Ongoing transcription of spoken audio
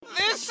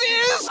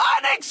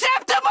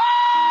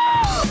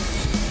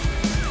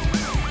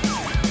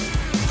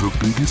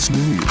His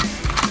name in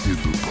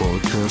the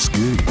podcast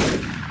game,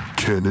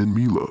 Ken and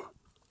Mila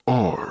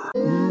are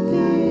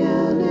The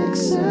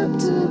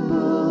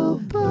Unacceptable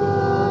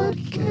Podcast.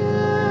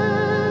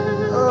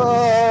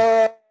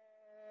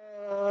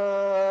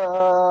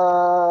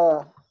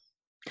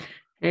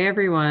 Hey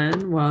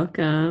everyone,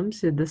 welcome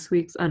to this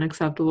week's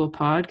Unacceptable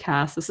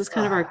Podcast. This is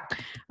kind of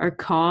our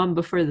calm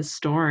before the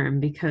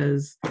storm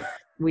because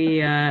we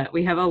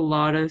have a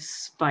lot of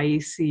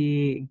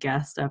spicy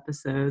guest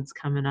episodes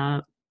coming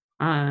up.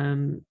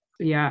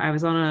 Yeah, I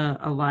was on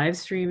a live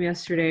stream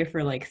yesterday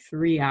for like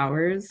 3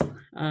 hours.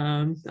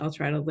 I'll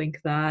try to link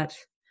that.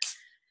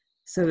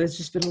 So there's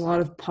just been a lot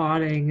of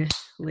potting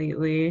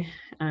lately.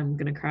 I'm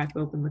gonna crack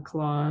open the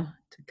claw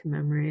to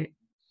commemorate.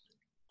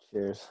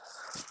 Cheers.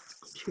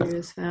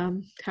 Cheers,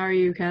 fam. How are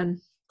you, Ken?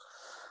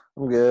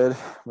 I'm good.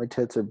 My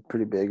tits are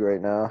pretty big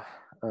right now.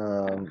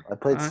 I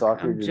played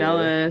soccer I'm today.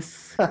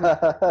 jealous.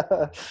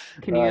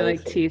 Can you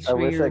like teach I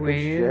me wish your I could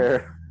ways?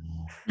 share.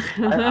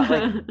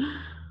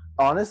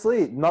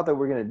 Honestly, not that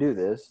we're gonna do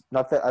this.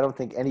 Not that I don't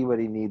think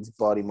anybody needs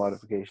body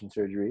modification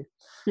surgery.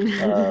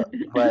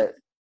 But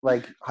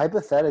like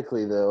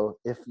hypothetically, though,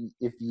 if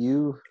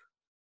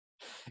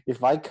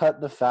I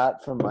cut the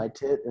fat from my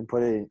tit and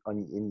put it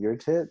in your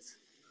tits.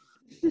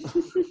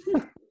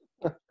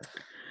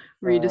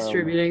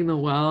 Redistributing the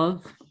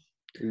wealth.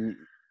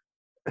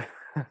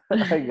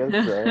 I guess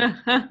so.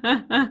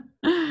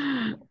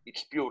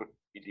 It's pure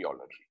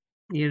ideology.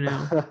 You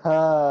know. We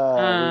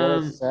got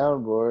a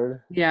soundboard.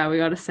 Yeah, we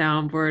got a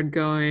soundboard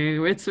going.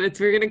 We're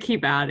gonna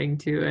keep adding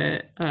to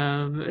it.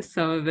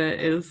 Some of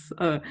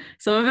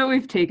it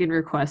we've taken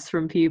requests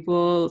from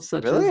people,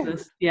 such as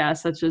this. Yeah,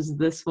 such as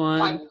this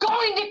one. I'm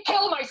going to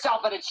kill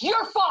myself, and it's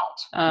your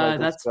fault.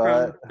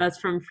 That's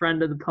from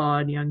friend of the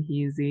pod, Young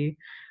Heezy.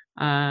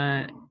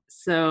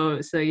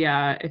 So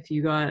yeah, if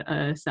you got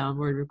a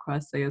soundboard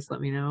request, I guess let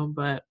me know,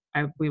 but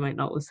we might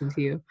not listen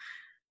to you.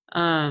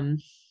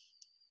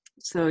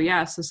 So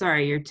yeah, so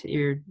sorry, your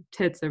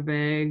tits are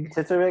big.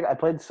 Tits are big. I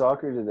played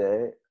soccer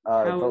today.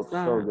 It felt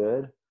so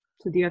good.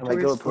 So do you have to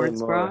wear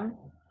sports bra?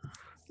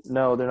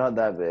 No, they're not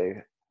that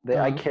big.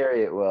 I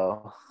carry it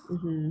well.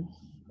 Mm-hmm.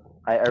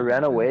 I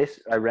ran a race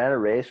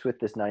with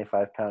this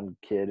 95-pound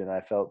kid, and I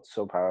felt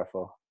so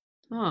powerful.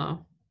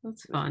 Oh,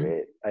 that's fun.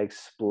 Great. I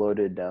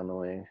exploded down the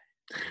wing.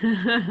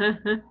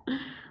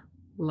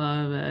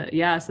 Love it.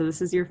 Yeah, so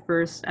this is your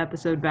first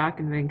episode back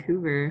in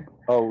Vancouver.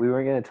 Oh, we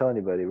weren't going to tell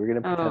anybody. We're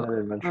going to pretend I'm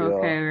in Montreal.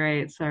 Okay,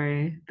 right.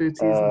 Sorry.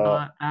 Bootsy's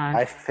not back.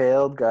 I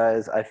failed,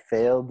 guys. I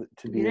failed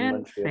to be in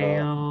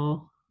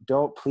Montreal.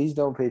 Please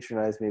don't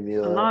patronize me,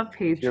 Mila. I'm not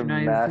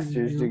patronizing your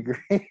master's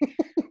degree.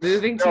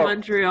 Moving to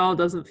Montreal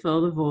doesn't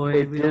fill the void.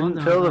 It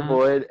didn't fill the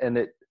void,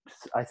 and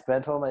I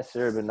spent all my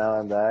syrup, and now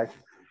I'm back.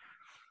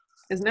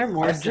 Isn't there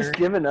more? I've just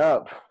given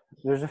up.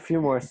 There's a few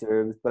more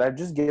syrups, but I've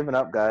just given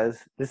up,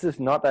 guys. This is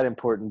not that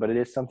important, but it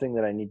is something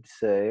that I need to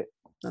say.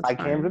 I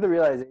came to the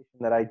realization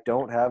that I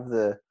don't have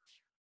the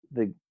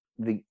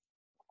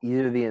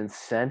either the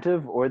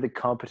incentive or the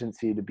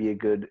competency to be a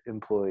good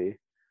employee,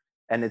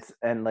 and this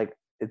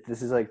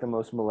is like the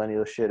most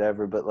millennial shit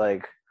ever. But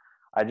like,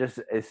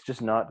 it's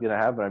just not gonna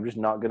happen. I'm just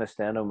not gonna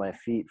stand on my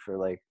feet for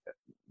like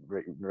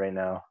right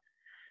now.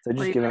 So I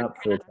just given up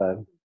for a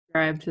time.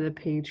 Subscribe to the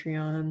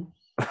Patreon.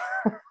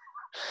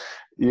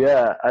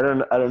 Yeah, I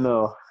don't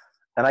know,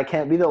 and I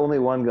can't be the only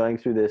one going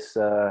through this.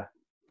 I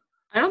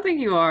don't think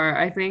you are.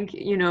 I think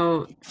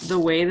the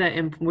way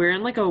that we're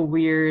in like a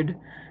weird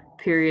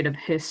period of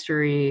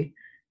history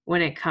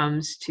when it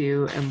comes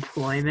to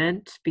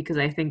employment, because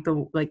I think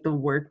the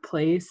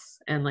workplace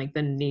and like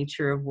the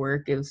nature of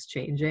work is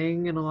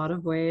changing in a lot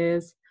of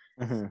ways.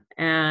 Mm-hmm.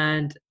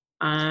 And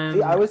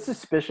see, I was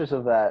suspicious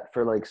of that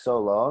for like so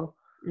long,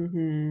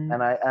 mm-hmm.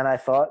 and I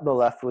thought the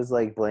left was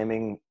like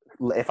blaming.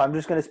 If I'm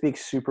just going to speak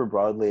super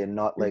broadly and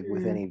not like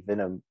with any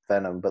venom,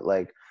 but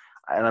like,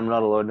 and I'm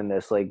not alone in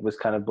this, like was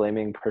kind of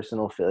blaming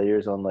personal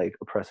failures on like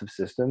oppressive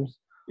systems,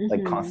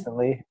 like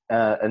constantly.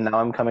 And now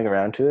I'm coming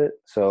around to it.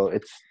 So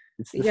it's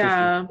the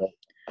system.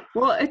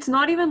 Well, it's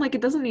not even like,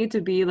 it doesn't need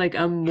to be like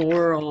a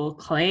moral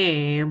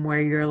claim where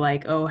you're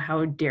like, oh,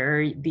 how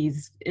dare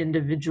these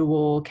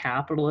individual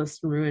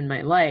capitalists ruin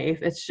my life.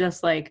 It's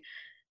just like,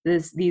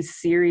 these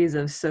series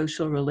of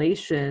social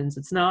relations.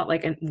 It's not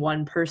like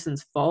one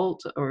person's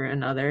fault or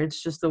another.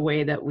 It's just the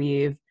way that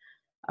we've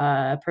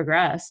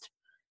progressed.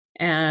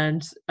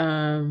 And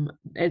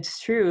it's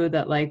true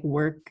that like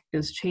work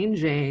is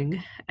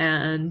changing,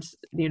 and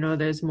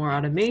there's more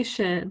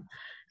automation,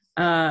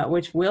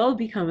 which will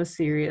become a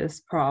serious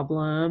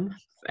problem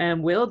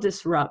and will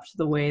disrupt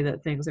the way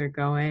that things are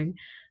going.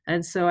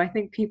 And so I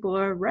think people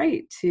are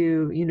right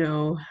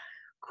to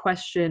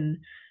question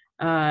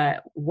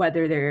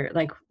whether they're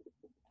like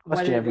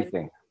question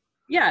everything.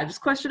 Yeah,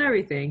 just question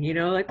everything.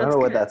 Like that's I don't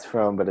know what that's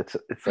from, but it's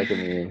like a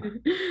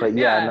meme. But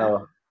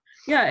no.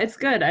 Yeah, it's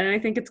good, and I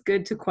think it's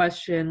good to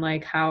question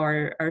like how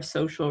our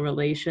social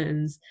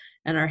relations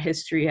and our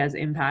history has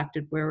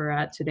impacted where we're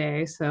at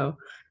today. So,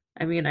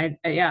 I mean,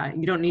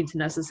 you don't need to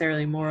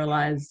necessarily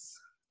moralize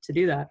to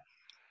do that.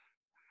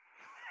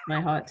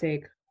 My hot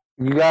take.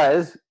 You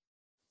guys,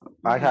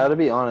 I Okay. gotta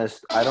be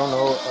honest. I don't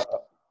know.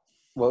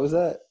 What was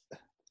that? It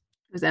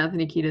was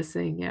Anthony Kiedis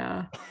saying,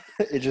 yeah.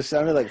 It just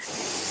sounded like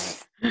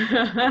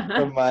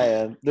from my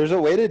end. There's a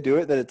way to do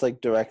it that it's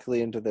like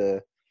directly into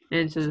the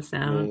Into the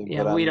sound. stream,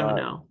 Yeah, but we I'm don't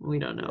not. know. We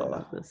don't know Yeah.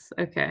 about this.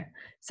 Okay.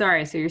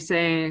 Sorry. So you're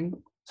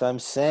saying, So I'm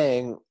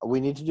saying we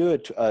need to do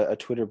a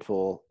Twitter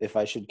poll if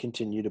I should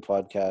continue to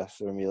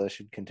podcast or Mila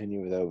should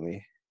continue without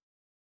me.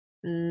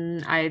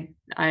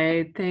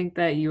 I think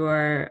that you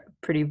are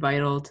pretty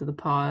vital to the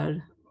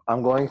pod.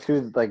 I'm going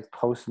through like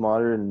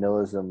postmodern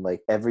nihilism.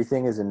 Like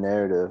everything is a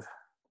narrative.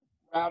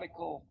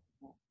 Radical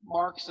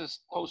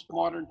Marxist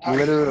postmodern type.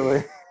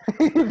 Literally.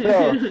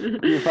 No,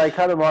 if I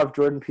cut him off,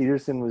 Jordan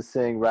Peterson was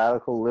saying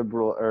radical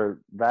liberal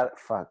or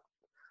fuck.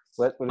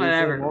 What did he say?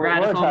 Whatever. One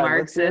Radical time.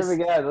 Marxist.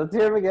 Let's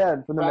hear him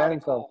again from the man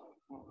himself.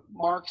 Radical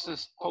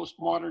Marxist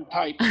postmodern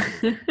type.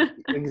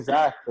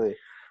 Exactly.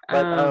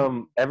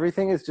 But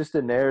everything is just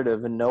a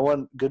narrative, and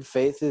good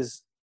faith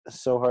is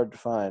so hard to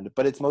find.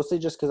 But it's mostly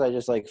just because I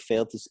just like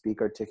failed to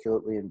speak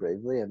articulately and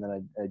bravely, and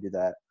then I do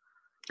that.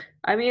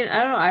 I mean,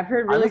 I don't know. I've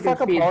heard really I'm a good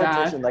fucking feedback.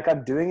 politician. Like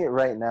I'm doing it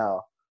right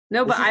now.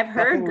 No, but This is I've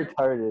heard. fucking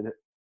retarded.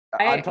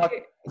 I,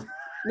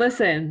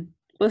 listen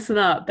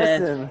up,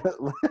 bitch.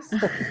 Listen.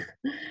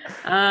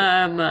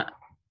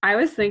 I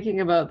was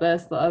thinking about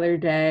this the other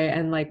day,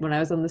 and like when I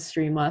was on the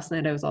stream last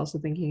night, I was also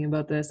thinking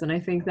about this, and I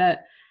think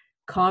that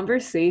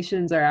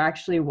conversations are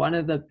actually one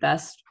of the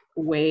best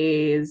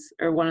ways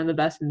or one of the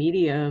best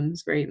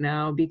mediums right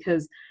now,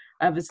 because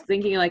I was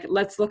thinking like,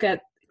 let's look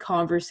at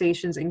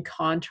conversations in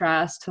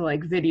contrast to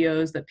like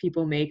videos that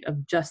people make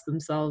of just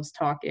themselves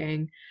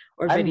talking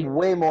or videos. I'm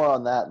way more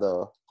on that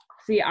though.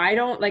 See,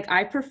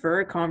 I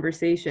prefer a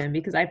conversation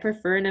because I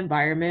prefer an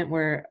environment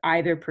where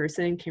either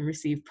person can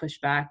receive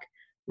pushback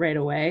right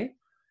away.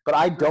 But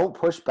I don't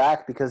push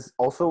back because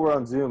also we're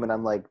on Zoom and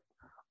I'm like,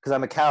 because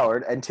I'm a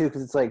coward, and two,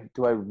 because it's like,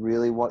 do I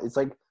really want? It's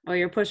like, oh,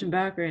 you're pushing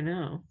back right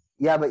now.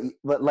 Yeah,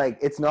 but like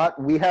it's not.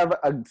 We have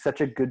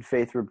such a good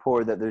faith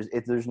rapport that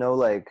there's no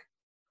like.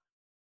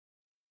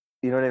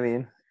 You know what I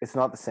mean? It's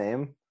not the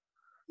same.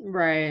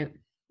 Right.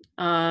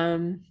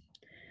 No,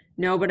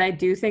 but I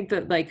do think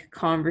that like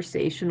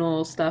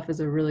conversational stuff is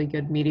a really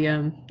good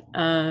medium.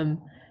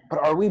 But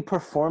are we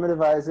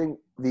performativizing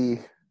the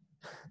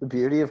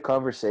beauty of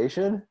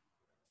conversation?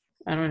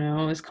 I don't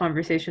know. Is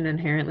conversation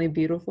inherently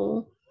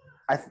beautiful?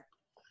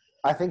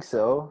 I think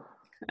so.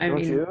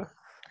 Don't you?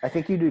 I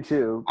think you do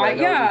too. I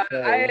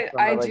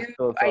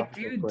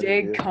do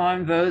dig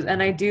convos,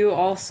 and I do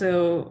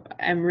also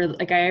I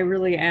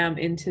really am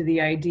into the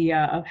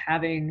idea of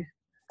having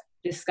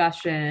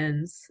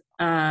discussions.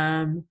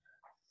 And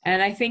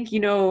I think,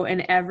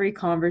 in every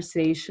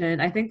conversation,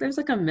 I think there's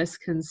like a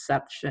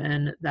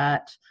misconception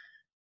that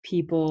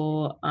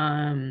people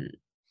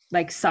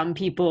like some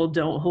people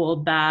don't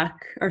hold back,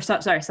 or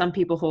some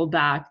people hold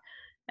back,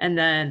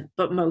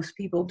 but most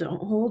people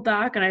don't hold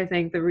back. And I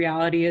think the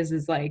reality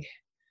is like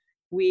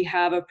we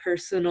have a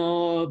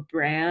personal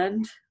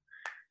brand,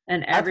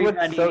 and everybody.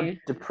 That's what's so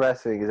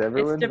depressing. Is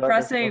everyone? It's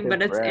depressing,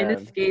 but it's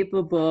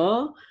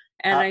inescapable.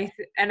 And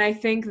I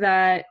think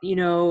that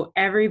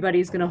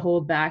everybody's gonna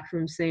hold back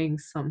from saying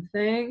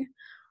something,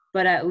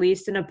 but at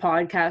least in a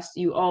podcast,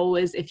 you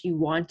always, if you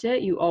want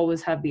it, you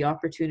always have the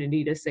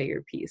opportunity to say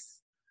your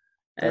piece.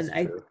 That's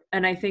true.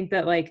 I think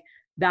that like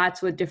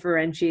that's what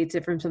differentiates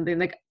it from something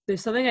like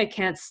there's something I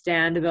can't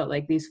stand about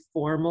like these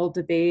formal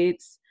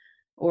debates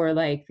or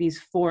like these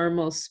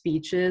formal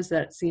speeches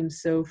that seem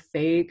so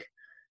fake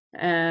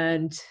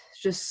and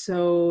just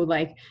so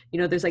like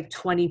there's like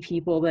 20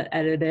 people that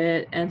edit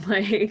it, and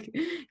like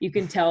you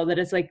can tell that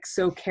it's like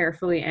so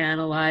carefully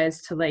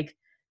analyzed to like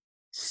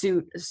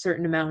suit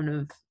certain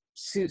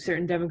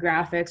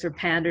demographics or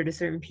pander to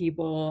certain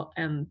people.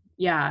 And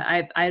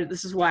yeah, I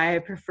this is why I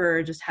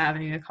prefer just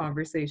having a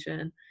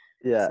conversation.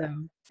 Yeah, so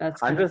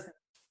that's I'm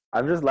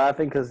just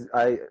laughing because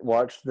I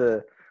watched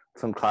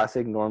some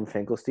classic Norm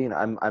Finkelstein.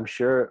 I'm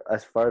sure,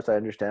 as far as I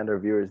understand, our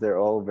viewers, they're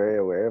all very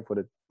aware of what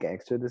a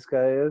gangster this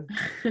guy is.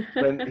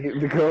 When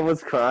the girl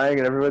was crying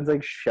and everyone's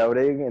like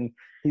shouting, and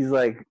he's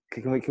like,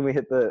 "Can we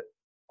hit the?"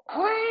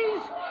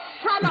 Please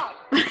shut up.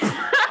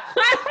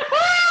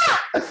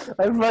 I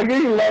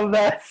fucking love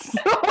that so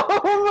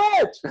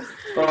much.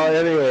 Oh,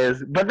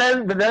 anyways, but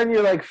then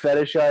you're like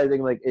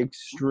fetishizing like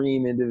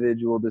extreme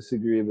individual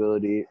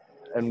disagreeability,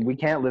 and we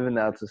can't live in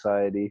that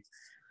society.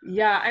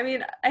 Yeah, I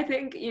mean, I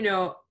think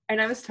and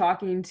I was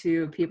talking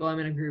to people. I'm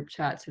in a group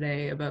chat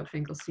today about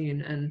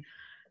Finkelstein, and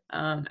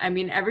I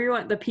mean,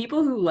 the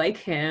people who like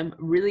him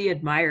really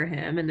admire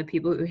him, and the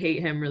people who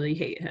hate him really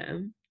hate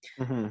him.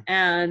 Mm-hmm.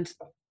 And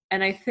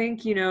I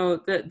think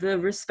the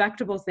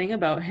respectable thing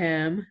about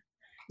him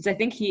is I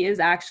think he is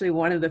actually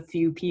one of the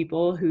few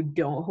people who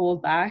don't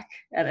hold back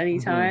at any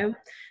time.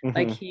 Mm-hmm.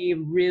 Like he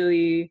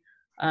really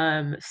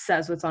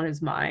says what's on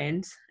his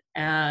mind,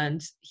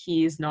 and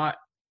he's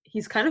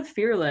kind of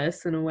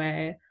fearless in a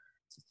way,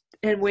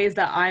 in ways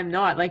that I'm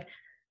not. Like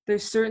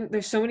there's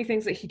so many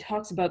things that he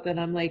talks about that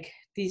I'm like,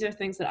 these are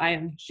things that I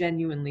am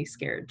genuinely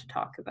scared to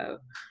talk about.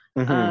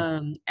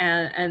 Mhm.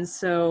 And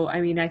so,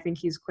 I mean, I think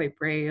he's quite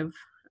brave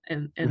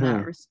in that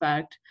Mhm.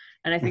 respect.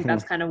 And I think Mhm.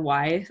 that's kind of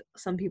why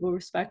some people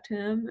respect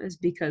him, is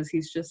because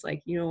he's just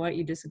like, you know what,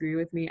 you disagree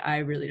with me, I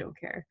really don't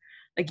care.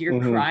 Like, you're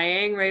Mhm.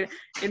 crying right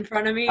in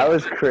front of me. That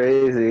was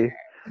crazy.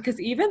 Because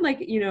even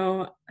like, you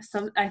know,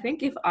 I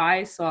think if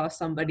I saw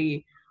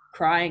somebody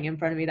crying in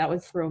front of me, that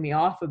would throw me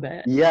off a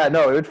bit. Yeah,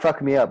 no, it would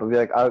fuck me up. I'd be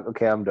like, oh,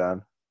 okay, I'm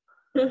done.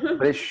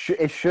 But it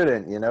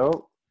shouldn't, you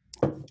know?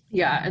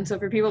 Yeah, and so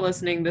for people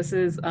listening, this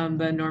is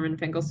the Norman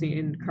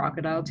Finkelstein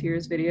Crocodile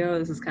Tears video.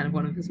 This is kind of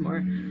one of his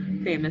more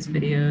famous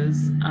videos.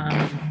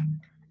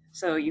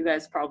 So you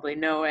guys probably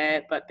know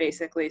it, but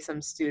basically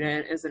some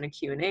student is in a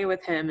Q&A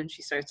with him and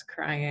she starts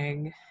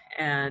crying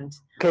and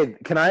Okay,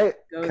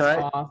 goes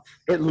off.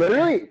 it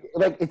literally,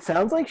 like, it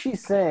sounds like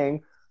she's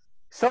saying,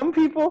 some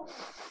people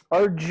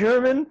are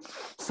German,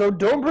 so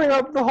don't bring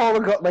up the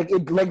Holocaust. Like,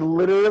 it, like,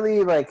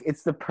 literally, like,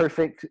 it's the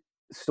perfect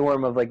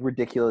storm of, like,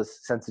 ridiculous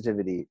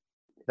sensitivity.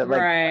 That,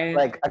 Right.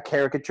 like a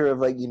caricature of,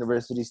 like,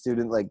 university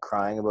student, like,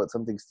 crying about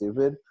something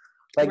stupid.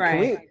 Like, can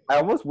Right. I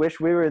almost wish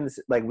we were in this,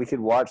 like, we could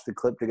watch the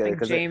clip together.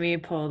 Like Jamie,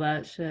 pull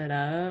that shit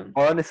up.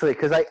 Honestly,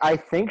 because I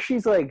think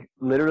she's, like,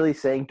 literally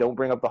saying, don't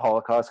bring up the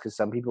Holocaust because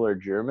some people are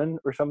German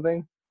or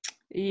something.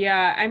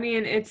 Yeah, I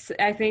mean,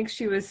 I think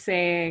she was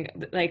saying,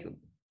 like,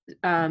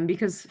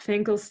 because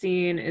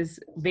Finkelstein is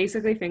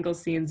basically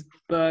Finkelstein's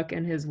book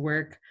and his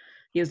work.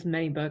 He has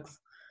many books.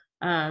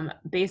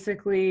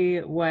 Basically,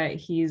 what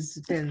he's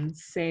been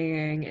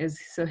saying is,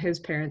 so his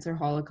parents are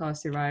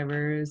Holocaust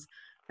survivors,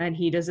 and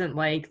he doesn't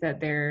like that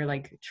their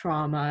like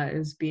trauma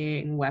is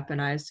being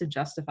weaponized to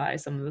justify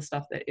some of the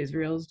stuff that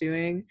Israel's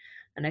doing.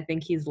 And I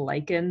think he's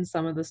likened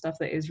some of the stuff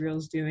that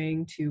Israel's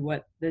doing to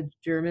what the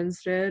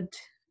Germans did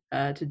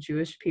to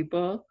Jewish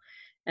people.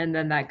 And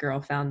then that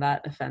girl found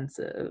that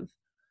offensive.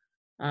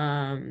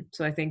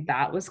 So I think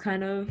that was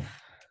kind of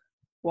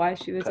why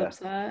she was Okay.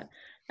 upset.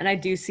 And I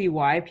do see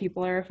why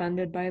people are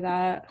offended by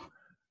that.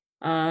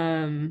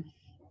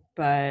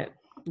 But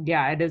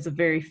yeah, it is a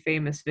very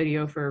famous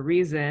video for a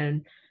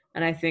reason.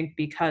 And I think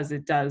because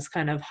it does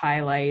kind of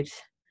highlight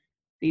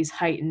these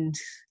heightened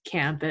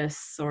campus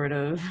sort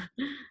of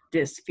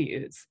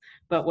disputes.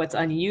 But what's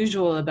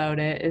unusual about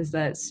it is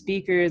that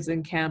speakers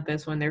in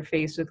campus, when they're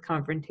faced with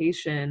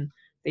confrontation,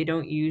 they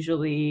don't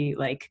usually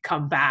like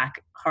come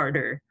back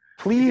harder.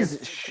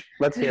 Please,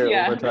 let's hear it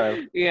one more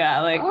time.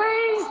 Yeah, like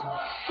Please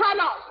shut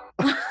up.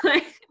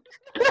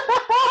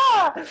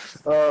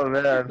 Oh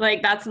man.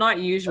 Like that's not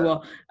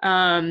usual.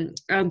 And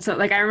so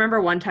like I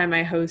remember one time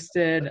I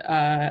hosted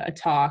a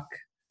talk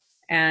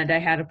and I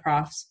had a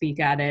prof speak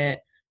at it.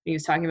 He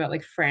was talking about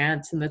like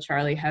France and the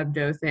Charlie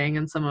Hebdo thing,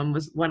 and someone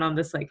went on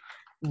this like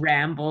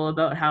ramble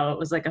about how it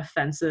was like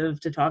offensive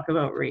to talk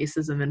about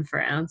racism in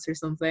France or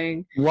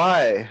something.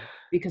 Why?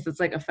 Because it's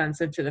like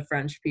offensive to the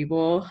French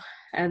people,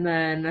 and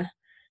then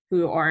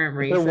who aren't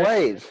racist. They're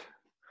white.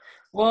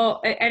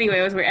 Well, anyway,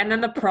 it was weird. And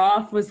then the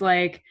prof was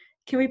like,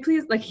 can we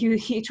please, like,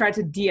 he tried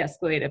to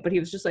de-escalate it, but he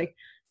was just like,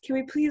 can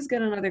we please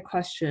get another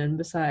question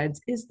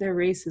besides, is there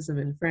racism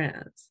in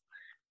France?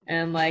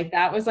 And like,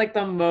 that was like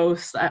the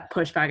most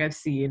pushback I've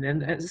seen.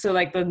 And so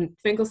like the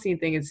Finkelstein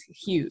thing is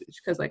huge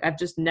because like, I've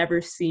just never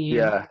seen.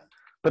 Yeah.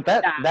 But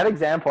that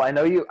example, I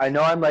know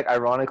I'm like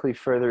ironically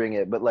furthering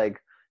it, but like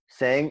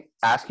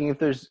asking if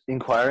there's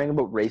inquiring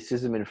about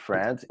racism in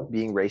France,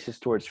 being racist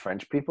towards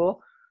French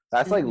people,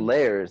 that's like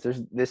layers.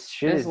 This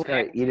shit is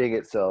kind of eating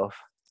itself.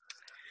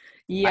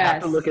 Yes. I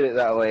have to look at it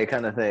that way,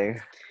 kind of thing.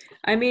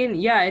 I mean,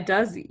 yeah, it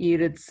does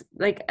eat. It's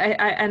like I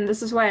and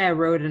this is why I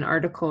wrote an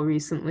article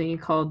recently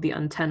called "The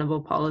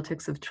Untenable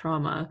Politics of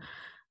Trauma."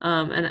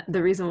 And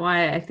the reason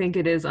why I think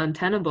it is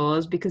untenable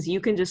is because you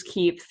can just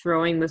keep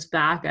throwing this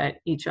back at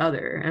each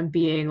other and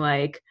being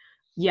like,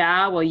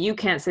 yeah, well, you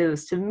can't say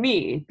this to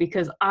me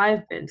because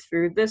I've been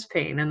through this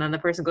pain. And then the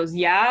person goes,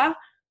 yeah,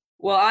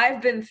 well,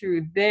 I've been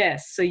through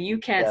this, so you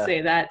can't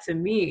say that to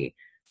me.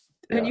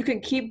 And you can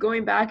keep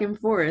going back and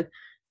forth.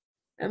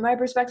 And my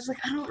perspective is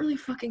like, I don't really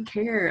fucking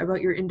care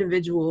about your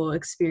individual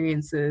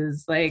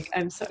experiences. Like,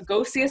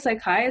 go see a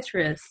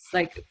psychiatrist.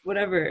 Like,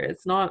 whatever.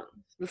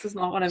 This is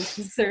not what I'm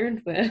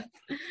concerned with.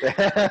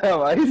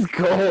 Damn, he's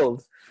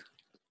cold.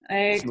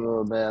 Like,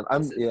 oh man,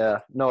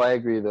 I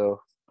agree though.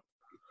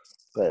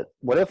 But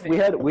what if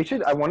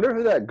I wonder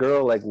who that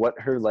girl, like what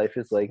her life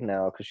is like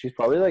now, because she's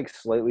probably like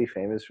slightly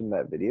famous from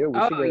that video.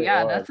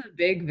 That's a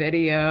big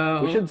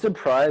video. We should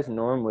surprise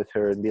Norm with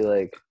her and be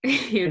like,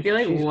 you'd be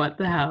like, what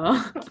the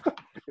hell?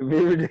 It'd be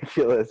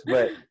ridiculous,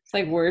 but it's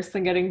like worse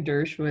than getting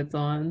Dershowitz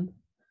on.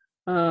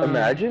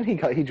 Imagine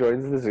he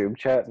joins the Zoom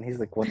chat and he's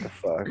like, what the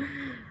fuck?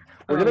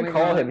 We're gonna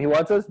call him. He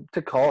wants us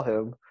to call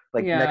him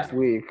like next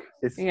week.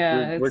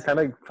 We're kind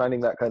of finding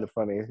that kind of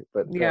funny,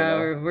 but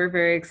we're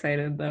very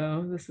excited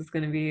though. This is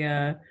gonna be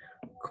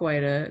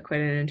quite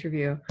an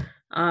interview.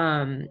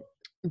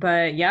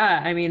 But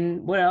yeah, I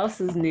mean, what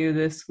else is new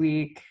this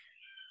week?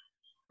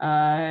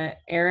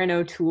 Erin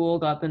O'Toole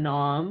got the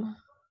nom.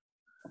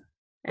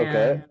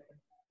 Okay.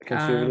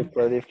 Conservative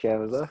Party of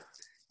Canada.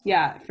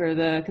 Yeah, for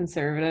the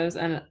conservatives,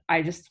 and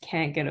I just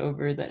can't get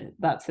over that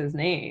that's his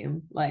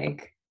name.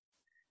 Like,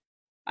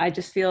 I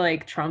just feel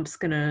like Trump's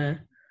gonna.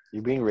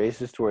 You're being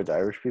racist towards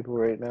Irish people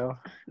right now.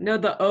 No,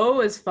 the O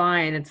is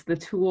fine. It's the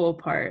tool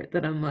part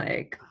that I'm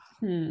like,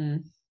 hmm.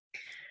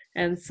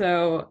 And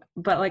so,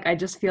 but like, I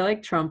just feel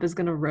like Trump is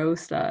gonna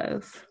roast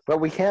us. But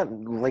we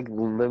can't like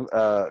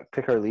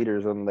pick our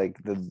leaders on like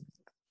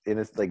in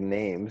its like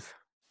names.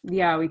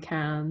 Yeah, we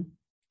can,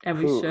 and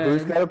we Who's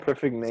should. got a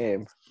perfect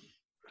name?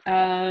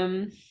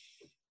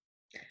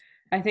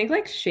 I think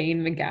like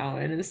Shane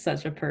McGowan is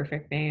such a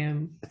perfect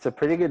name. It's a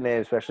pretty good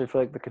name, especially for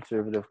like the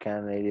conservative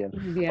Canadian.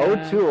 Yeah.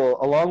 O'Toole,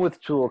 along with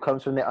Toole,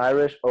 comes from the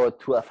Irish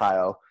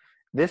O'Tuathail.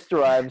 This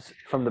derives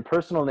from the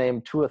personal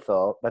name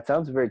Tuathal. That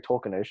sounds very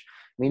Tolkienish,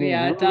 meaning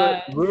Yeah, it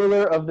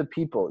ruler of the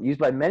people, used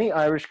by many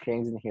Irish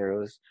kings and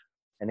heroes,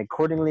 and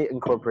accordingly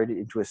incorporated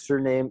into a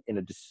surname in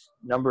a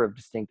number of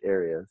distinct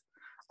areas.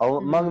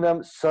 Among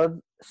them,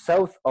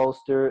 South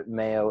Ulster,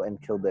 Mayo,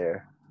 and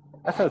Kildare.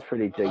 That sounds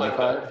pretty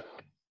dignified.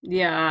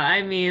 Yeah,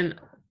 I mean,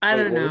 I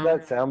don't know. What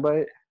was that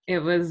soundbite? It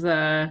was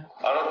I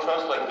don't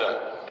trust like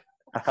that.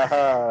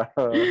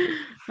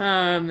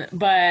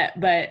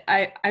 but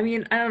I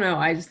mean, I don't know.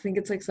 I just think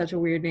it's like such a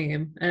weird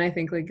name, and I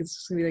think like it's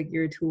just gonna be like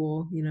you're a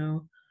tool, you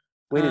know.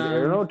 Wait, is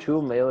Aaron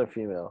O'Toole male or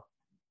female?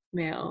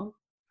 Male.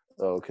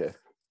 Oh, okay.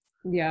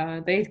 Yeah,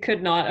 they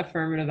could not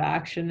affirmative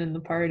action in the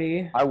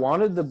party. I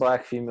wanted the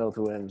black female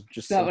to win.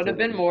 Just that would have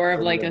been more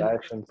of like an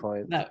action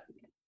point.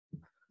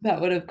 That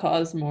would have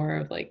caused more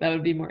of like that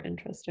would be more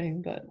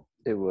interesting, but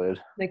it would.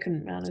 They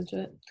couldn't manage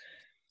it.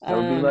 That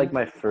would be like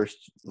my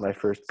first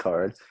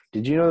card.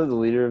 Did you know that the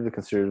leader of the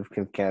Conservative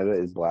Canada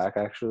is black?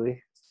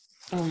 Actually.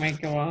 Oh my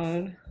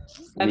god.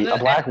 A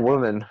black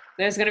woman.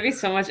 There's gonna be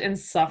so much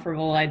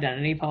insufferable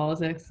identity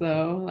politics,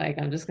 though. Like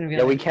I'm just gonna be.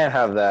 Yeah, we can't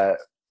have that.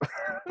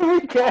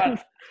 We can't.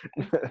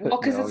 Well,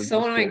 because it's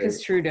so annoying.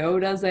 Because Trudeau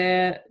does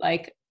it.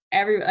 Like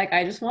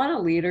I just want a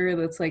leader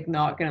that's like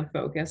not gonna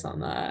focus on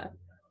that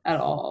at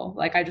all.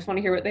 Like I just want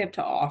to hear what they have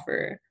to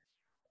offer.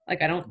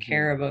 Like I don't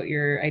care about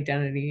your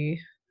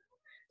identity.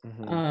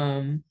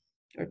 Or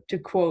to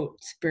quote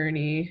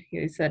Bernie,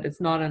 he said, "It's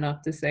not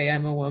enough to say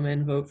I'm a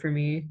woman. Vote for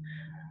me,"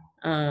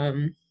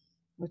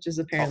 which is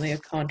apparently a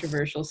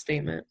controversial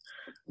statement.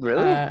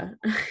 Really?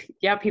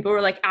 Yeah, people were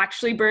like,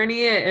 "Actually,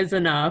 Bernie, it is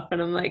enough," and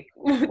I'm like,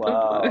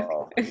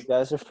 "Wow, you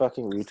guys are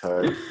fucking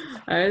retards."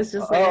 I was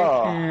just like,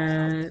 I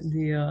can't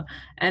deal.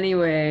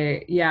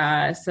 Anyway,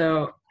 yeah.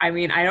 So I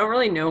mean, I don't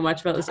really know much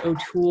about this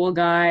O'Toole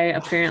guy.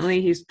 Apparently,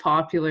 he's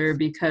popular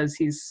because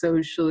he's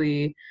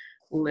socially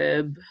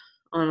lib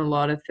on a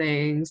lot of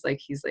things. Like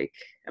he's like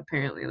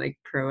apparently like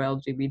pro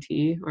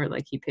LGBT, or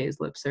like he pays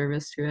lip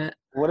service to it.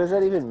 What does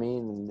that even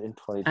mean in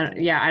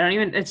 2020? I don't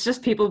even, it's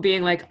just people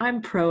being like,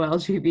 I'm pro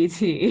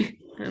LGBT,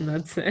 and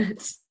that's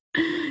it.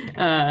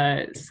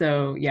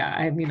 So yeah,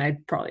 I mean,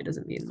 it probably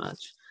doesn't mean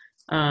much.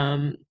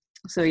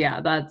 So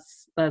yeah,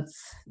 that's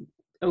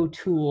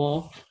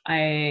O'Toole.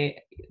 I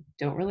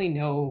don't really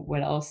know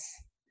what else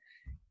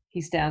he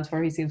stands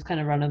for. He seems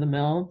kind of run of the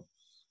mill.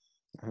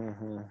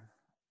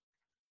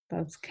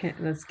 That's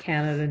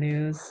Canada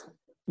news.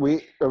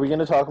 Are we going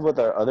to talk about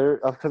our other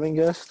upcoming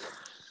guest?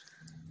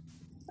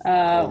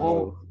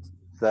 Well,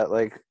 is that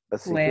like a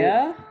secret?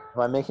 Leia?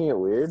 Am I making it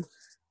weird?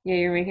 Yeah,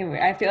 you're making it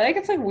weird. I feel like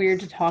it's like weird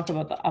to talk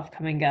about the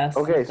upcoming guest.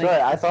 Okay, sorry.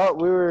 I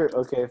thought we were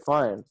okay.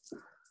 Fine.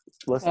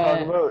 Let's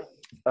talk about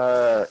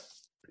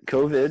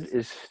COVID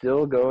is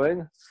still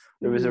going.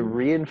 There was a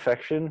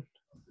reinfection.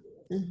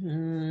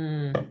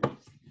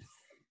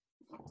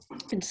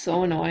 It's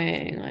so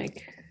annoying.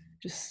 Like,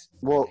 just.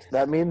 Well,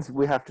 that means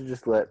we have to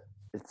just let.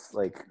 It's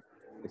like,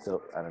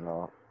 I don't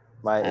know.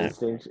 My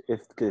instinct,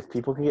 if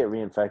people can get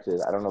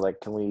reinfected, I don't know. Like,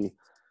 can we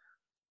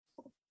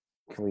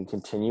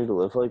continue to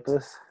live like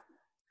this?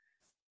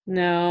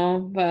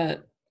 No,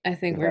 but I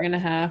think we're gonna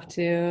have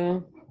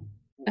to.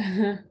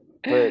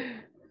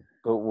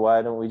 but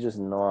why don't we just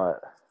not?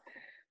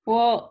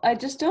 Well, I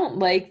just don't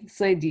like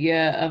this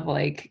idea of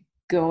like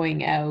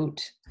going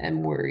out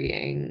and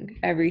worrying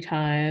every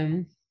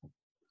time.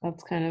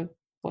 That's kind of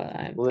what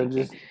I'm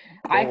thinking.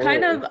 I'm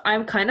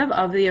kind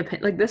of the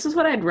opinion, like this is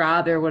what I'd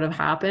rather would have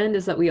happened,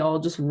 is that we all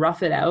just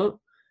rough it out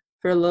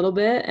for a little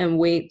bit and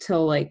wait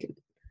till like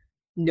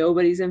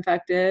nobody's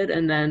infected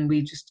and then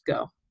we just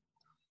go.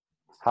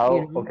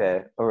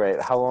 Okay, all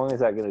right. How long is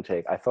that going to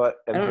take? I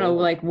don't know,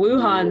 like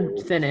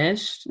Wuhan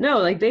finished. No,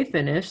 like they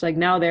finished. Like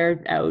now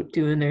they're out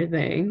doing their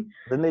thing.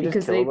 Didn't they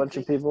just kill a bunch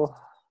of people?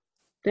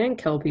 They didn't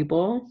kill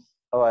people.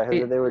 Oh, I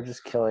heard that they were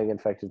just killing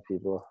infected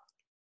people.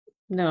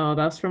 No,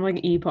 that's from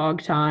like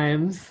epoch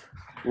times.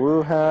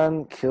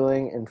 Wuhan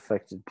killing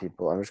infected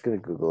people. I'm just going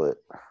to Google it.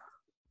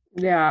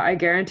 Yeah, I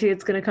guarantee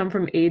it's going to come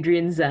from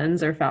Adrian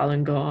Zenz or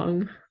Falun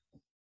Gong.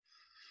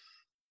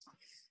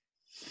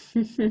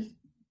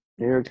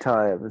 New York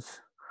Times.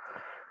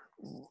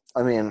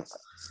 I mean,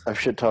 I've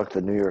shit-talked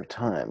the New York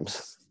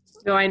Times.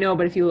 No, I know,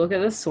 but if you look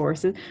at the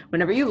sources,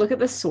 whenever you look at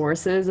the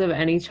sources of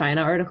any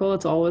China article,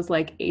 it's always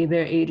like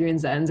either Adrian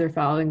Zenz or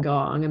Falun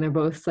Gong, and they're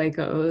both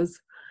psychos.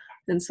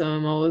 And so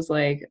I'm always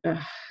like, ugh.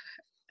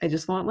 I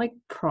just want like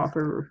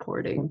proper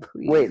reporting,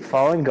 please. Wait,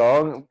 Falun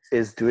Gong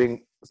is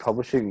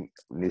publishing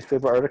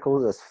newspaper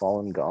articles as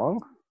Falun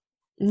Gong?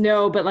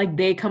 No, but like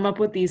they come up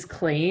with these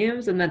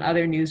claims and then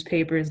other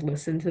newspapers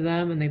listen to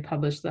them and they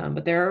publish them.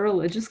 But they're a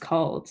religious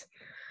cult.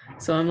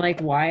 So I'm like,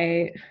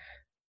 why?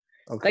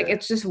 Okay. Like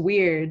it's just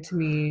weird to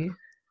me.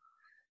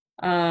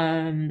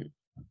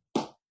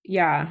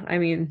 Yeah, I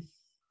mean,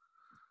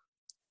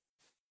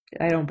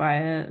 I don't buy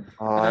it.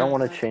 I don't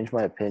want to change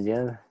my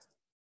opinion.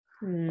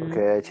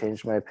 Okay, I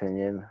changed my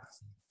opinion.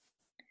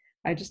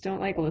 I just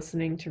don't like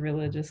listening to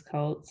religious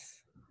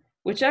cults.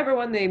 Whichever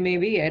one they may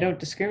be, I don't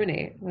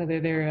discriminate whether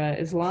they're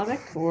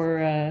Islamic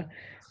or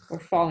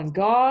Falun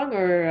Gong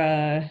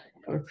or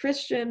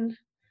Christian.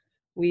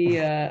 We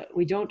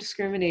don't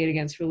discriminate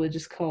against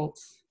religious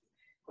cults.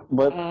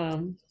 But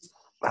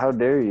how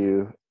dare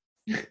you?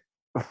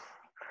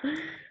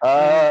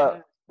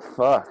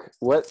 Fuck.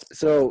 What?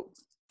 So,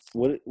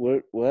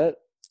 what?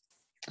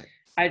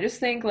 I just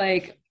think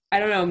like I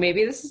don't know.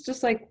 Maybe this is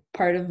just like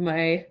part of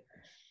my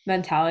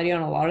mentality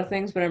on a lot of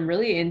things, but I'm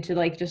really into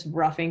like just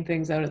roughing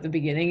things out at the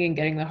beginning and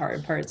getting the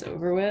hard parts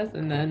over with,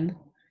 and then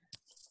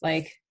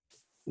like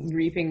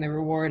reaping the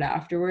reward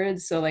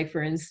afterwards. So like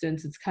for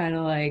instance, it's kind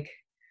of like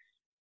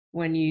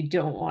when you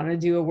don't want to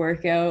do a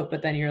workout,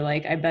 but then you're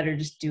like, I better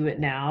just do it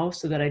now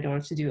so that I don't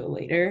have to do it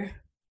later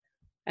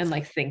and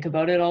like think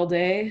about it all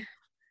day.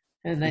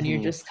 And then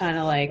you're just kind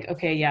of like,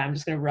 okay, yeah, I'm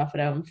just going to rough it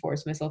out and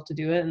force myself to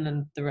do it. And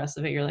then the rest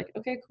of it, you're like,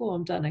 okay, cool,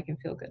 I'm done. I can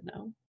feel good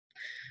now.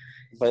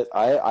 But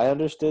I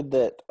understood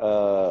that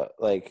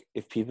like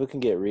if people can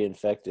get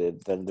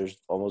reinfected, then there's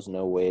almost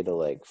no way to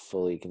like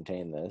fully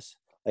contain this.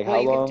 Like well,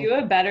 how you long? could do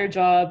a better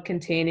job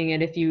containing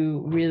it if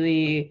you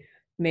really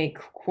make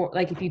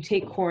like if you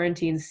take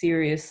quarantine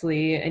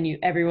seriously and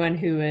everyone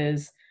who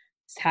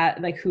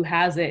who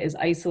has it is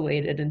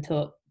isolated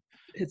until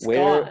it's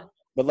gone.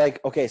 But like,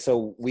 okay,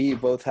 so we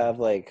both have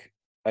like,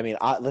 I mean,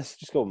 let's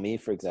just go me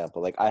for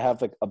example. Like I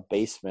have like a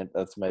basement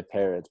that's my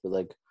parents, but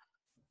like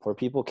poor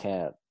people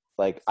can't.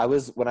 Like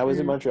when I was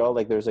in Montreal,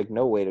 like there's like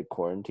no way to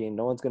quarantine.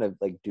 No one's gonna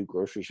like do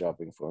grocery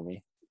shopping for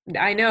me.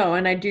 I know,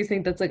 and I do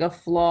think that's like a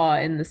flaw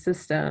in the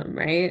system,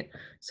 right?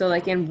 So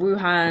like in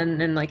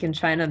Wuhan and like in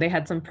China, they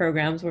had some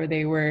programs where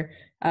they were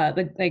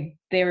like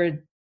they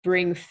would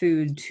bring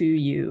food to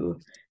you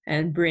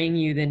and bring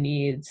you the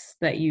needs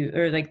that you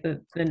or like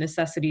the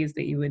necessities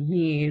that you would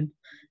need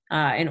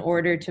in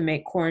order to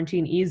make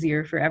quarantine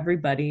easier for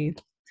everybody.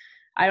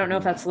 I don't know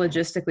if that's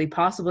logistically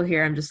possible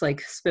here. I'm just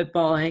like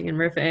spitballing and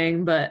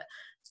riffing, but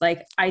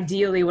like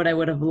ideally what I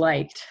would have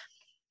liked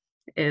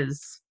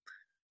is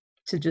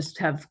to just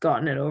have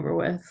gotten it over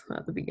with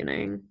at the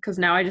beginning, because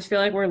now I just feel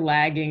like we're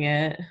lagging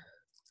it.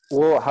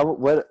 Well,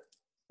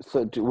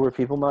 were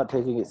people not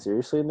taking it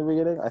seriously in the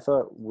beginning? I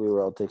thought we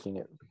were all taking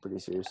it pretty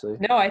seriously.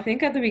 No, I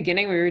think at the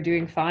beginning we were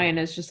doing fine.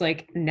 It's just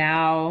like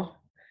now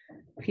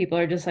people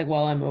are just like,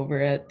 well, I'm over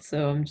it,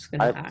 so I'm just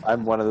gonna act.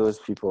 I'm one of those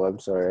people. I'm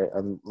sorry.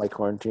 My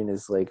quarantine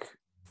is like,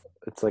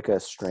 it's like a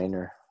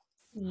strainer.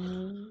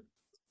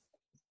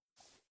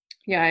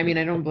 Yeah, I mean,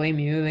 I don't blame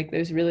you. Like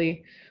there's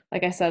really,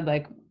 like I said,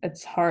 like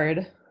it's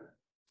hard.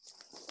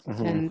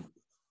 And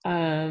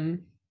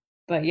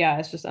but yeah,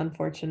 it's just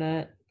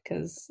unfortunate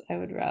because I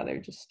would rather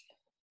just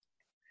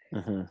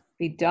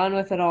be done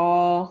with it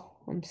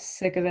all. I'm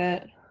sick of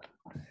it.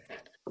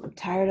 I'm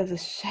tired of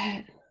this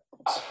shit.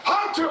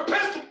 I'm too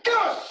pissed to give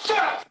a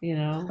shit. You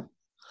know.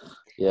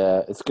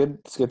 Yeah, it's good.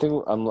 It's a good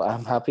thing.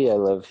 I'm happy I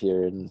live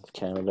here in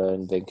Canada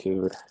in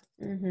Vancouver.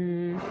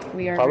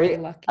 We are probably very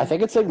lucky. I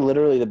think it's like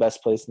literally the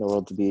best place in the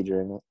world to be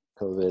during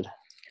COVID.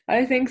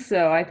 I think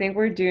so. I think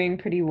we're doing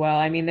pretty well.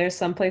 I mean, there's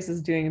some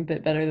places doing a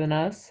bit better than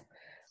us,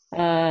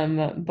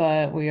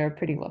 but we are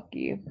pretty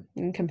lucky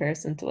in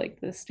comparison to like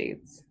the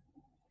States.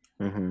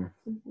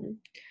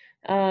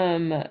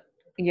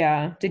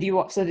 Yeah. Did you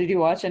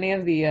watch any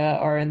of the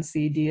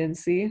RNC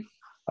DNC?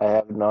 I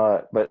have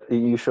not, but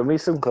you showed me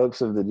some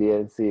clips of the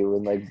DNC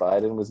when like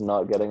Biden was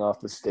not getting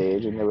off the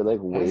stage and they were like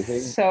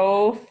waving.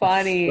 So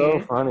funny. So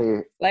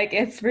funny. Like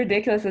it's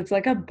ridiculous. It's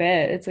like a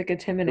bit. It's like a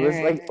Tim and Eric.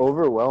 It was like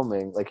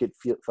overwhelming. Like it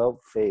felt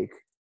fake.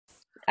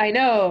 I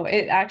know.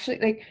 It actually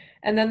like,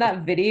 and then that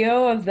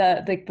video of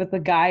with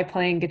the guy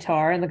playing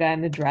guitar and the guy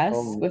in the dress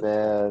with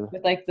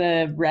like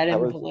the red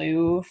and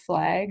blue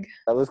flag.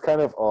 That was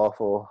kind of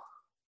awful.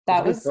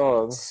 That was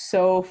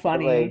so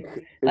funny.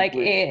 Like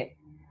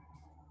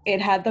it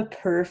had the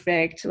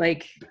perfect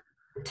like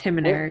Tim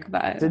and Eric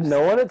vibes. Did no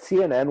one at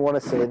CNN want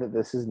to say that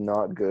this is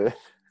not good?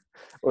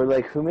 Or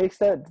like who makes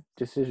that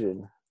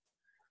decision?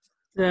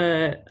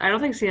 I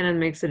don't think CNN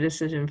makes a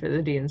decision for the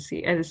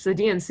DNC. It's the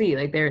DNC,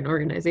 like they're an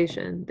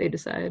organization. They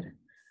decide.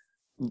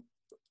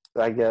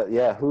 I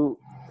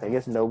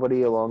guess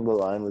nobody along the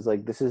line was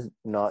like, this is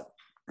not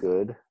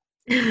good.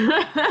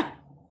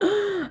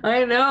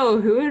 I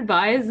know. Who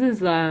advises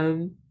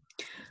them?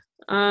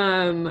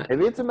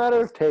 Maybe it's a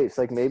matter of taste.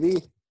 Like maybe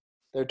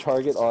their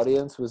target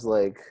audience was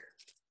like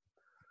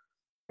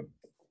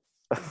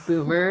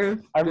Boomer.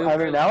 I'm now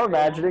liberal.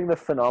 imagining the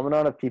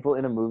phenomenon of people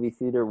in a movie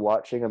theater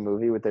watching a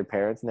movie with their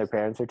parents, and their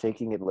parents are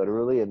taking it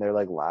literally, and they're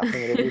like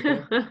laughing at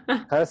everything.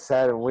 Kind of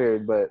sad and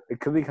weird, but it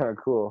could be kind of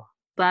cool.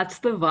 That's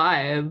the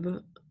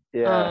vibe.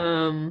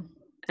 Yeah.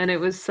 And it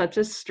was such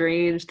a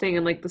strange thing,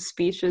 and like the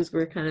speeches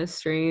were kind of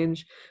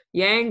strange.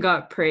 Yang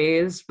got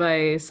praised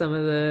by some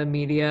of the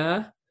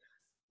media.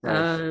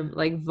 Nice.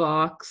 Like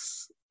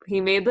Vox. He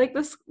made like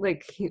this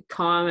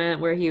comment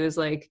where he was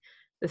like,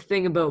 the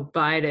thing about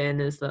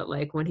Biden is that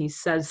like when he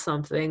says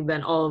something,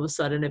 then all of a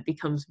sudden it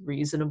becomes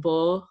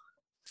reasonable.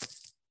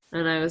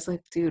 And I was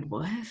like, dude,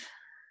 what?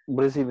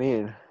 What does he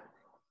mean?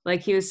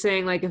 Like he was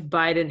saying, like if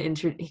Biden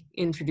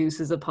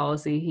introduces a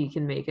policy, he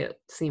can make it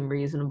seem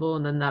reasonable,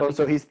 and then that. Oh,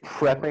 so he's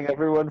prepping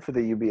everyone for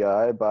the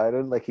UBI,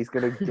 Biden. Like he's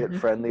gonna get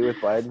friendly with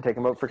Biden, take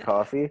him out for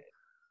coffee.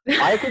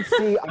 I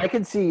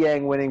could see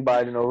Yang winning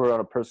Biden over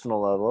on a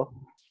personal level.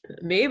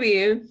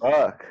 Maybe.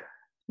 Fuck.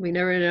 We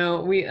never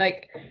know.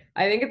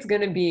 I think it's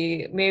gonna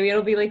be, maybe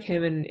it'll be like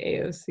him and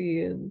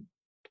AOC in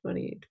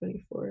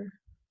 2024.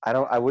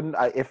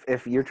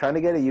 If you're trying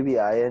to get a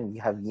UBI in,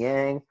 you have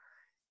Yang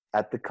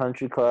at the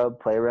country club,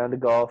 play around a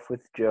golf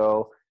with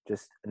Joe,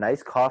 just a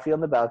nice coffee on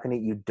the balcony.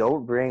 You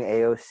don't bring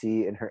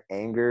AOC and her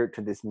anger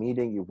to this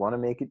meeting. You want to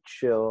make it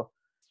chill.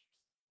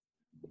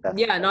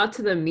 Not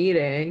to the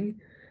meeting.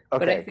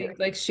 Okay, but I think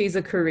like she's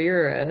a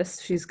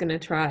careerist. She's gonna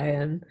try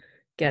and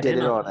get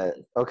in on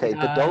it. Okay,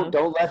 but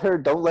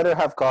don't let her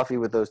have coffee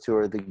with those two,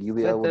 or the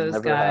UBI will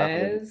never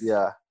happen.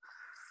 Yeah.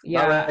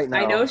 Yeah, right,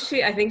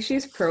 I think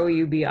she's pro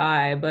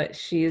UBI, but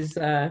she's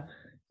and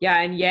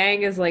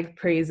Yang is like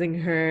praising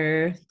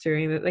her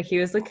during the, like he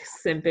was like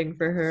simping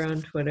for her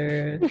on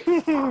Twitter.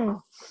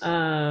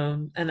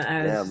 And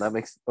I was, that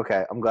makes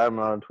okay. I'm glad I'm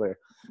not on Twitter.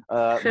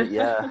 But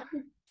yeah.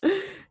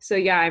 So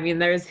yeah, I mean,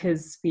 there's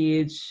his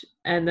speech,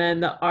 and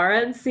then the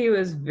RNC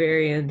was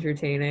very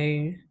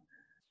entertaining.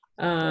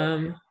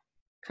 Kind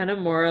of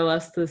more or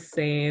less the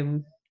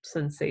same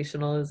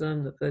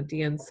sensationalism that the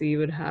DNC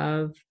would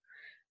have.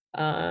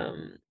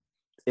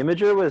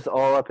 Imager was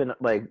all up in,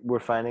 like, we're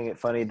finding it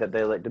funny that they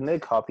didn't they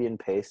copy and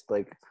paste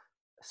like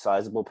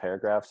sizable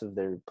paragraphs of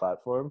their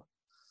platform?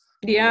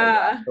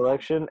 Yeah.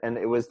 Election, and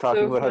it was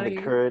talking about how the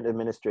current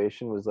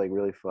administration was like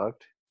really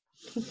fucked.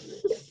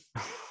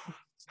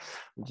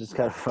 Which is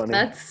kind of funny.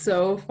 That's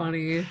so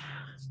funny.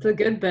 It's a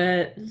good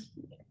bit,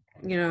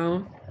 you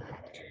know.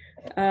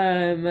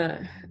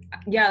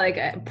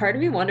 Like part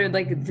of me wondered,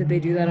 like, did they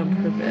do that on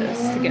purpose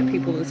to get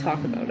people to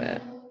talk about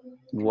it?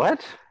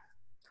 What?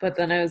 But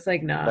then I was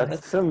like, nah.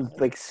 That's some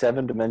like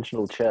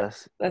 7-dimensional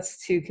chess.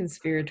 That's too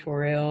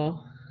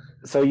conspiratorial.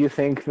 So you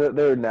think that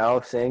they're now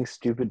saying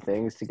stupid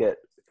things to get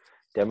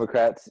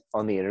Democrats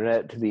on the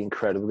internet to be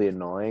incredibly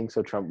annoying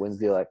so Trump wins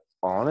the election?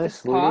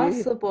 Honestly?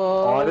 It's possible.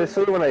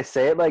 Honestly, when I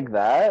say it like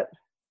that?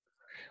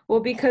 Well,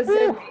 because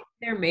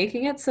they're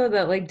making it so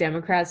that like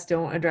Democrats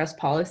don't address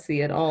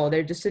policy at all.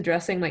 They're just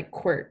addressing like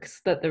quirks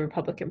that the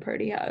Republican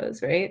Party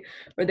has, right?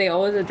 Or they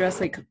always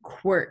address like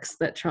quirks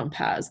that Trump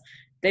has.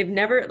 They've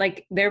never,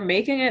 like, they're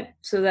making it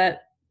so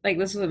that, like,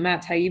 this is what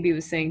Matt Taibbi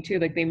was saying too,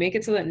 like they make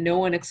it so that no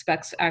one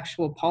expects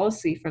actual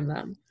policy from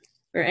them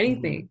or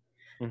anything,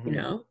 you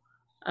know?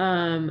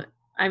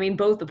 I mean,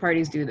 both the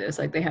parties do this.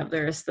 Like, they have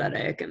their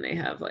aesthetic and they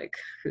have, like,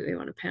 who they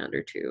want to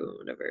pander to,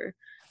 whatever.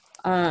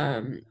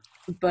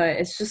 But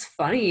it's just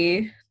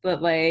funny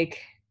that, like,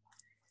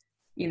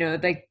 you know,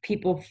 like,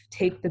 people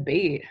take the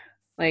bait.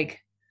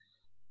 Like,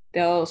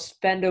 they'll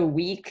spend a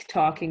week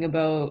talking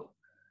about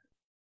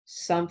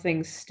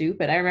something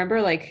stupid. I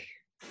remember, like,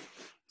 a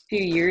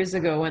few years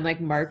ago when, like,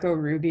 Marco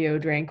Rubio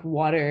drank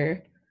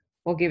water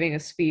while giving a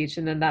speech,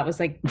 and then that was,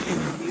 like,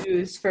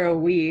 news for a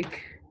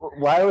week.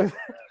 Why was...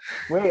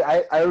 Wait,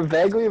 I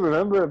vaguely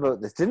remember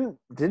about this. Didn't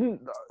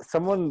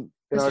someone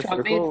in our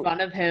Trump circle made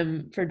fun of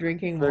him for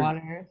drinking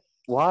water?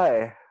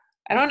 Why?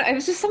 I don't know. It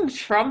was just some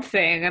Trump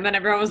thing, and then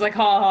everyone was like,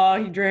 "Ha ha,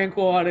 he drank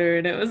water,"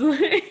 and it was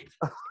like.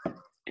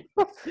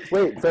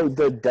 Wait, so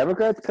the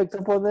Democrats picked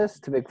up on this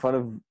to make fun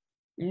of?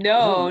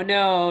 No.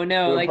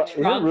 Like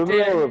Trump isn't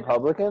Rubio a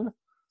Republican?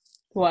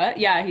 What?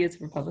 Yeah, he is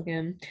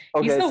Republican.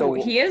 Okay,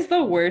 he is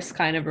the worst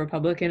kind of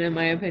Republican in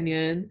my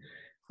opinion.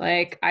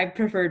 Like, I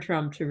prefer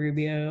Trump to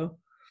Rubio.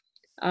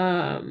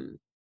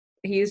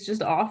 He's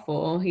just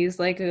awful. He's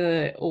like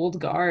a old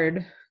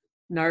guard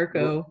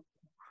narco.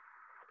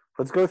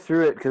 Let's go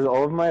through it, because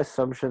all of my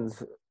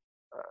assumptions.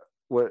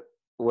 What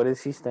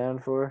does he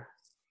stand for?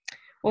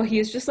 Well,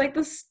 he's just like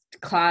this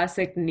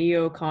classic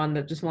neocon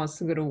that just wants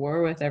to go to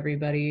war with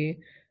everybody,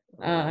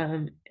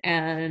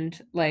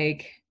 and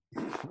like.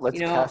 Let's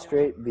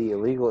castrate the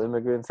illegal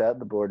immigrants at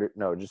the border.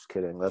 No, just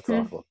kidding. That's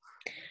awful.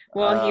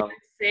 Well, he was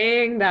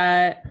saying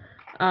that,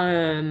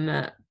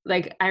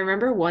 like, I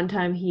remember one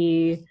time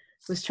he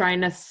was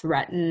trying to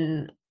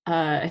threaten,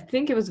 I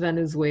think it was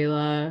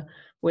Venezuela,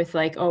 with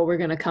like, oh, we're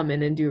going to come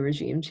in and do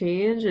regime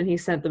change. And he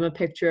sent them a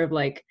picture of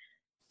like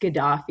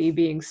Gaddafi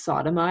being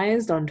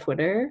sodomized on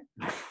Twitter,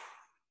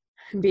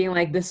 being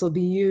like, this will be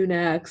you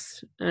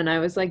next. And I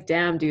was like,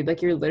 damn, dude,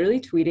 like, you're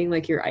literally tweeting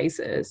like you're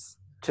ISIS.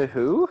 To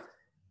who?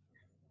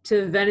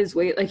 to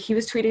Venezuela. Like he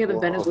was tweeting at the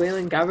Whoa.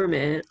 Venezuelan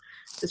government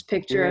this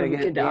picture You're of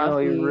gonna get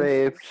anally Gaddafi.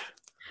 raped.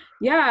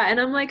 Yeah, and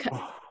I'm like,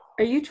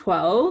 are you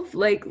 12?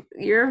 Like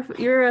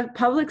you're a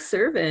public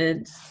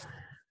servant.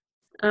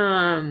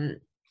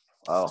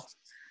 Wow.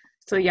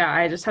 So yeah,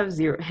 I just have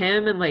zero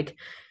him and like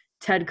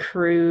Ted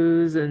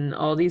Cruz and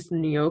all these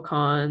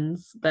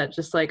neocons that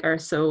just like are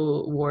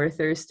so war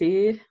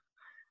thirsty.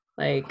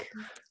 Like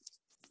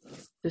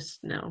just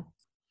no.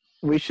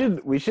 We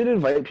should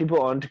invite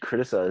people on to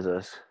criticize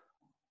us.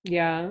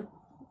 Yeah.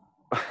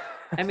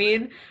 I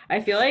mean,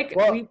 I feel like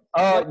Well,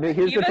 but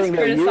here's the thing: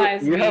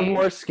 that you have me.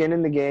 more skin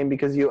in the game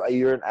because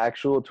you're an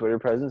actual Twitter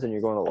presence and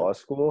you're going to law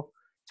school.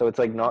 So it's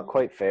like not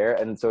quite fair,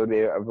 and so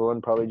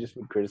everyone probably just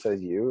would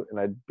criticize you, and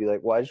I'd be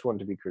like, "Well, I just want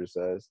to be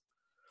criticized."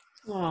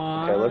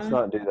 Aww. Okay, let's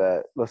not do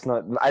that. Let's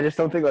not. I just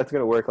don't think that's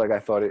gonna work like I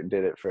thought it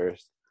did at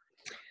first.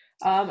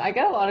 I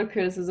get a lot of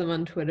criticism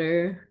on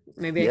Twitter.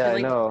 Maybe Yeah, I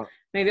can I know.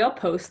 maybe I'll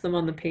post them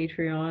on the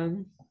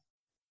Patreon.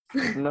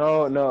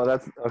 No,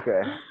 that's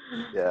okay.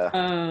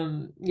 Yeah.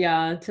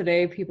 Yeah,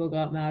 today people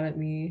got mad at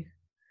me.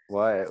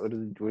 Why? What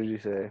did you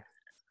say?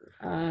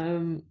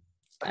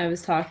 I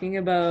was talking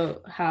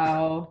about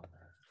how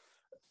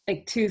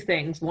like two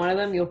things. One of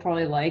them you'll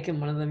probably like and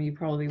one of them you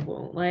probably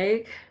won't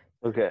like.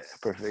 Okay,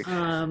 perfect.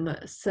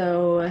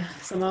 So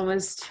someone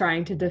was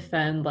trying to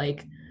defend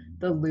like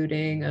the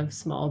looting of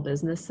small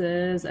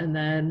businesses, and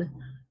then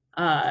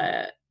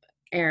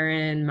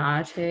Aaron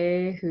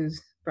Mate,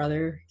 whose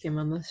brother came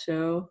on the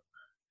show,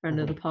 friend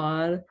of the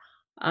pod,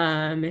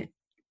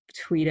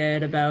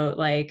 tweeted about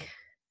like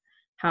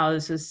how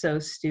this is so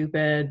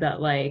stupid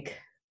that like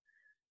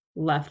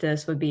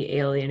leftists would be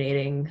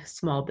alienating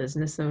small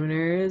business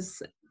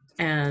owners.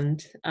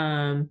 And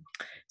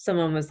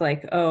someone was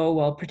like, oh,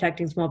 well,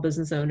 protecting small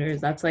business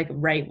owners, that's like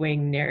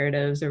right-wing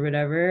narratives or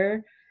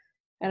whatever.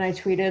 And I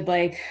tweeted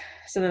like,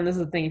 so then this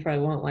is the thing you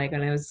probably won't like.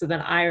 And so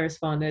then I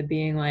responded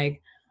being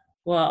like,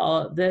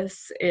 well,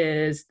 this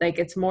is like,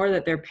 it's more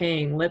that they're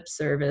paying lip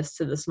service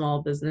to the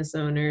small business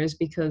owners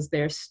because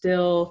they're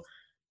still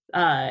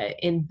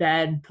in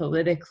bed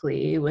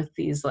politically with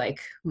these like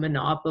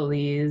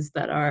monopolies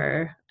that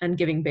are, and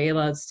giving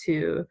bailouts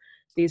to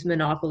these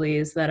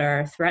monopolies that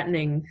are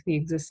threatening the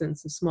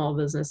existence of small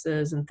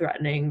businesses and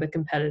threatening the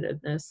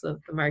competitiveness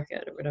of the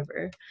market or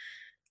whatever.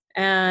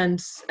 And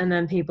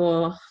then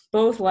people,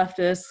 both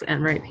leftists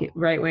and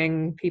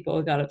right-wing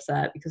people got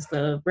upset because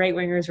the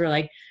right-wingers were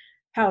like,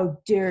 how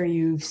dare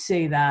you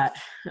say that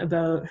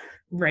about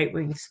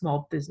right-wing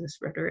small business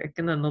rhetoric?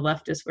 And then the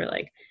leftists were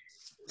like,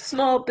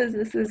 small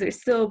businesses are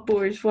still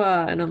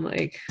bourgeois. And I'm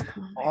like,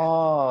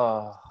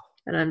 oh.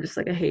 And I'm just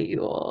like, I hate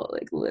you all,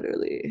 like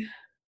literally.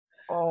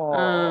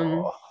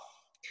 Oh.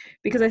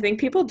 Because I think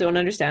people don't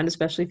understand,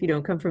 especially if you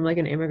don't come from like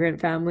an immigrant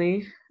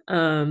family,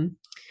 that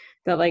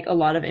like a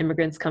lot of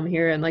immigrants come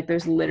here and like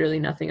there's literally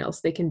nothing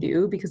else they can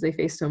do because they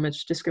face so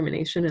much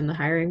discrimination in the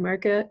hiring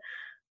market.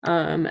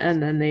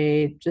 And then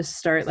they just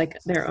start like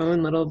their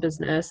own little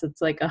business.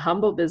 It's like a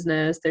humble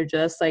business. They're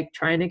just like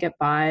trying to get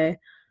by.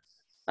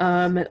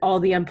 All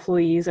the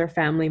employees are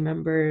family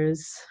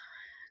members.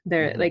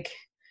 They're like,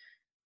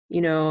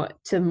 you know,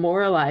 to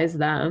moralize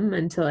them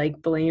and to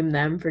like blame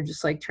them for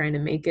just like trying to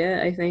make it,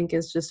 I think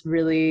is just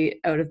really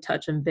out of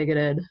touch and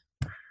bigoted.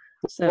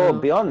 So, well,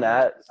 beyond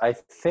that, I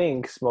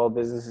think small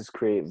businesses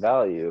create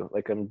value.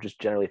 Like I'm just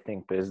generally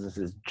think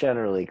businesses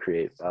generally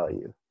create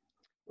value.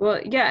 Well,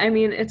 yeah, I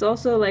mean, it's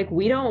also like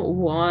we don't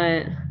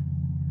want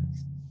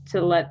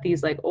to let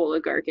these like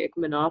oligarchic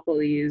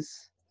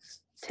monopolies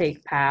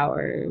take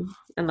power.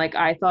 And like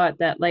I thought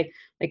that like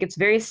it's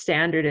very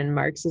standard in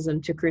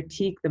Marxism to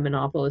critique the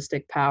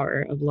monopolistic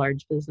power of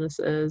large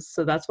businesses.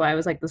 So that's why I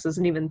was like, this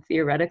isn't even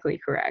theoretically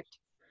correct.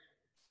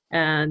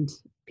 And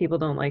people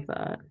don't like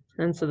that.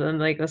 And so then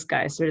like this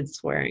guy started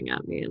swearing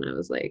at me and I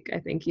was like, I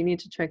think you need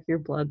to check your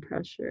blood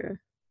pressure.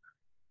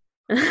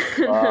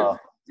 Wow.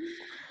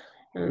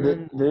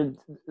 But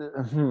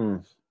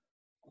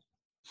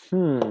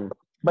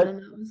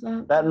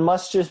that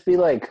must just be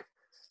like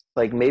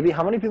maybe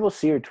how many people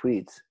see your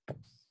tweets?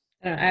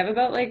 I have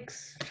about like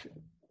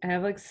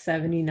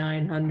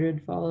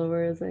 7,900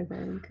 followers, I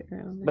think,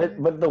 around there.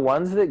 But the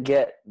ones that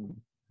get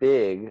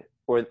big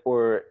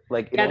or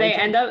like yeah, they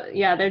end up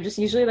they're just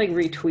usually like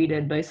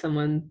retweeted by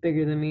someone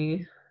bigger than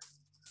me.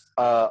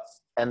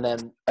 And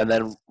then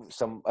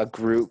a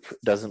group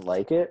doesn't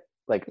like it,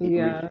 like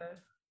yeah.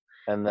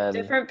 And then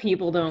different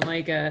people don't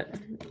like it,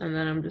 and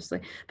then I'm just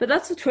like, but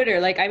that's Twitter.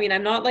 Like, I mean,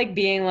 I'm not like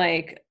being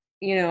like,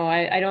 you know,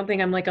 I don't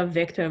think I'm like a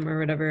victim or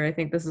whatever. I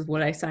think this is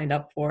what I signed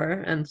up for,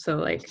 and so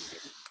like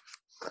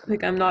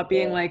I'm not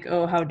being like,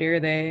 oh, how dare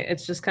they?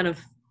 It's just kind of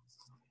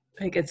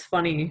like it's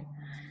funny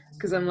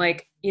because I'm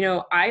like, you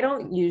know, I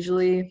don't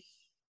usually,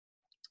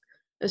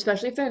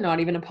 especially if they're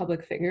not even a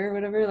public figure or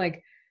whatever,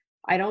 like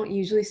I don't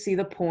usually see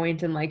the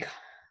point in like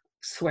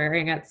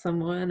swearing at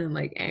someone and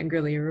like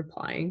angrily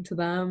replying to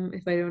them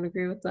if I don't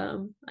agree with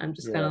them. I'm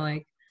just kind of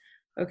like,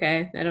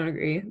 okay, I don't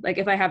agree. Like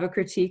if I have a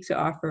critique to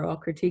offer, I'll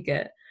critique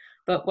it.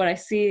 But what I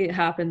see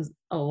happens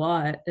a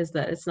lot is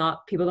that it's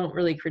not, people don't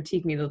really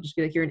critique me. They'll just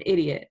be like, you're an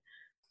idiot.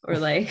 or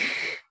like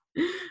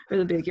or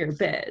they'll be like, you're a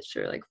bitch,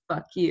 or like,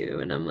 fuck you.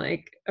 And I'm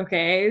like,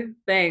 okay,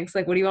 thanks.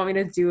 Like, what do you want me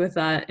to do with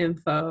that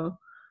info?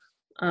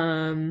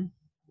 I'm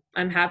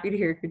happy to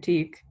hear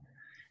critique.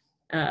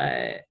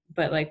 But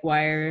like,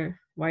 why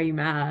are you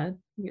mad?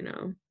 You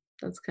know,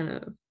 that's kind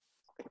of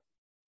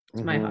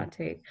my hot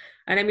take.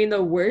 And I mean,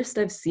 the worst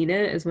I've seen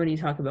it is when you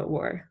talk about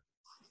war.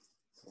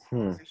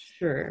 For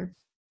sure.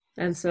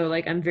 And so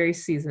like, I'm very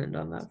seasoned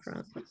on that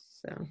front.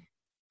 So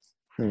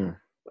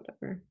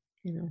whatever,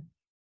 you know.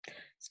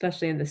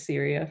 Especially in the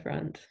Syria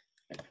front,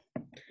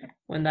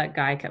 when that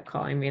guy kept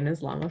calling me an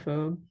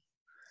Islamophobe.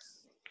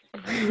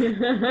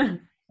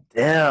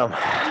 Damn.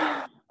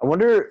 I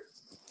wonder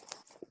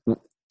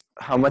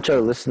how much our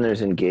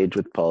listeners engage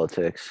with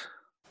politics.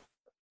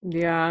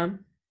 Yeah.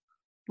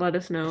 Let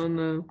us know in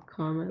the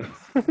comments.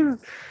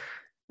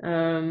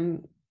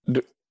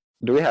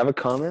 Do we have a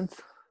comment?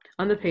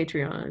 On the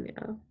Patreon,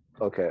 yeah.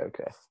 Okay.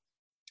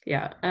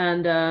 Yeah.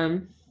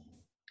 And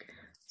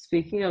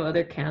speaking of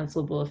other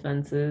cancelable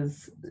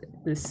offenses,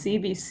 the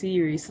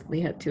CBC recently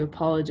had to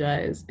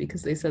apologize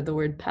because they said the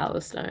word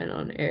Palestine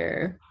on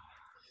air.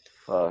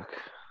 Fuck.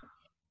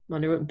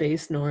 Wonder what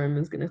base Norm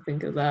is gonna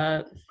think of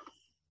that.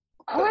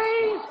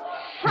 Please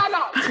shut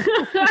up.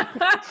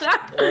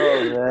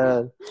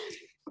 Oh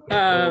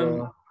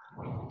man.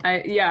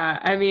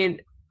 I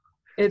mean,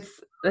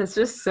 it's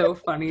just so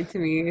funny to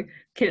me.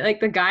 Like,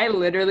 the guy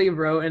literally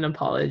wrote an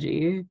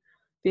apology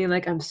being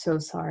like, I'm so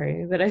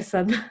sorry that I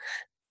said that.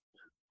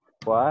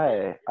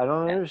 Why? I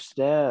don't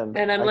understand.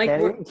 And I'm I like,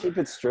 can't even keep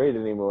it straight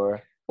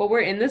anymore. Well, we're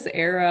in this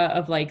era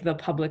of like the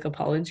public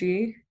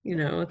apology, you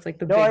know, it's like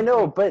the No, big I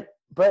know, thing.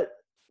 but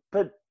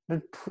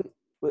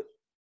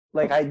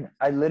like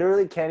I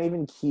literally can't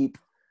even keep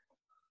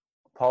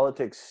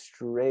politics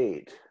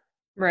straight.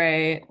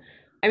 Right.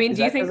 I mean, Is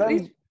do you that think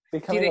because I'm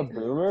becoming a think-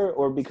 boomer,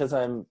 or because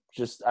I'm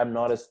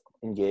not as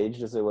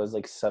engaged as I was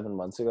like 7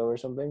 months ago or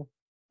something?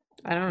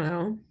 I don't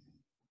know.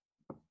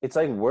 It's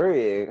like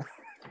worrying.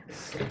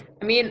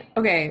 I mean,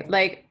 okay,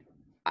 like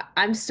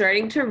I'm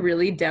starting to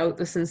really doubt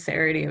the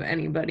sincerity of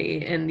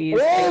anybody in these.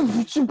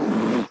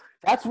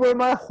 That's where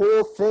my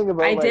whole thing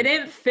about. I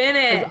didn't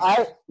finish.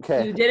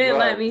 Okay. You didn't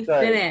let me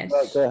finish.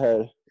 Go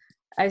ahead.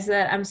 I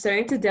said I'm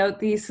starting to doubt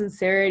the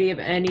sincerity of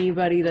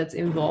anybody that's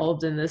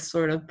involved in this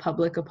sort of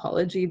public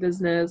apology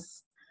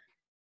business,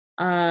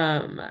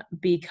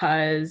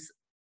 because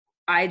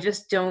I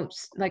just don't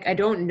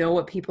know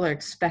what people are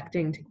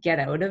expecting to get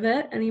out of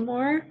it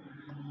anymore.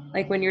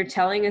 Like, when you're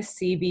telling a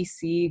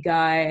CBC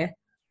guy,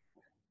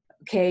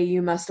 okay,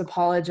 you must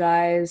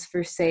apologize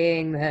for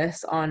saying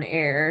this on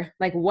air.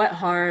 Like, what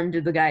harm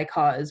did the guy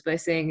cause by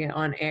saying it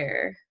on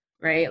air,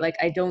 right? Like,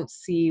 I don't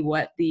see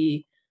what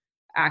the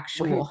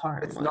actual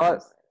harm it's was.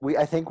 not.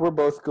 I think we're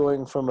both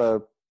going from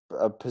a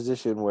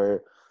position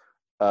where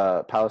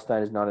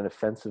Palestine is not an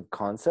offensive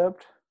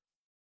concept.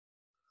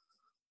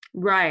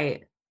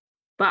 Right.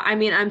 But I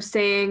mean, I'm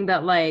saying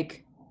that,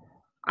 like,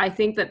 I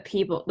think that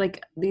people,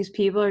 like, these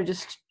people are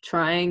just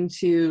trying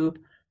to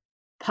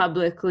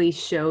publicly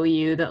show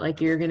you that,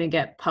 like, you're gonna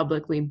get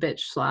publicly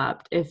bitch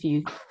slapped if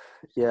you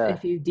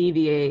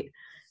deviate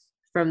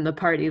from the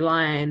party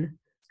line.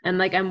 And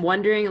like, I'm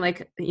wondering,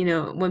 like, you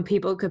know, when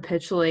people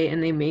capitulate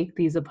and they make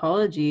these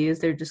apologies,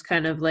 they're just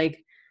kind of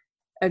like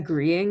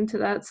agreeing to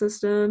that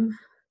system.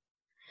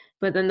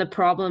 But then the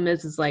problem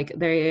is like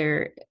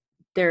they're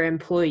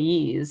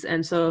employees,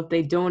 and so if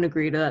they don't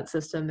agree to that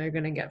system, they're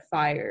gonna get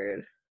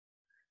fired.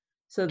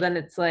 So then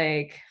it's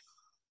like,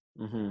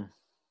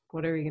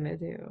 what are we gonna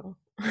do?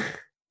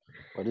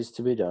 What is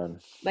to be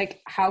done?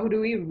 Like, how do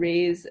we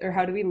raise, or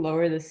how do we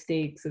lower the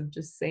stakes of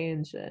just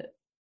saying shit?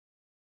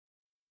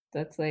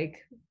 That's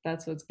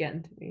what's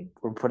getting to me.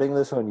 We're putting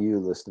this on you,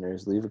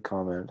 listeners. Leave a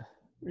comment.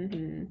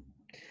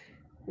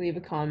 Leave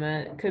a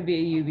comment. It could be a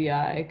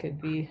UBI. It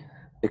could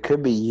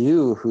be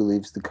you who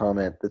leaves the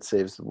comment that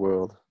saves the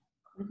world.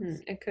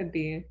 It could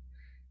be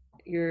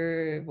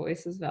your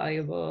voice is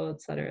valuable,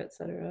 etc.,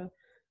 etc.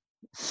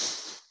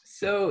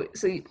 So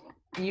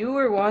you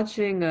were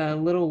watching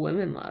Little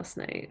Women last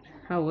night.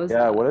 How was that?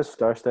 Yeah, what a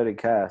star-studded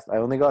cast. I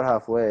only got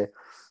halfway,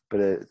 but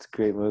it's a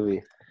great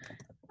movie.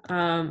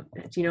 Do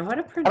you know how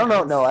to pronounce? I don't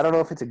know. No, I don't know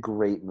if it's a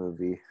great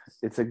movie.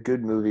 It's a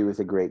good movie with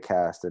a great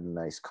cast and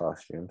nice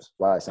costumes.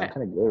 Wow, I sound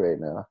kind of gay right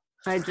now.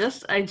 I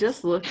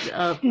just looked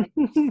up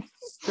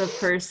the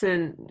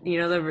person, you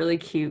know, the really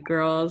cute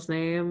girl's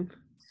name.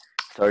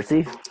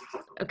 Darcy?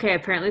 Okay,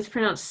 apparently it's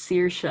pronounced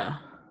Saoirse.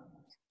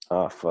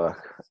 Oh,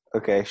 fuck.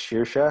 Okay,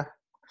 Saoirse?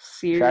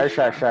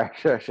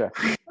 Saoirse. Sure.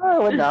 I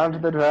went down to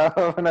the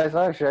 12 and I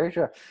saw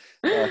Saoirse.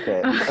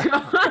 Okay.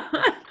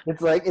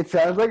 It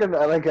sounds like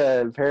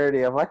a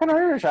parody of like an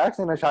Irish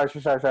accent.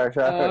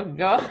 Oh,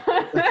 God.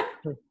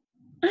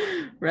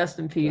 Rest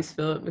in peace,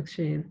 Philip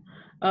McShane.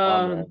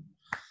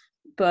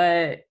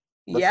 But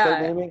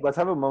yeah. Let's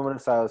have a moment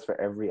of silence for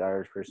every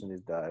Irish person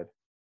who's died.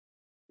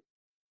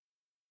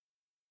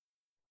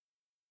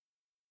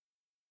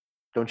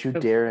 Don't you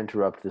dare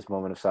interrupt this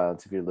moment of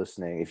silence if you're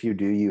listening. If you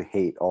do, you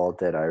hate all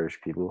dead Irish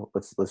people.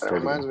 Let's That start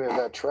reminds again. me of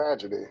that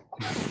tragedy.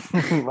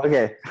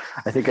 Okay,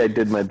 I think I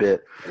did my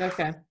bit.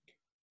 Okay.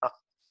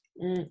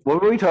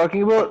 What were we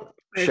talking about?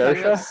 We're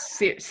talking about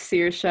Saoirse?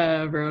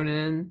 Saoirse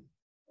Ronan.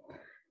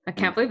 I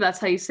can't believe that's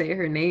how you say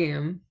her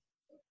name.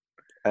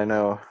 I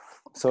know.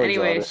 So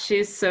Anyway, exotic.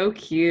 she's so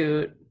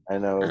cute. I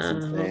know, it's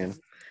Um, insane.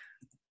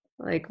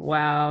 Like,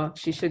 wow,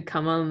 she should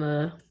come on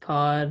the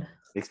pod.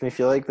 Makes me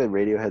feel like the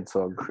Radiohead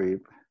song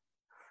 "Creep."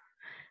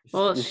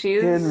 Well, Your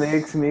she's skin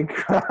makes me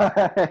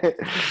cry.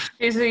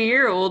 she's a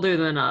year older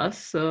than us,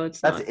 so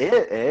it's That's not.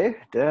 it, eh?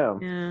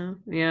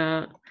 Damn.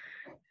 Yeah,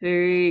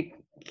 very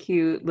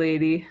cute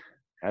lady.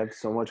 I have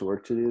so much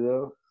work to do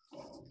though.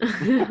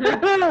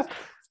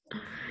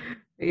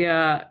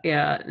 Yeah.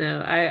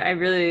 No,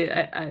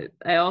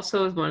 I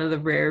also was one of the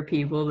rare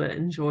people that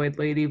enjoyed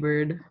Lady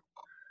Bird.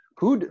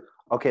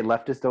 Okay,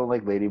 leftists don't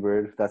like Lady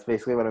Bird. That's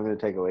basically what I'm going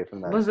to take away from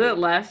that. Was it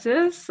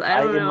leftist?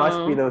 I don't know. It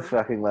must be those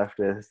fucking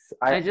leftists.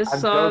 I'm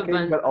saw a joking,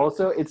 bunch. but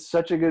also it's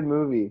such a good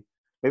movie.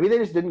 Maybe they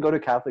just didn't go to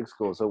Catholic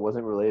school, so it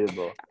wasn't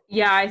relatable.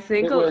 Yeah, I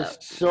think It was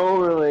so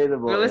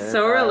relatable. It was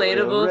so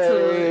relatable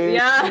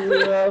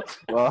to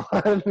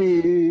On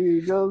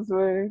eagle's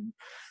wing.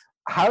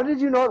 How did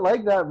you not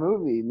like that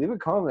movie? Leave a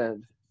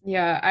comment.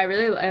 Yeah, I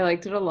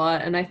liked it a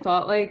lot, and I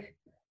thought like,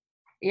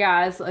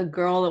 yeah, as a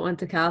girl that went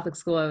to Catholic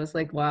school, I was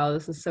like, wow,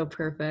 this is so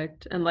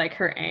perfect, and like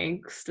her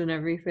angst and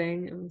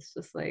everything, it was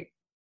just like.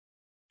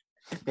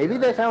 Maybe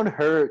they found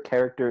her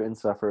character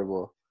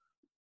insufferable.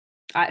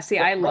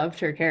 I loved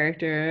her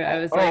character. I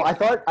was like,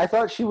 I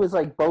thought she was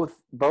like both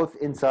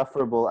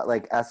insufferable,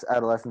 like as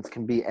adolescents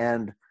can be,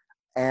 and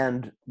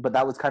but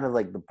that was kind of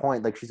like the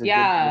point. Like she's a good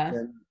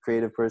person,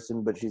 creative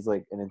person, but she's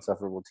like an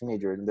insufferable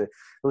teenager, and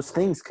those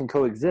things can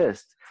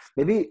coexist.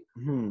 Maybe,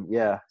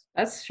 yeah.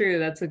 That's true.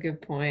 That's a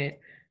good point.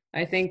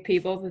 I think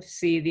people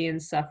see the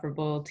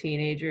insufferable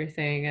teenager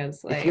thing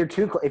as like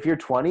if you're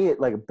 20,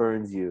 it like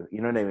burns you.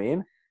 You know what I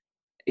mean?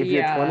 If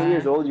you're 20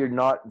 years old, you're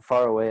not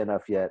far away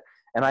enough yet.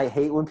 And I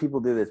hate when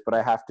people do this, but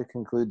I have to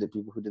conclude that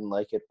people who didn't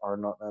like it are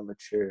not that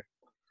mature.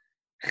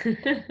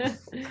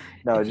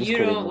 No, if you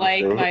don't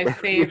like my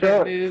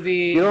favorite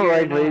movie, you don't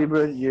like Lady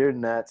Bird, you're a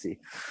Nazi.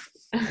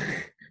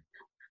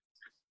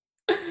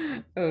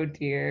 Oh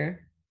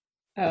dear.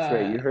 That's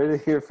right. You heard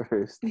it here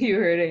first. You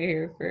heard it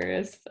here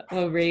first.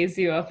 I'll raise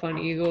you up on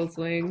eagle's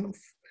wings.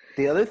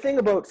 The other thing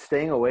about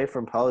staying away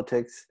from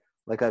politics,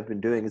 like I've been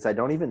doing, is I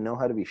don't even know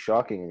how to be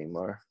shocking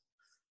anymore.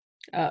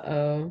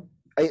 Uh-oh.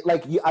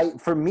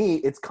 For me,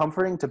 it's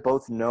comforting to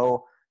both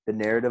know the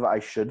narrative I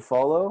should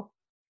follow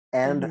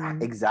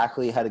and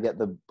exactly how to get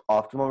the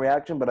optimal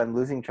reaction, but I'm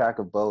losing track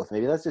of both.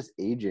 Maybe that's just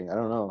aging. I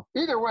don't know.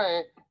 Either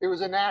way, it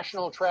was a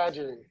national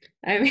tragedy.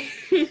 I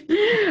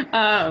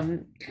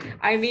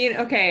mean,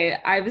 okay,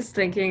 I was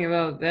thinking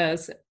about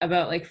this,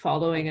 about like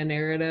following a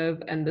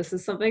narrative, and this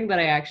is something that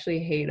I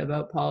actually hate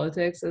about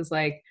politics is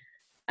like,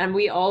 and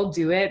we all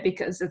do it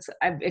because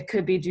it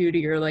could be due to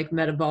your like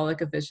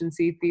metabolic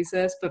efficiency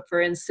thesis. But for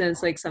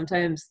instance, like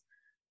sometimes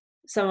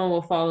someone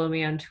will follow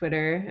me on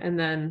Twitter and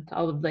then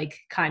I'll like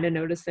kind of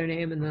notice their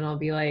name and then I'll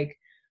be like,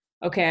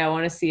 okay, I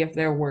want to see if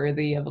they're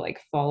worthy of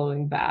like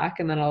following back.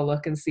 And then I'll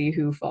look and see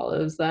who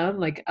follows them,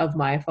 like of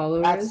my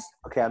followers.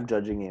 Okay, I'm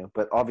judging you,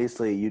 but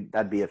obviously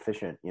that'd be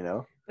efficient, you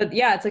know? But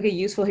yeah, it's like a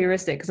useful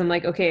heuristic because I'm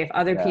like, okay, if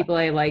other people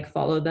I like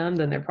follow them,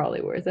 then they're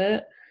probably worth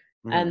it.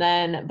 And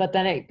then, but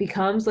then it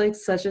becomes like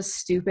such a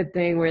stupid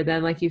thing where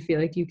then like you feel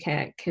like you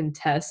can't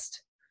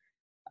contest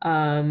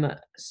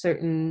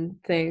certain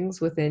things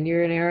within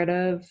your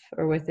narrative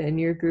or within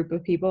your group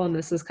of people. And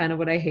this is kind of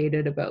what I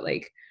hated about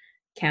like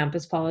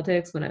campus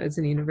politics when I was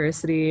in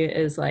university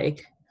is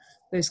like,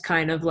 there's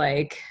kind of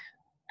like,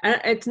 and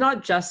it's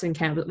not just in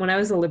campus. When I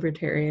was a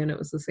libertarian, it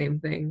was the same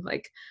thing.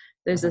 Like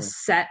there's a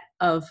set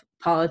of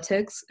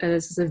politics and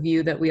this is a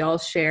view that we all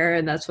share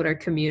and that's what our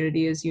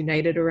community is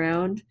united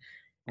around.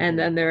 And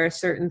then there are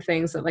certain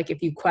things that like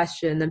if you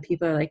question, then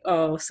people are like,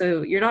 oh,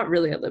 so you're not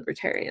really a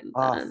libertarian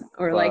then.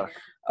 Or like,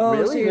 oh,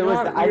 really? So you're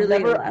not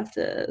really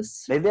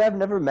leftist. Maybe I've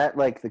never met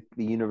like the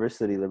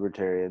university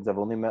libertarians. I've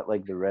only met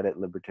like the Reddit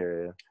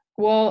libertarian.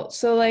 Well,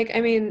 so like,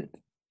 I mean,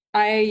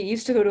 I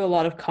used to go to a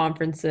lot of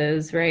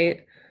conferences,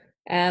 right?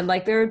 And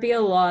like there would be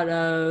a lot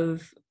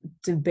of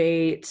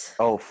debate.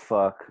 Oh,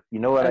 fuck. You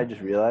know what I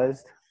just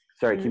realized?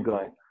 Sorry, keep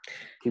going.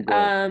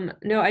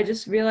 No, I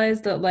just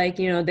realized that like,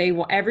 you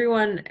know,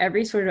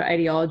 every sort of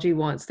ideology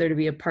wants there to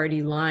be a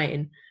party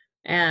line.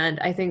 And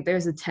I think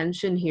there's a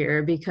tension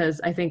here because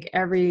I think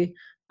every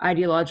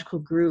ideological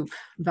group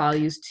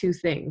values two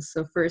things.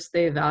 So first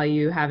they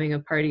value having a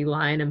party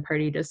line and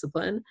party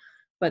discipline,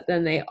 but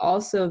then they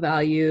also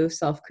value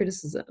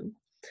self-criticism.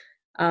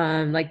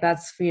 Like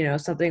that's, you know,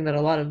 something that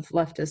a lot of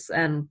leftists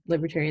and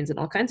libertarians and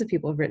all kinds of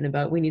people have written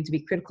about. We need to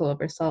be critical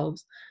of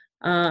ourselves.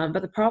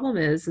 But the problem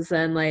is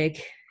then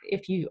like,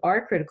 if you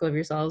are critical of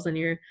yourselves and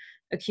you're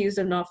accused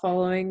of not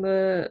following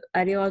the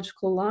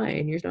ideological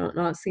line, you're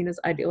not seen as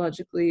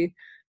ideologically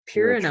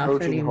pure enough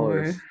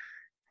anymore.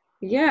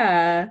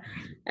 Yeah.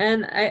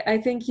 And I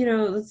think,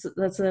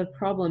 that's a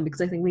problem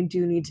because I think we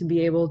do need to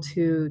be able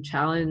to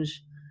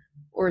challenge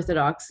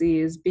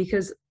orthodoxies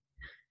because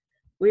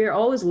we are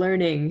always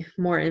learning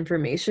more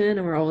information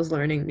and we're always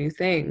learning new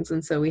things.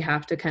 And so we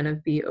have to kind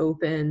of be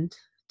open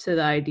to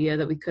the idea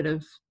that we could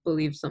have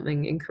believed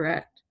something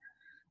incorrect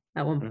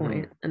at one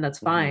point, and that's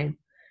fine.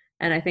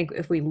 And I think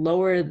if we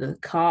lower the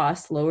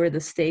cost, lower the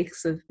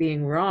stakes of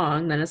being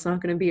wrong, then it's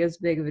not going to be as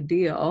big of a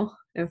deal.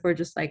 If we're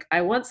just like,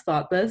 I once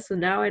thought this and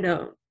now I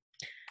don't.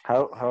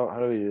 How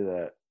do we do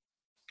that?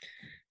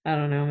 I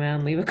don't know,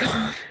 man. Leave a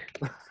comment.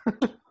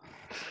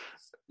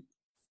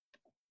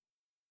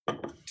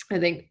 I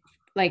think,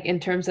 like, in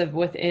terms of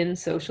within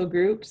social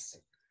groups,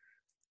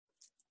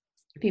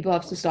 people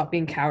have to stop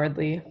being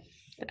cowardly.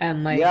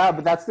 And like, yeah,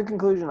 but that's the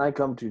conclusion I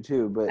come to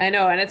too. But I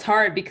know, and it's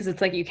hard because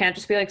it's like you can't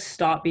just be like,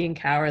 stop being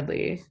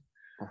cowardly,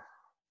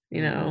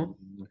 you know.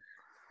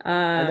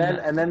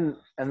 And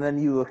then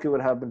you look at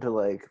what happened to,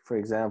 like, for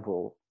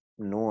example,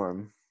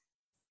 Norm.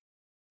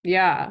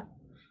 Yeah.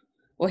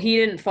 Well, he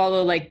didn't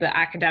follow like the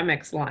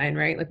academics line,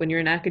 right? Like when you're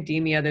in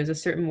academia, there's a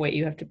certain way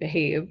you have to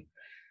behave.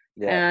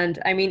 Yeah. And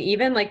I mean,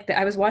 even like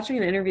I was watching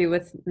an interview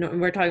with,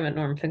 we're talking about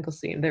Norm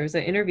Finkelstein. There was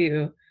an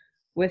interview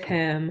with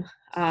him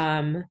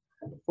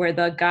where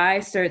the guy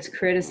starts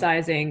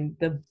criticizing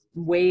the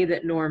way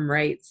that Norm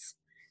writes.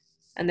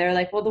 And they're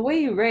like, well, the way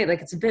you write,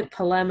 like, it's a bit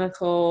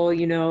polemical,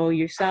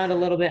 you sound a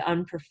little bit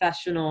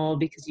unprofessional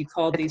because you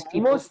called these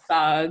people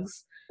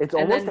thugs. It's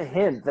And almost then- a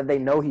hint that they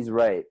know he's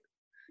right.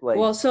 Like,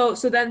 well, so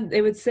then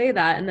they would say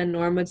that, and then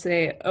Norm would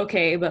say,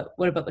 okay, but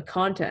what about the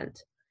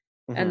content?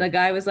 And the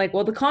guy was like,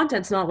 well, the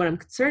content's not what I'm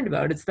concerned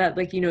about. It's that,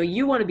 like,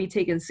 you want to be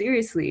taken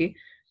seriously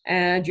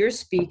and you're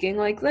speaking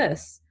like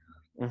this.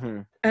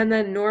 And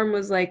then Norm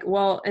was like,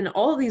 well, in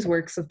all these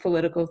works of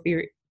political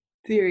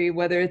theory,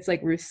 whether it's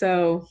like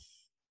Rousseau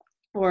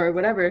or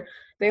whatever,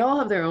 they all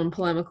have their own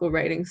polemical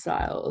writing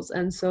styles.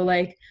 And so,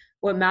 like,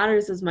 what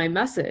matters is my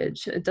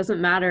message. It doesn't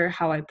matter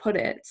how I put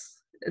it.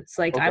 It's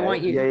like, I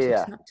want you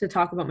to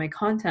talk about my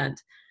content.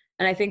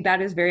 And I think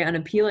that is very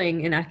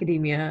unappealing in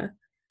academia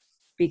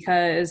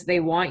because they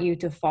want you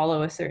to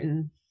follow a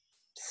certain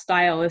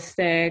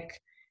stylistic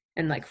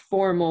and like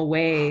formal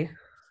way.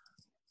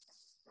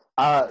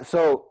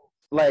 So,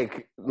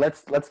 like,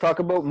 let's talk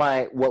about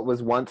what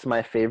was once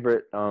my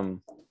favorite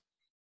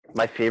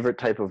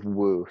type of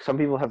woo. Some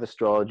people have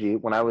astrology.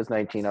 When I was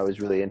 19, I was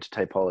really into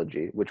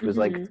typology, which was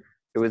like,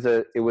 it was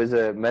a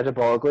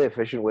metabolically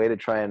efficient way to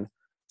try and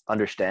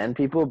understand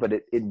people, but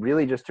it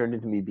really just turned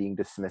into me being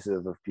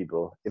dismissive of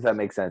people, if that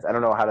makes sense. I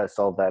don't know how to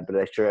solve that, but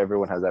I'm sure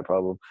everyone has that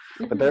problem.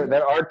 But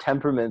there are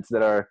temperaments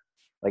that are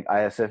like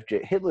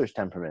ISFJ. Hitler's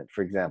temperament,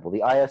 for example, the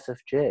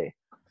ISFJ.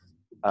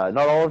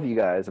 Not all of you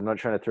guys, I'm not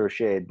trying to throw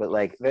shade, but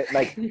like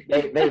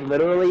they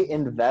literally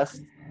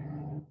invest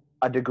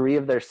a degree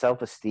of their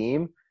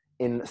self-esteem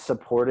in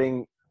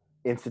supporting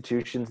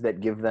institutions that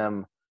give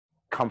them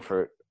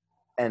comfort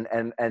and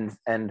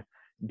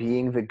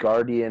being the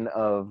guardian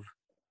of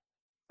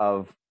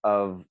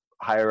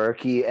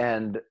hierarchy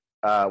and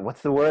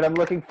what's the word I'm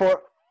looking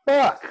for?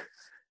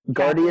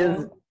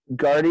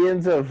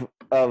 Guardians of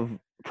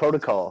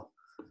protocol.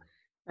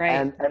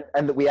 Right.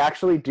 And we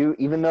actually do,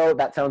 even though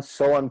that sounds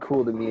so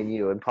uncool to me and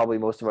you and probably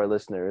most of our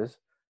listeners,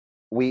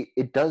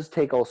 it does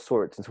take all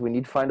sorts, and so we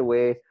need to find a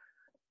way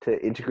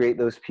to integrate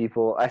those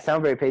people. I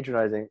sound very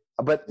patronizing,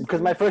 but because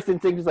my first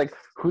instinct is like,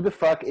 who the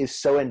fuck is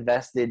so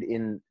invested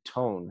in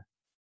tone?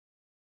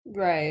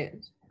 Right.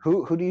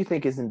 Who do you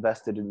think is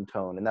invested in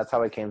tone? And that's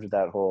how I came to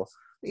that whole.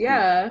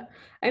 Yeah,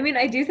 I mean,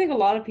 I do think a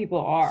lot of people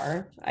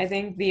are. I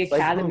think the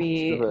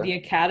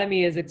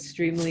academy is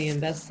extremely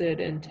invested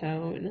in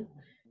tone.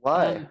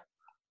 Why?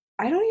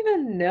 I don't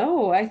even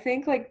know. I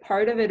think like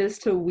part of it is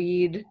to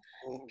weed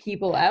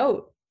people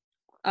out.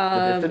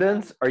 The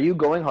dissidents? Are you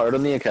going hard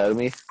on the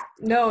academy?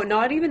 No,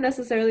 not even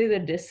necessarily the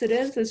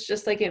dissidents. It's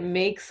just like it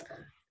makes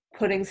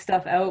putting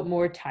stuff out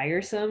more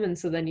tiresome, and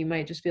so then you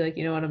might just be like,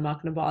 you know what, I'm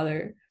not going to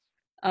bother.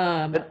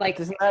 But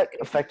like, isn't that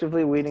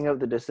effectively weeding out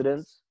the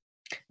dissidents?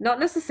 Not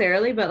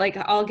necessarily, but like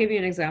I'll give you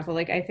an example.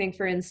 Like I think,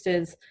 for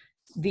instance,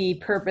 the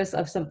purpose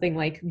of something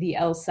like the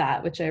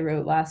LSAT, which I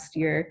wrote last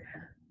year,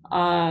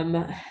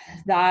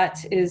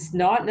 that is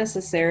not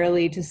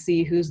necessarily to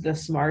see who's the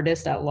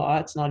smartest at law.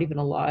 It's not even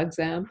a law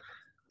exam,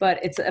 but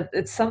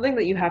it's something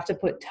that you have to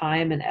put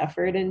time and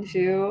effort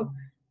into.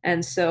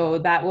 And so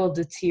that will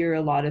deter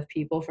a lot of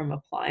people from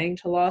applying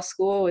to law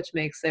school, which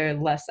makes there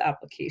less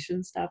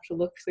application stuff to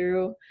look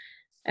through.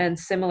 And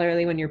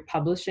similarly, when you're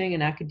publishing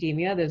in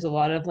academia, there's a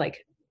lot of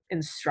like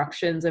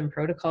instructions and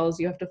protocols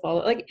you have to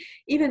follow. Like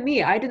even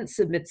me, I didn't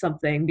submit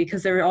something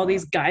because there were all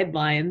these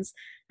guidelines,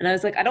 and I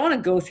was like, I don't want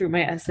to go through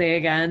my essay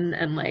again.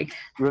 And like,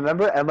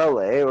 remember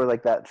MLA or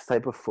like that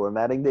type of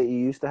formatting that you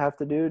used to have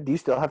to do? Do you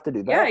still have to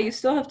do that? Yeah, you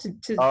still have to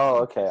oh,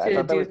 okay. I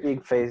thought that was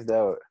being phased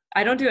out.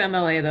 I don't do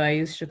MLA though. I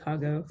use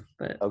Chicago,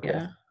 but okay.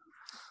 Yeah.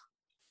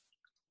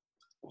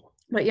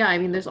 But yeah, I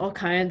mean, there's all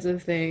kinds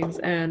of things,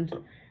 and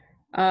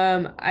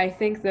I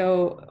think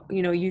though,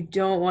 you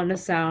don't want to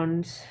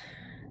sound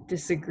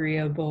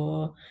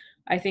disagreeable.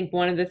 I think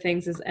one of the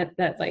things is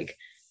that like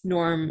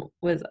Norm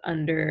was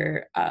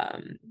under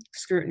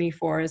scrutiny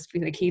for is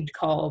like he'd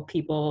call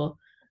people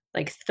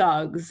like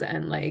thugs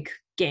and like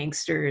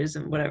gangsters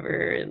and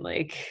whatever and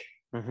like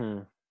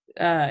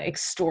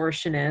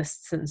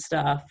extortionists and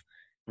stuff,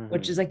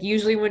 which is like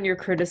usually when you're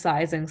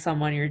criticizing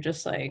someone, you're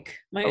just like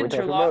my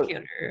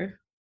interlocutor.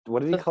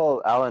 What did he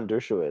call Alan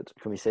Dershowitz?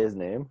 Can we say his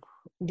name?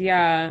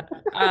 Yeah.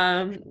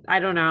 I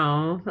don't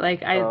know.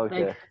 Like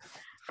like,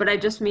 but I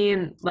just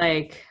mean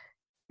like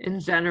in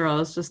general,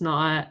 it's just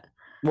not.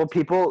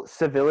 Well,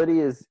 civility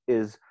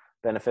is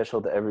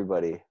beneficial to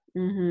everybody.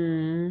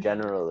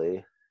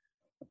 Generally.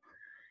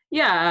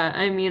 Yeah,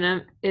 I mean,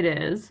 it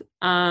is.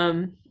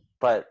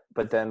 But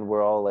then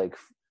we're all like,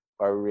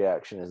 our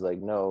reaction is like,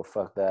 no,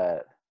 fuck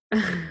that.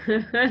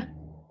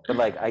 But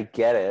like, I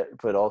get it,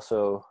 but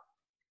also.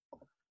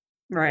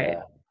 Right.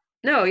 Yeah.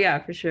 No, yeah,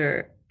 for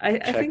sure. I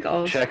think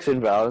also checks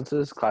and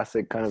balances,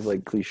 classic kind of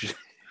like cliche.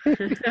 I'm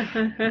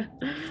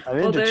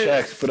into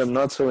checks, but I'm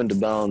not so into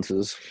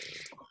balances.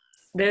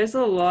 There's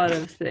a lot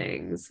of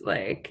things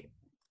like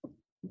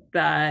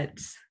that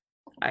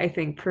I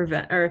think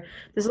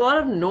there's a lot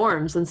of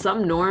norms, and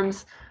some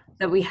norms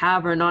that we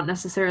have are not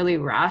necessarily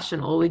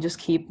rational. We just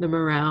keep them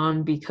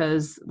around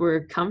because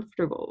we're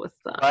comfortable with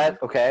them.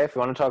 But okay, if you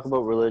want to talk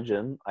about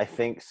religion, I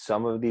think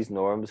some of these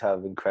norms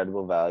have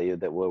incredible value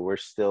that we're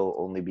still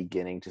only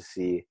beginning to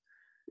see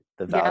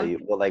the value.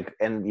 Yeah. Well, like,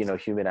 and you know,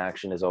 human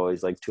action is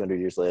always like 200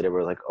 years later,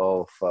 we're like,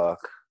 oh fuck.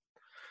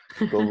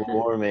 Global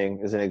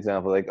warming is an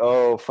example. Like,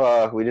 oh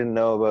fuck, we didn't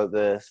know about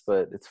this,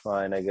 but it's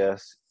fine, I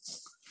guess.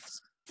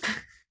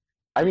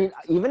 I mean,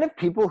 even if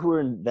people who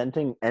were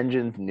inventing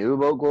engines knew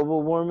about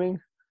global warming,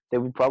 they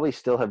would probably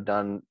still have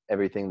done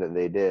everything that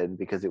they did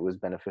because it was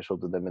beneficial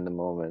to them in the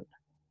moment.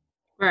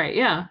 Right,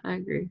 yeah, I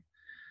agree.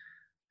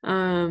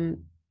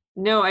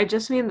 No, I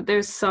just mean that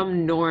there's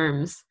some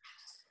norms,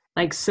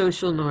 like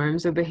social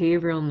norms or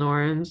behavioral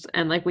norms,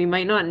 and like we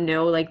might not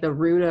know like the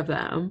root of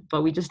them,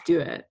 but we just do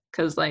it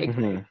because like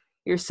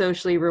you're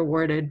socially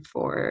rewarded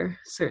for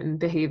certain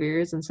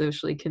behaviors and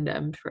socially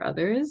condemned for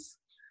others.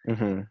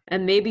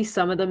 And maybe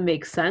some of them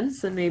make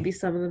sense and maybe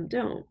some of them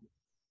don't,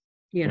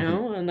 you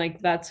know, and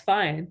like that's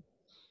fine.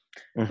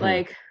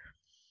 Like,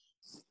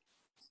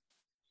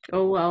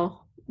 oh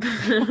well.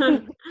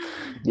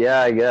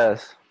 Yeah, I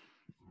guess.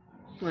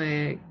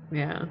 Like,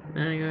 yeah,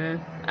 anyway,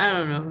 I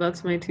don't know,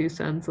 that's my 2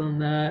 cents on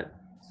that.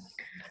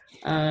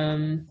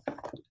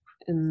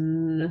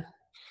 In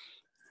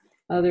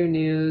other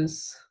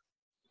news,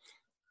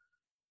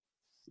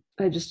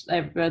 I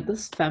read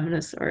this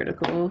feminist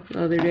article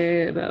the other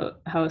day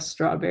about how a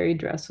strawberry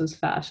dress was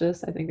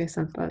fascist. I think I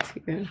sent that to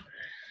you.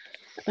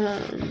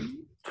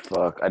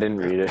 Fuck, I didn't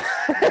read it.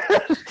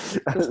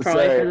 It's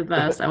probably for the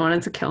best. I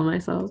wanted to kill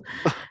myself.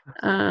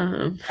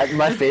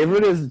 My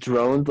favorite is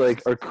drones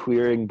like are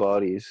queering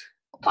bodies.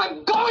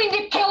 I'm going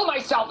to kill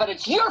myself and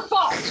it's your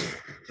fault!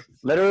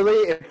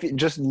 Literally, if you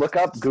just look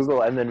up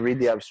Google and then read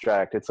the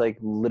abstract, it's like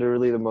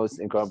literally the most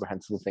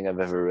incomprehensible thing I've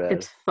ever read.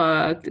 It's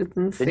fucked. It's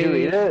insane. Did you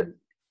read it?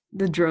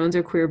 The drones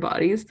are queer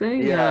bodies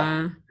thing?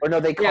 Yeah. Or no,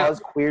 they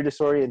cause queer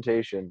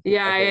disorientation.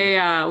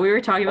 Yeah. We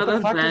were talking about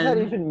that. What the fuck does that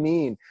even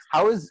mean?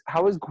 How is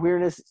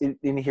queerness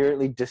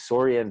inherently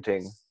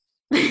disorienting?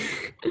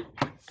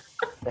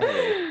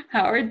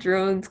 How are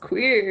drones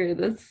queer?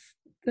 That's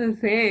the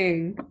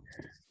thing.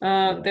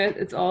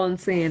 It's all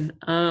insane.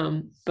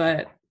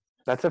 But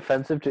that's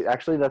offensive to.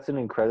 Actually, that's an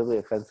incredibly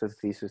offensive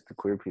thesis to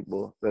queer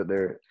people that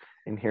they're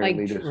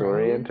inherently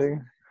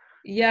disorienting.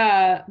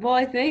 Yeah, well,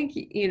 I think,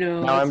 you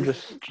know. Now I'm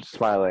just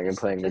smiling and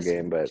playing the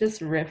game, but just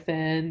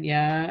riffing,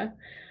 yeah.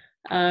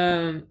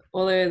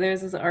 Well,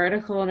 there's this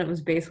article, and it was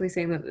basically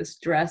saying that this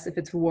dress, if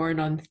it's worn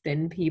on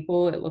thin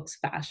people, it looks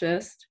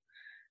fascist.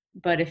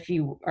 But if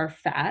you are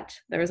fat,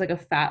 there was like a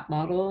fat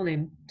model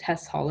named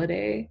Tess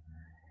Holliday.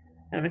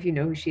 I don't know if you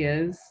know who she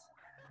is.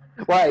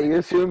 Why? You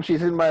assume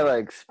she's in my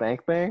like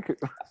spank bank?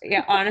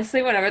 Yeah,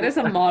 honestly, whenever there's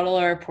a model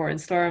or a porn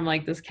store, I'm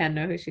like, does Ken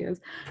know who she is?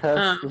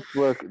 Tess,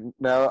 look,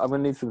 now I'm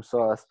gonna need some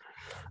sauce.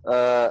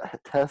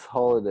 Tess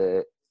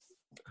Holliday.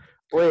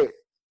 Wait.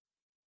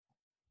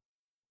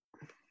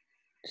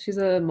 She's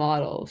a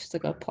model. She's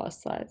like a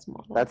plus size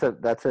model. That's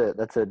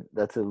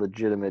a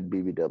legitimate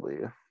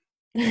BBW.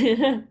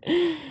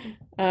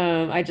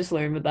 I just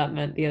learned what that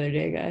meant the other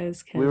day,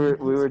 guys. Ken we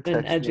were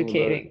been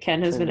educating.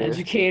 Ken has been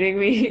educating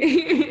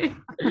me.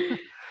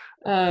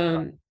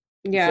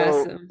 Yeah.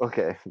 So,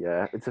 okay.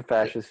 Yeah, it's a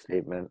fascist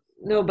statement.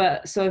 No,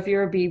 but so if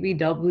you're a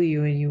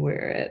BBW and you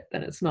wear it,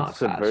 then it's not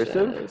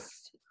subversive.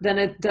 Fascist. Then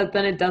it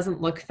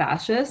doesn't look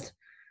fascist.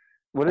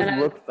 What does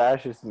look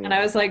fascist mean? And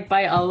I was like,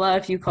 by Allah,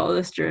 if you call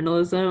this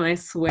journalism, I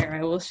swear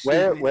I will shoot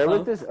myself. Where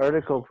was this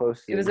article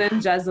posted? It was in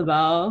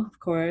Jezebel, of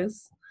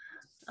course.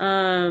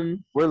 We're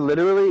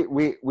literally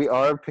we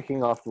are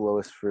picking off the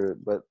lowest fruit,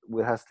 but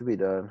it has to be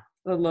done.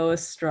 The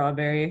lowest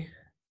strawberry.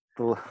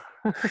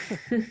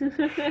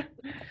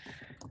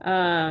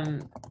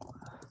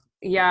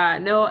 Yeah,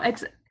 no,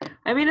 it's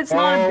not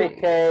a big...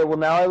 Okay, well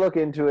now I look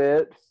into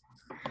it.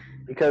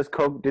 Because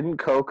didn't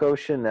Coco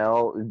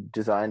Chanel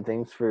design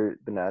things for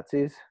the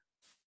Nazis?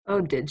 Oh,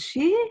 did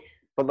she?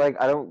 But like,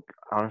 I don't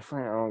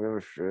give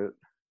a shit.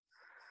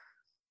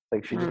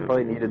 Like, she just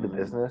probably needed the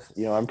business.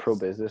 You know, I'm pro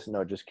business.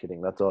 No, just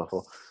kidding. That's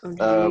awful.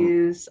 Oh,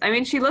 jeez. I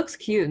mean, she looks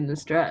cute in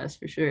this dress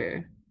for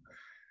sure.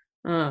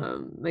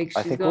 Like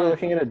I she's think got we're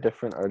looking at a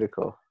different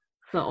article.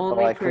 the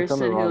only I clicked on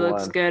the person who wrong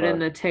looks one. good in Fuck.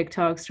 the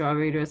TikTok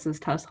strawberry dress is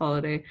Tess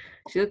Holiday.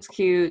 She looks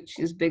cute.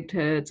 She's big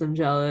tits. I'm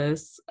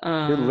jealous.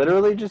 You're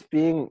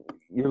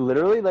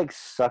literally like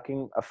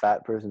sucking a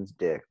fat person's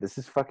dick. This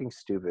is fucking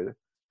stupid.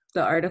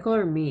 The article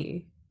or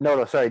me?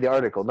 No, sorry, the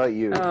article, not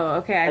you. Oh,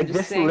 okay. I'm Like, just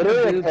this saying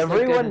literally, the like, boobs look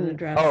good in the everyone.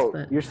 dress. Oh,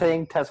 but you're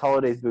saying Tess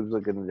Holliday's boobs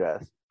look good in the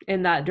dress.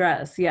 in that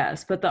dress,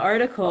 yes. But the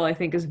article I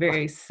think is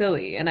very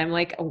silly, and I'm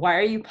like, why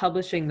are you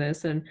publishing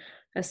this in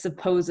a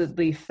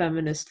supposedly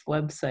feminist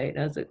website,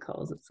 as it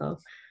calls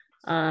itself?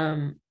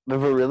 The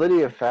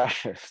virility of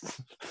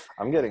fascists.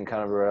 I'm getting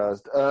kind of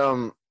aroused.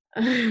 By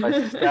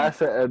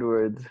Stassa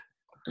Edwards.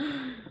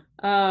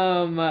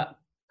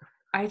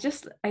 I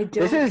don't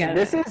get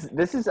This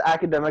it. is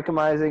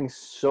academicizing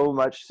so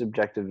much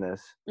subjectiveness,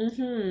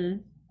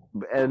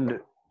 and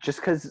just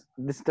because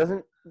this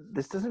doesn't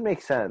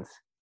make sense.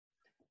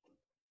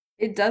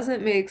 It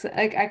doesn't make sense.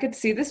 Like, I could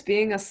see this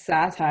being a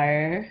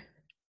satire,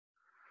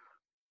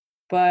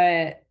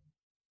 but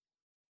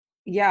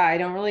yeah, I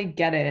don't really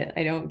get it.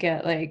 I don't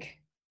get like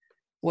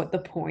what the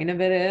point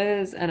of it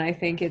is, and I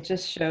think it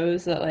just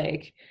shows that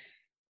like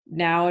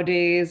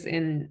nowadays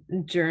in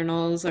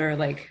journals or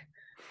like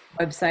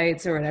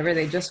websites or whatever,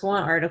 they just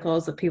want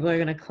articles that people are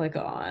going to click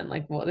on.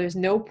 Like, well, there's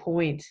no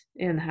point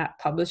in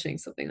publishing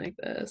something like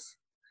this.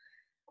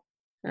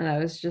 And I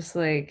was just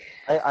like,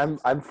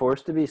 I'm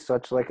forced to be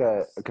such like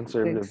a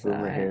conservative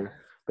boomer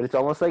here, but it's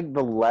almost like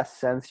the less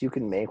sense you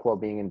can make while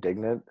being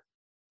indignant,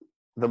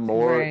 the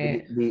more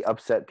Right. the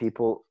upset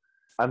people.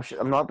 I'm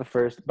not the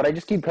first, but I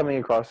just keep coming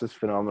across this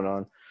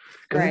phenomenon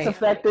because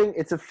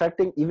it's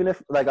affecting. Even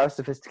if like I was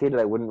sophisticated,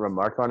 I wouldn't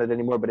remark on it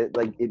anymore. But it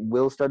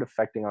will start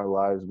affecting our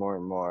lives more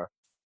and more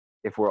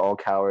if we're all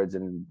cowards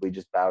and we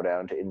just bow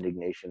down to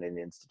indignation in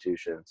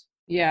institutions.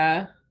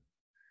 Yeah.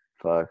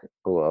 Fuck.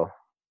 Oh well.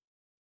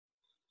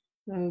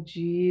 Oh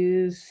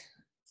geez.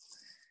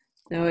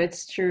 No,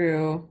 it's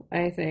true.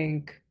 I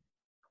think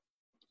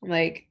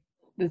like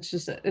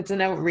it's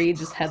an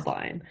outrageous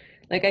headline.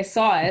 Like, I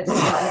saw it,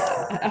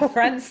 a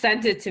friend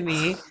sent it to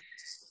me,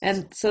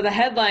 and so the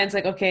headline's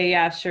like, okay,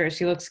 yeah, sure,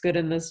 she looks good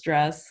in this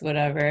dress,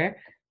 whatever.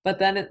 But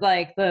then it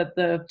like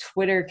the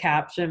Twitter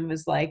caption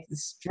was like,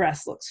 this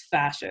dress looks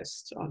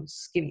fascist on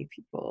skinny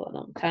people, and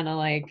I'm kind of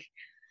like,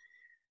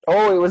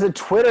 oh, it was a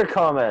Twitter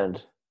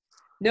comment.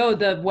 No,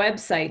 the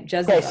website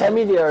Jezebel. Okay, send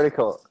me the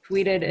article.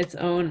 Tweeted its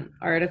own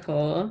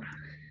article,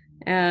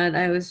 and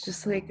I was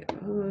just like,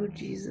 oh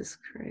Jesus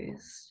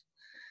Christ.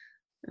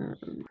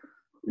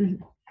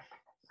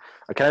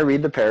 Can I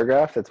read the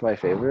paragraph? That's my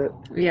favorite.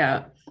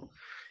 Yeah.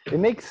 It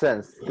makes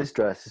sense. This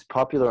dress is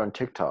popular on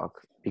TikTok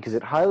because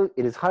it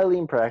is highly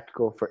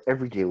impractical for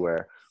everyday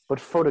wear, but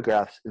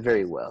photographs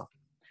very well.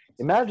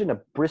 Imagine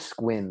a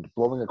brisk wind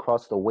blowing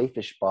across the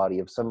waifish body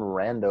of some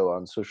rando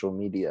on social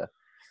media,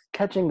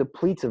 catching the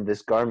pleats of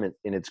this garment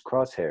in its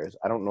crosshairs.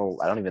 I don't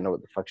even know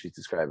what the fuck she's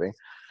describing.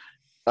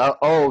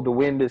 The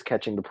wind is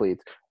catching the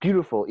pleats.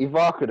 Beautiful,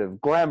 evocative,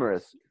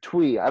 glamorous,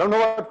 twee. I don't know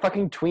what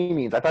fucking twee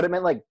means. I thought it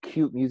meant like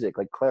cute music,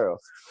 like Claro.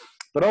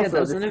 But also,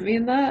 doesn't it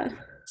mean that?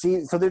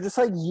 See, so they're just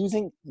like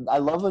using. I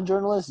love when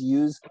journalists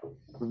use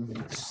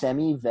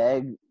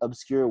semi-vague,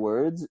 obscure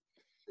words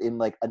in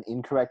like an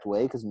incorrect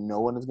way because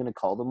no one is going to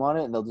call them on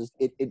it, and they'll just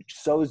it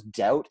sows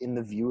doubt in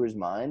the viewer's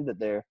mind that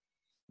they're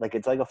like,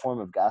 it's like a form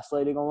of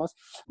gaslighting almost,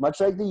 much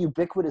like the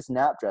ubiquitous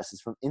nap dresses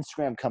from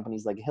Instagram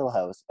companies like Hill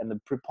House and the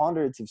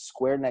preponderance of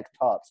square neck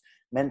tops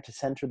meant to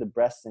center the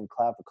breasts and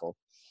clavicle.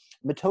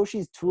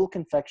 Mitoshi's Tool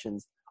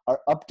confections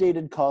are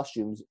updated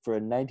costumes for a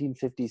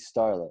 1950s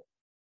starlet.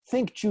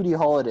 Think Judy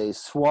Holliday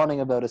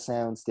swanning about a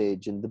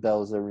soundstage and the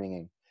bells are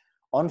ringing.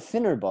 On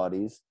thinner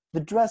bodies, the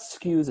dress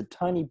skews a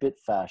tiny bit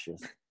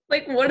fascist.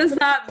 Like, what does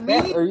that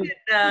mean?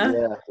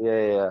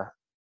 Yeah.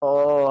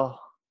 Oh.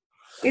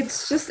 It's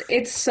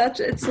such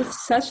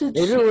a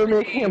maybe we're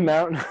making a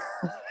mountain.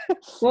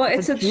 Well,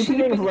 it's a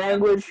cheapening of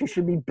language. You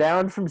should be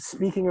bound from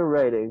speaking or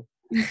writing.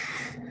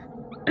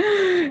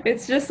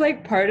 It's just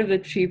like part of the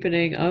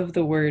cheapening of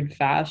the word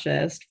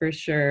fascist for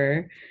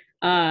sure.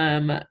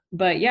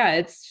 But yeah,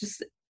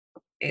 it's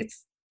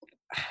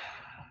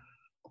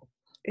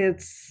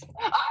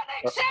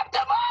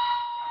unacceptable.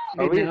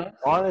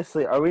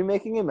 Are we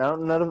making a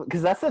mountain out of?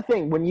 Because that's the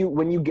thing. When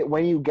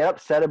you get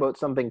upset about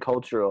something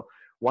cultural,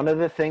 one of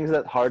the things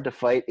that's hard to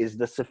fight is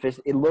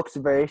it looks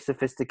very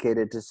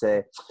sophisticated to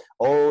say,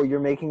 oh, you're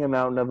making a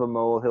mountain of a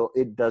molehill.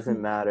 It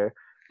doesn't matter.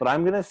 But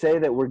I'm going to say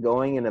that we're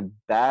going in a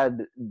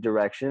bad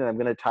direction. And I'm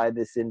going to tie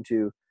this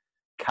into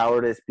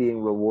cowardice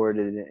being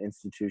rewarded in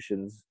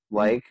institutions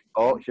like,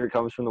 oh, here it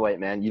comes from the white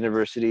man,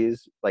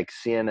 universities, like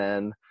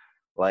CNN,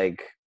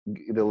 like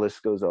the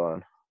list goes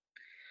on.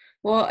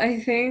 Well, I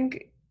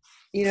think,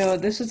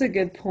 this was a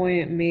good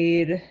point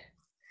made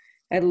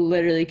I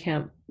literally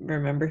can't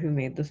remember who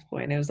made this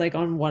point. It was like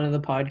on one of the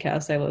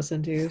podcasts I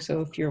listened to.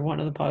 So if you're one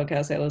of the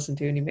podcasts I listened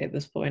to and you made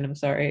this point, I'm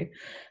sorry.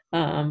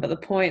 But the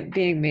point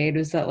being made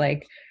was that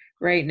like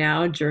right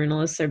now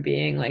journalists are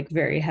being like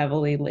very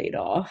heavily laid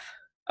off.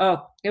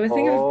 Oh, I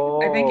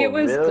think it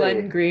was really?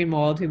 Glenn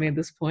Greenwald who made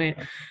this point.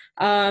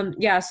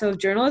 Yeah, so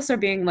journalists are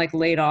being like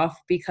laid off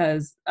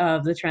because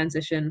of the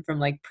transition from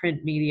like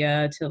print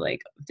media to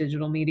like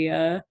digital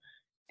media.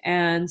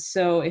 And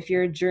so if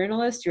you're a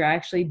journalist, you're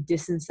actually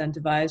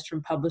disincentivized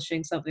from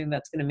publishing something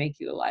that's going to make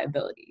you a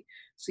liability.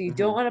 So you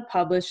don't want to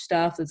publish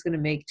stuff that's going to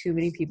make too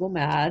many people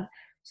mad.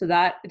 So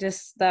Wait,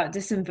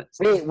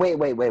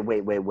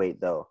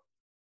 though.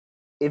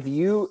 If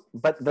you,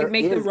 but there like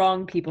make the is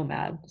wrong people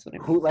mad. That's what I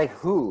mean.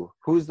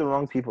 who's the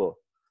wrong people?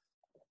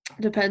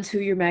 Depends who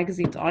your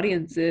magazine's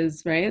audience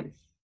is, right?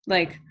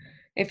 Like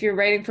if you're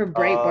writing for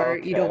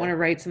Breitbart, you don't want to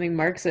write something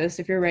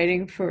Marxist. If you're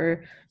writing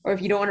for, or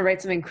if you don't want to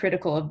write something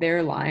critical of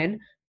their line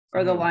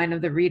or the line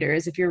of the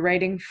readers, if you're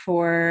writing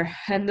for,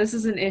 and this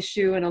is an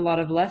issue in a lot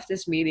of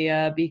leftist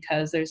media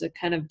because there's a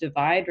kind of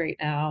divide right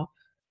now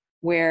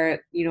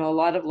where, you know, a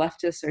lot of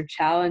leftists are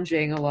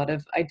challenging a lot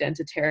of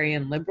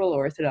identitarian liberal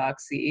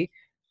orthodoxy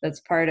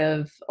that's part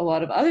of a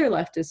lot of other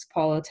leftist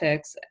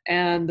politics.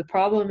 And the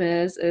problem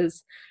is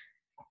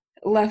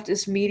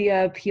leftist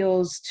media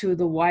appeals to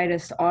the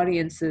widest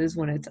audiences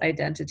when it's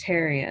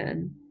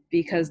identitarian,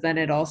 because then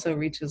it also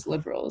reaches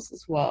liberals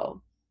as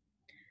well.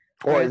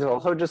 Or is it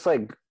also just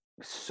like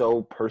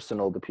so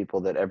personal to people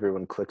that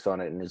everyone clicks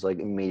on it and is like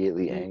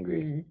immediately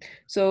angry?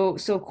 So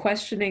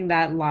questioning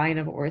that line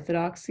of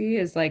orthodoxy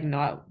is like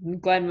not,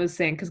 Glenn was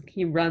saying, because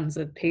he runs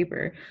a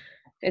paper,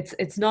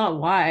 it's not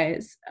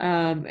wise,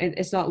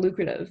 it's not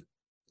lucrative.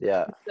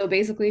 Yeah. So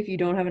basically if you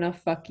don't have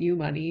enough fuck you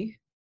money,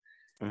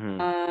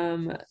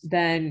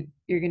 then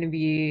you're going to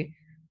be,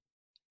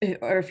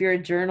 or if you're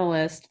a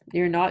journalist,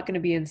 you're not going to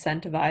be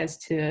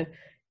incentivized to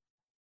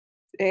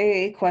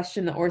A,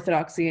 question the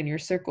orthodoxy in your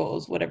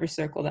circles, whatever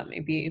circle that may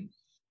be,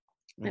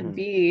 and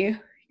B,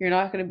 you're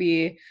not going to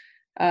be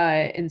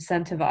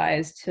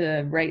incentivized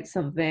to write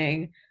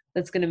something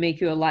that's going to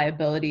make you a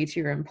liability to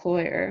your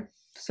employer.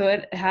 So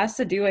it has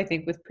to do, I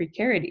think, with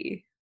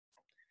precarity,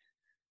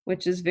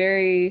 which is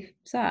very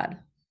sad.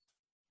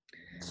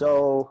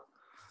 So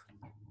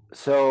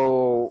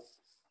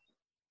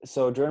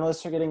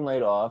journalists are getting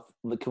laid off.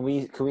 Can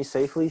we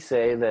safely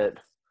say that?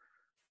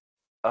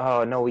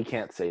 Oh no, we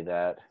can't say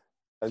that.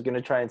 I was gonna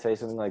try and say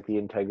something like the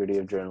integrity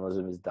of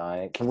journalism is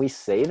dying. Can we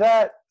say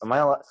that? Am I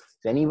allowed?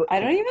 I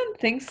don't even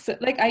think so.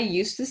 Like I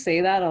used to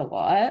say that a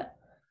lot,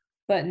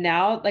 but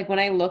now, like when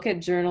I look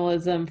at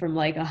journalism from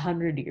like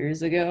 100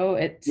 years ago,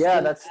 it's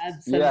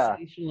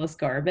sensationalist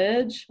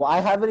garbage. Well,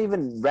 I haven't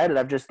even read it.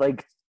 I've just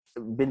like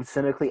been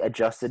cynically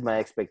adjusted my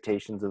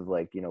expectations of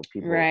like, you know,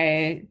 people.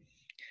 Right.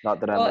 Not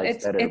that I'm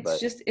like better, it's but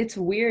just, it's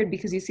weird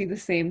because you see the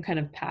same kind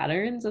of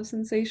patterns of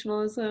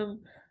sensationalism.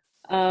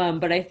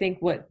 But I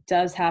think what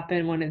does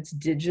happen when it's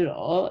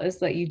digital is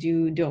that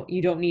you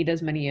don't need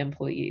as many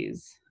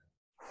employees.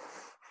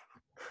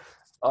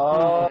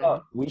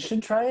 We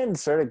should try and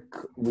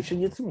we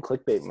should get some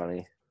clickbait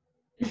money.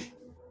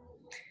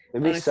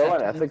 It'd be so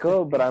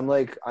unethical, but I'm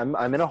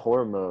in a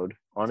horror mode,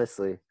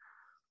 honestly.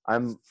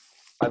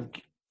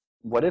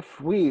 What if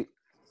we,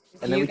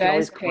 and then we can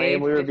always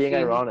claim we were being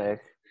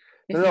ironic.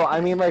 No, I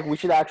mean like we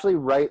should actually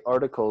write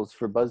articles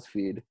for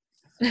BuzzFeed.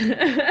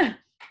 No,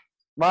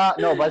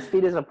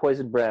 BuzzFeed is a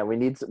poison brand. We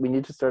need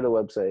to start a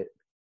website.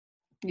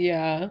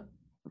 Yeah.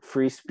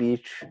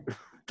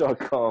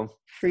 Freespeech.com.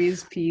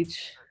 Freezepeach.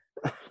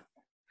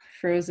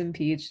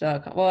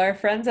 Frozenpeach.com. Well, our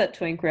friends at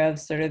TwinkRev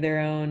started their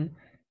own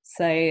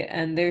site,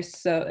 and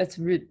it's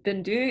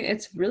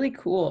really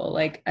cool.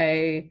 Like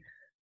I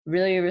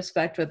really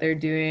respect what they're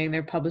doing.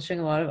 They're publishing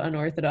a lot of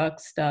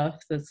unorthodox stuff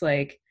that's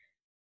like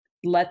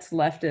lets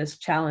leftists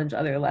challenge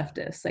other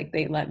leftists. Like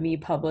they let me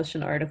publish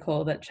an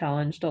article that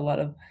challenged a lot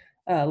of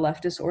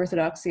leftist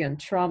orthodoxy and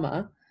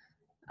trauma.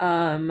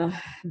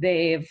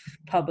 They've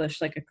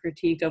published like a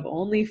critique of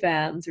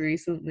OnlyFans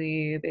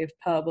recently. They've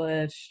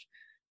published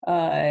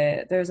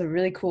there's a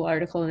really cool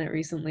article in it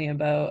recently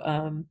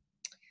about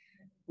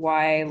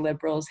why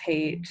liberals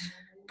hate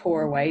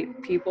poor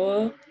white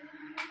people,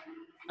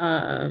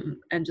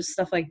 and just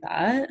stuff like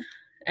that.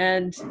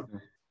 And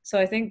so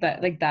I think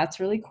that like that's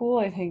really cool.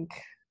 I think,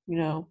 you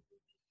know,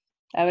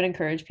 I would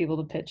encourage people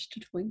to pitch to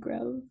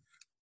TwinkRev,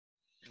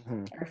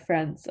 our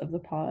friends of the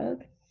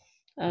pod.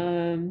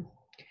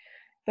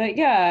 But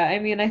yeah, I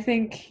mean, I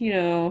think, you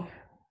know,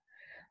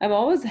 I'm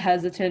always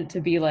hesitant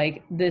to be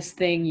like, this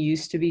thing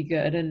used to be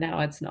good and now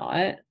it's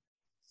not,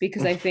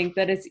 because I think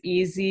that it's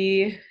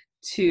easy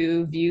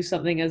to view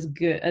something as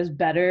good, as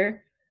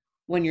better,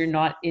 when you're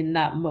not in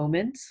that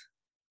moment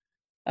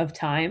of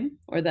time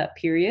or that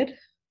period.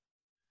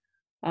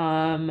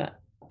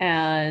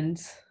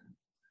 And,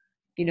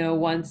 you know,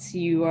 once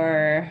you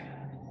are,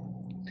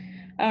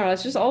 I don't know,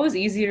 it's just always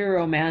easy to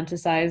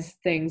romanticize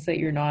things that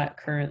you're not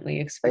currently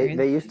experiencing.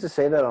 They used to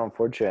say that on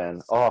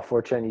 4chan. Oh,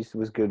 4chan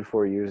was good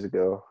 4 years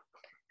ago.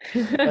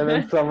 And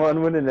then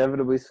someone would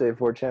inevitably say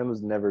 4chan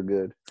was never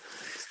good.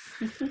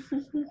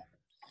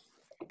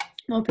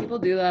 Well, people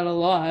do that a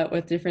lot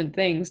with different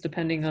things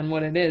depending on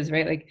what it is,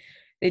 right? Like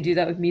they do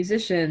that with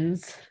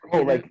musicians. Oh,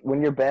 you know? like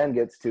when your band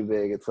gets too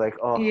big, it's like,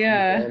 oh,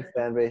 Yeah. your band's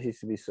fan base used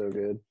to be so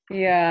good.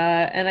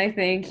 Yeah, and I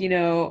think,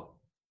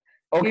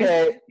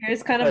 Okay,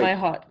 here's kind of Sorry. my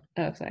hot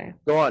sorry.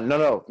 go on.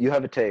 No, you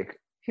have a take.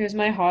 Here's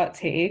my hot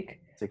take.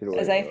 Take it away.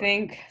 As I Noah.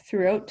 think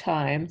throughout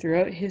time,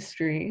 throughout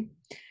history,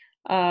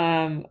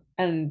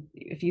 and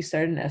if you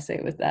start an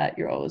essay with that,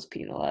 you're always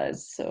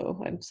penalized.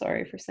 So I'm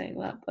sorry for saying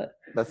that, but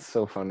That's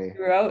so funny.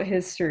 throughout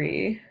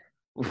history,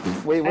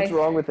 Wait, what's I-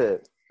 wrong with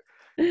it?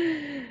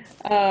 it's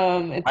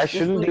I just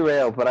shouldn't like,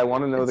 derail, but I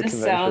want to know it the just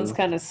convention. sounds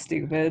kind of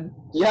stupid.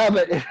 Yeah,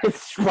 but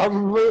it's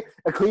probably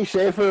a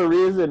cliche for a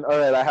reason. All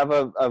right, I have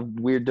a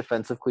weird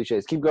defense of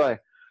cliches. Keep going.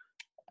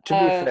 To be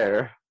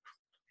fair.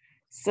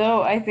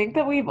 So I think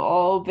that we've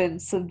all been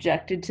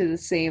subjected to the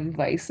same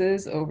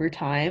vices over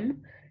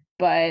time,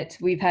 but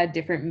we've had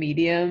different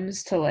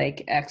mediums to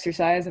like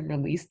exercise and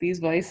release these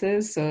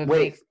vices. So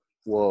Wait.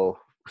 Whoa.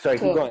 Sorry,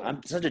 So- keep going.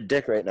 I'm such a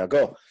dick right now.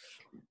 Go.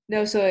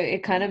 so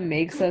it kind of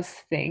makes us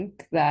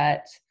think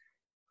that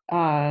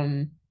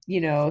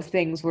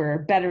things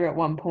were better at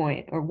one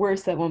point or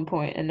worse at one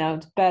point, and now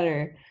it's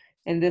better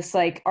in this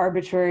like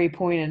arbitrary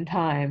point in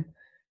time.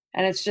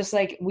 And it's just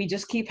like we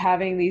just keep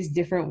having these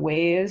different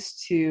ways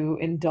to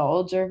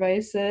indulge our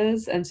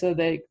vices, and so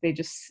they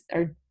just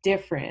are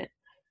different.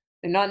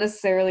 They're not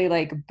necessarily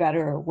like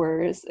better or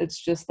worse. It's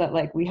just that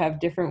like we have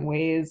different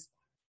ways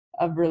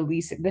of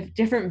releasing the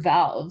different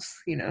valves,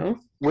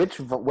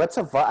 What's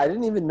a I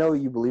didn't even know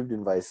you believed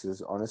in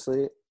vices,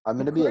 honestly. I'm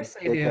going to Of be a course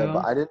I dickhead, do.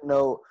 but I didn't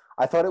know.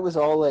 I thought it was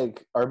all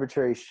like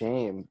arbitrary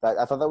shame.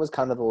 I thought that was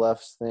kind of the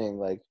left's thing.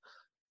 Like,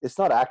 it's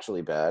not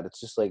actually bad. It's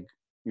just like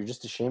you're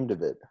just ashamed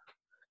of it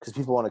because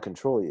people want to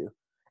control you.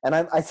 And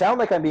I sound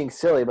like I'm being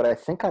silly, but I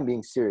think I'm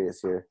being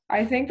serious here.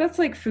 I think that's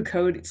like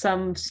Foucault,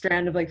 some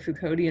strand of like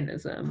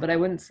Foucauldianism, but I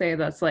wouldn't say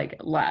that's like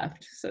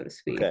left, so to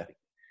speak. Okay.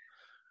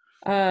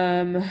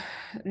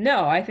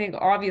 No, I think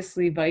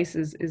obviously vice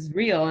is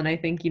real, and I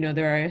think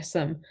there are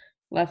some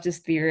leftist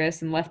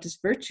theorists and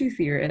leftist virtue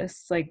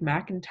theorists like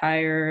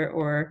McIntyre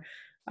or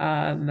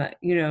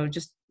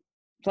just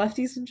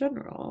lefties in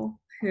general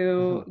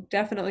who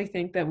definitely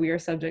think that we are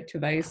subject to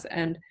vice,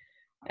 and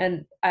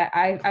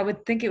I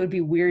would think it would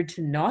be weird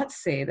to not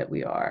say that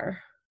we are.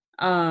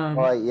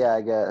 Yeah,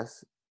 I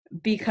guess.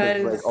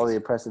 Because like all the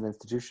oppressive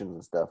institutions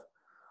and stuff.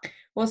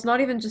 well, it's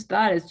not even just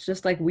that. It's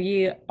just like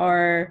we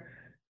are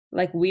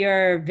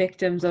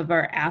victims of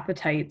our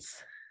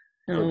appetites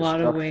in For a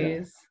lot of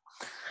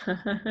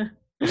destruction. ways.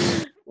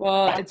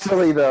 Well, it's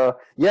Actually, though,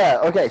 yeah.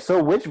 Okay,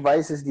 so which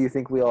vices do you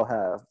think we all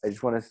have? I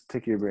just want to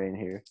pick your brain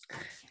here.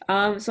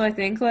 so I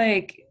think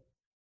like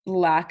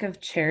lack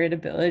of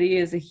charitability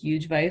is a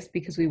huge vice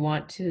because we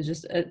want to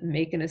just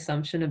make an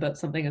assumption about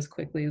something as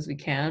quickly as we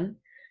can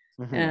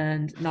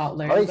and not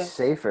learn Probably about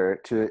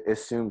safer to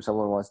assume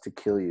someone wants to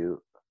kill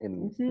you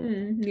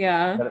in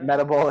yeah,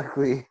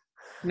 metabolically.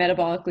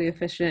 metabolically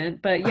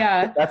efficient. But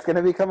yeah, That's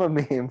gonna become a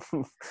meme.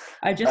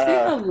 I just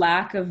think the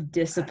lack of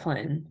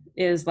discipline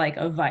is like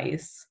a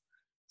vice.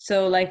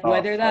 So like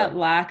whether that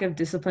lack of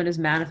discipline is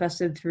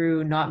manifested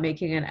through not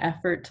making an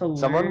effort to learn.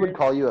 Someone would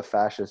call you a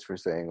fascist for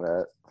saying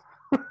that.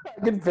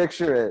 I can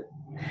picture it.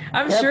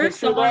 I'm Can't sure picture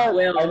someone that?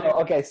 will. I know.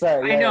 Okay,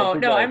 sorry. I Yeah, know.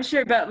 keep No, going. I'm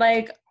sure, but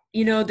like,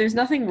 there's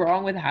nothing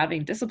wrong with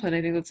having discipline.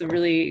 I think that's a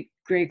really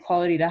great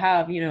quality to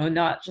have,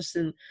 not just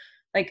in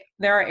like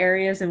there are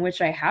areas in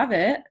which I have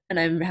it and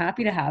I'm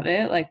happy to have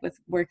it, like with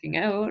working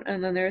out,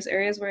 and then there's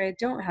areas where I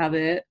don't have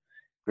it.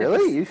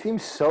 Really? You seem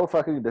so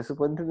fucking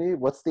disciplined to me.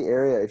 What's the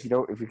area if you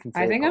can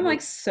say I think it I'm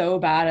like so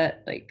bad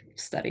at like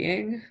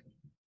studying.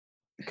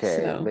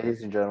 Okay, so.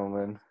 ladies and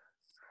gentlemen.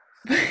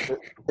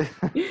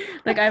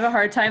 Like I have a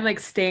hard time like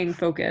staying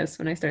focused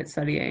when I start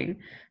studying.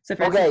 So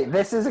for Okay,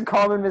 this is a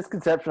common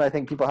misconception I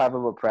think people have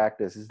about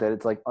practice is that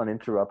it's like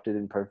uninterrupted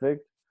and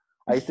perfect.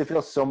 I used to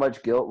feel so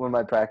much guilt when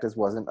my practice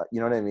wasn't, you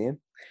know what I mean?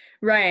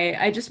 Right.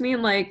 I just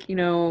mean like,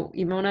 even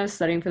when I was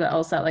studying for the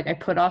LSAT, like I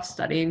put off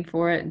studying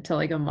for it until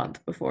like a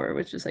month before,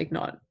 which is like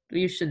not,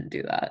 you shouldn't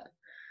do that.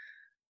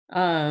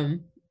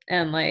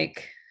 And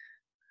like,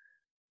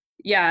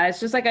 yeah, it's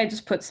just like I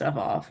just put stuff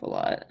off a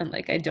lot, and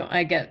like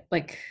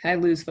I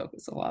lose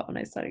focus a lot when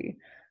I study.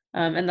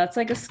 And that's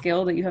like a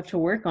skill that you have to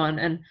work on.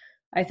 And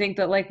I think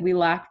that like we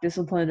lack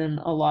discipline in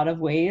a lot of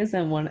ways,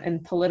 and when in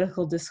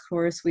political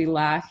discourse we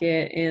lack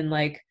it in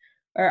like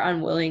our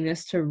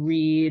unwillingness to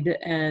read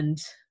and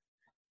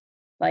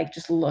like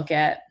just look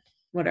at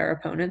what our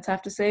opponents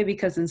have to say,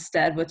 because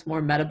instead what's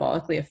more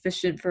metabolically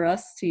efficient for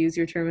us, to use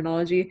your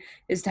terminology,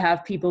 is to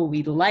have people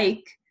we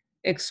like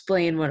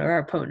explain what our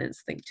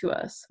opponents think to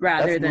us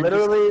rather than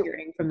literally just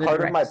hearing from the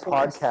part of my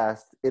source.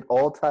 podcast. It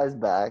all ties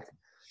back.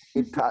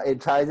 It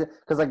ties it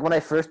because like when I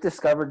first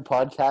discovered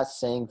podcasts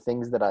saying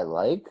things that I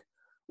like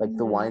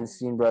the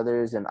Weinstein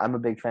brothers, and I'm a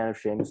big fan of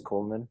Seamus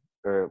Coleman,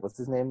 or what's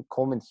his name,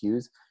 Coleman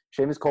Hughes.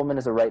 Seamus Coleman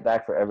is a right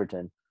back for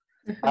Everton.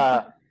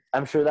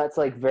 I'm sure that's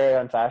like very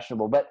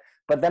unfashionable, but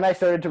But then I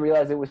started to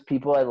realize it was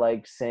people I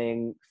liked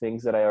saying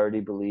things that I already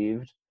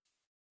believed,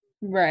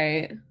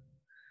 Right.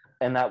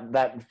 and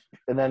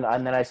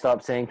then I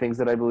stopped saying things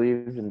that I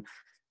believed. And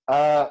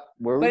where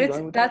were But we it's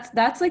going with that?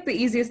 that's like the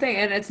easiest thing,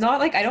 and it's not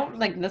like I don't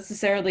like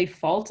necessarily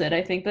fault it.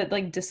 I think that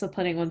like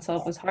disciplining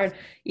oneself is hard.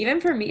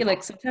 Even for me,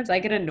 like sometimes I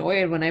get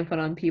annoyed when I put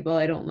on people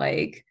I don't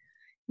like,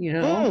 you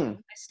know. Mm,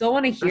 I still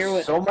want to hear there's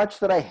what so much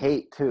that I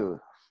hate too.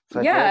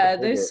 So I feel like yeah, I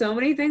hate there's it. so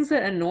many things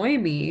that annoy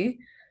me.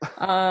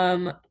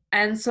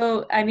 And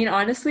so I mean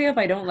honestly, if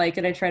I don't like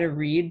it, I try to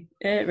read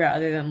it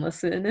rather than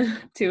listen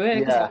to it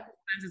because Yeah,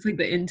 sometimes it's like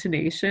the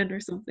intonation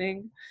or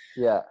something.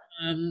 yeah.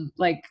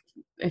 Like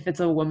if it's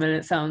a woman,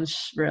 it sounds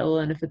shrill,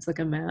 and if it's like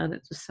a man,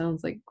 it just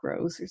sounds like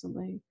gross or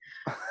something.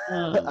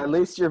 At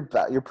least you're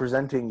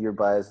presenting your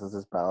biases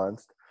as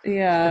balanced.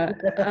 Yeah.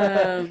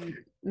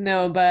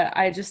 No, but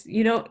I just,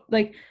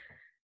 like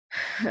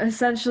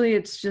essentially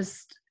it's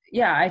just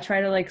yeah, I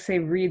try to like say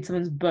read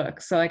someone's book.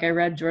 So like I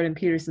read Jordan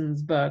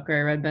Peterson's book, or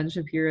I read Ben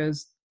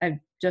Shapiro's I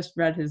just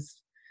read his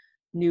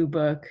new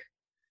book.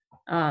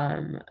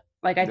 Um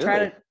like I try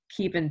Really? to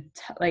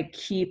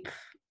keep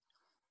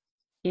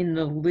in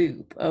the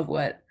loop of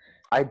what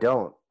I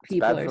don't. It's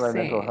people bad are for my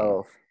mental saying.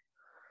 health.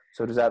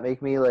 So does that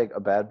make me like a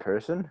bad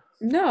person?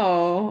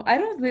 No, I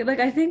don't think like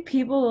I think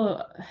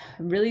people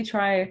really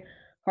try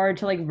hard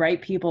to like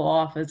write people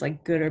off as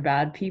like good or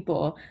bad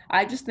people.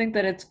 I just think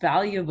that it's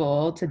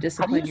valuable to How do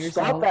you discipline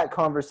stop yourself. that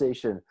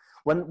conversation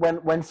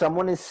when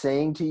someone is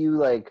saying to you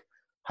like,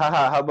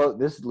 haha, how about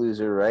this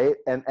loser, right?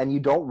 And you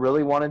don't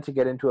really want it to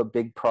get into a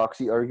big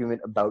proxy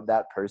argument about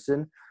that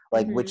person,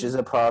 like which Hmm. is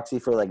a proxy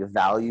for like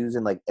values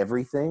and like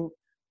everything.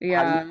 How do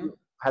Yeah. you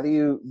how do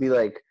you be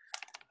like,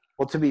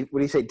 well, to be, what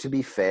do you say, to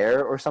be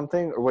fair or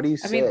something? Or what do you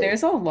I mean, say?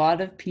 there's a lot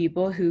of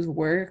people whose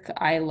work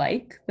I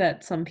like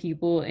that some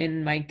people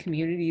in my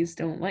communities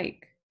don't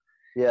like.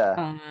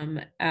 Yeah.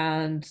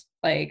 And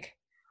like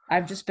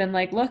I've just been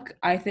like, look,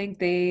 I think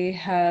they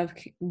have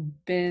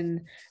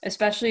been,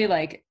 especially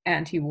like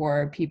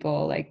anti-war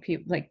people, like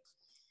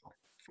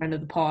friend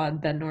of the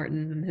pod, Ben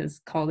Norton and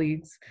his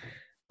colleagues.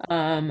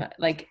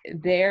 Like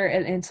they're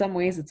in some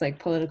ways it's like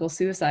political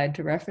suicide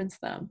to reference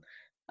them.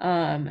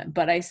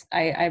 But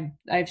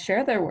I've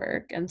shared their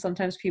work, and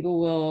sometimes people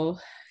will,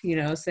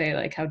 say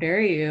like, "How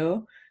dare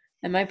you?"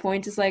 And my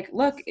point is like,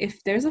 look,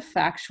 if there's a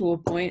factual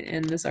point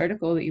in this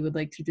article that you would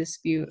like to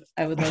dispute,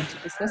 I would love to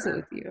discuss it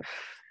with you.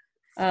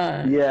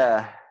 Um,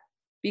 Yeah.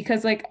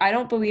 because like I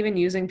don't believe in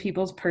using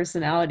people's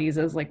personalities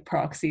as like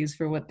proxies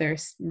for what they're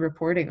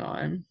reporting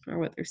on or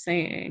what they're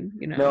saying,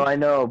 No, I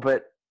know,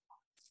 but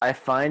I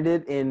find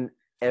it in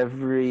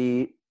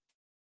every,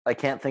 I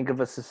can't think of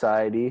a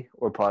society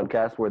or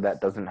podcast where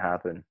that doesn't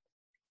happen.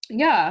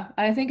 Yeah,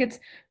 I think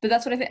but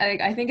that's what I think.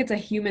 I think it's a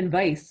human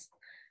vice.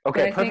 But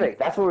Okay, I think, perfect.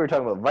 That's what we were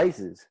talking about,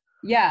 vices.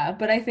 yeah,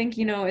 but I think,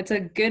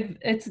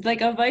 it's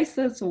like a vice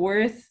that's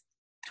worth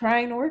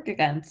trying to work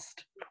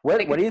against. What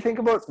Like, do you think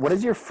about, what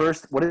is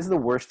the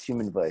worst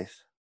human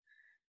vice?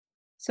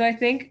 so I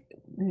think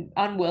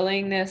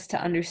unwillingness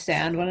to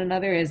understand one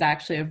another is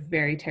actually a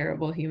very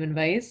terrible human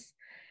vice.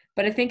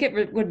 But I think it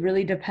would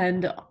really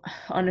depend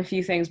on a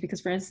few things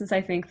because, for instance,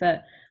 I think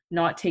that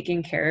not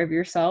taking care of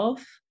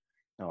yourself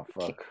Oh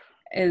fuck.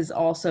 is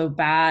also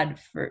bad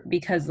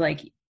because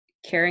like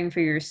caring for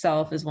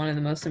yourself is one of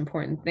the most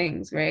important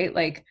things, right?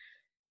 Like,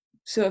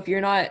 so if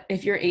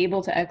you're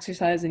able to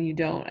exercise and you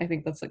don't, I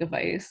think that's like a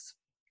vice.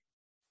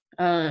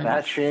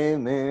 Fat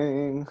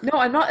shaming. No,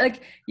 I'm not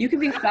like you can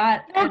be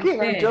fat and I'm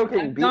fit. joking.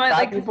 I'm not Fat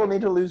like people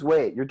need to lose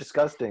weight. You're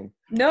disgusting.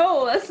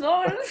 no, that's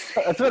not what I'm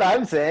saying. That's what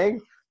I'm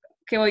saying.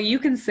 Okay, well you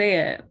can say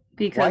it Why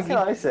because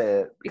can't I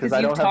say it? Because I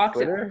you've don't have talked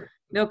Twitter?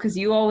 no, because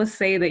you always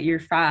say that you're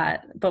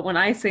fat, but when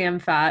I say I'm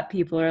fat,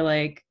 people are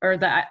like, or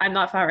that I'm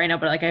not fat right now,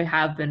 but like I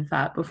have been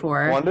fat I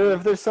before. wonder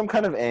if there's some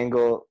kind of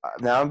angle.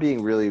 Now I'm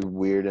being really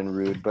weird and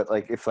rude, but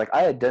like if like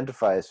I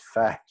identify as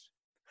fat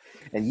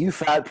and you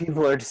fat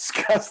people are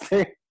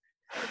disgusting.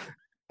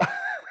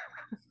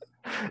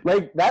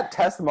 Like that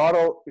test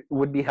model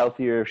would be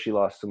healthier if she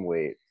lost some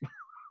weight.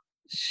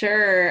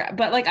 Sure,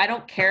 but like I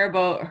don't care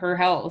about her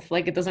health.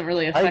 Like it doesn't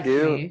really I affect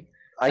do. me.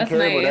 I That's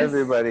care about nice.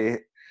 everybody.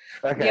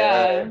 Okay, all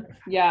Yeah, right.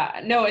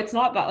 yeah. No, it's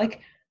not that.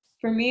 Like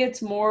for me,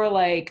 it's more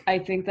like I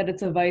think that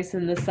it's a vice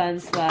in the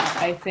sense that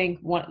I think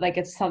like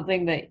it's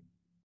something that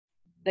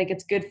like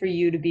it's good for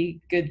you to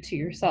be good to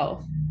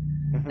yourself.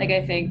 Like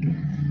Mhm. I think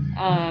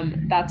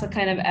that's a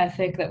kind of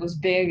ethic that was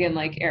big in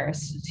like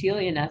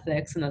Aristotelian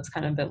ethics, and that's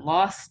kind of been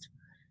lost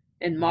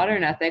in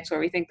modern ethics, where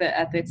we think that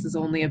ethics is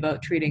only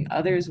about treating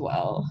others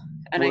well.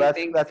 And Well, I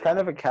think that's kind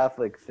of a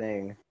Catholic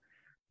thing,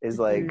 is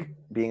like mhm,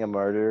 being a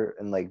martyr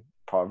and like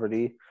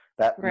poverty.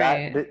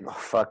 right. Oh,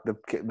 fuck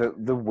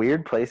the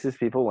weird places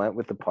people went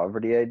with the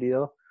poverty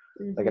ideal.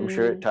 Like I'm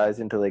sure it Hmm. ties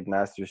into like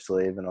master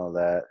slave and all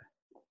that.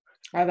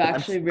 I've But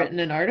actually written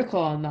an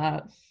article on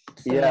that.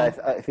 yeah,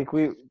 So I think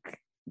we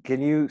can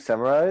you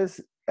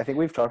summarize? I think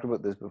we've talked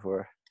about this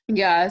before.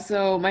 yeah,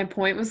 so my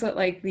point was that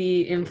like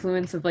the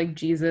influence of like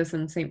Jesus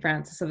and Saint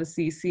Francis of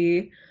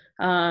Assisi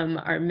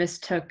are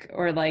mistook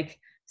or like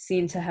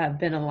seen to have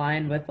been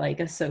aligned with like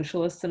a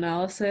socialist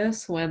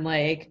analysis when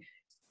like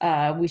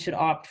we should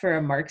opt for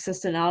a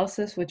Marxist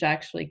analysis, which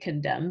actually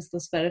condemns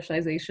this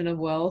fetishization of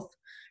wealth,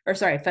 or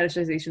sorry,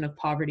 fetishization of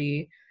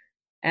poverty,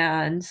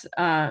 and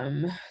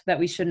that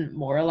we shouldn't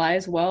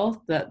moralize wealth,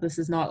 that this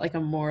is not like a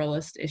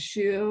moralist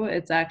issue.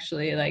 It's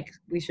actually like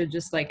we should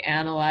just like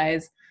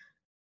analyze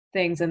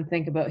things and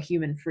think about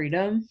human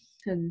freedom,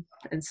 and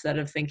instead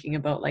of thinking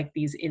about like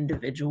these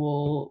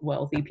individual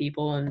wealthy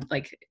people and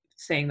like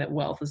saying that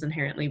wealth is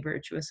inherently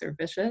virtuous or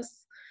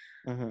vicious.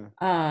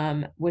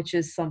 Which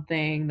is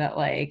something that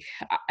like,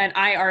 and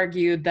I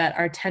argued that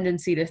our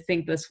tendency to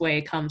think this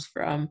way comes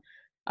from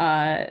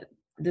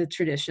the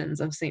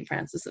traditions of St.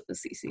 Francis of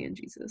Assisi and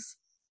Jesus.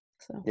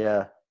 So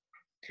Yeah,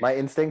 my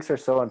instincts are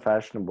so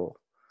unfashionable.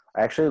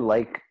 I actually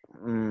like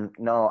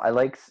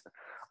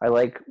I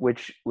like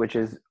which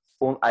is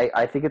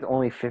I think it's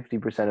only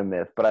 50% a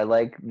myth, but I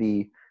like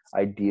the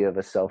idea of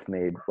a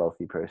self-made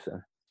wealthy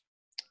person.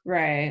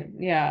 right,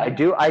 yeah,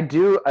 I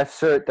do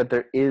assert that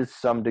there is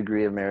some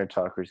degree of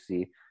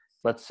meritocracy,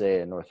 let's say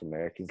in North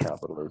American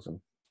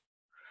capitalism.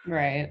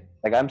 right.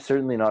 Like I'm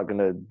certainly not going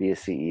to be a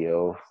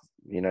CEO,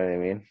 you know what I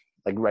mean?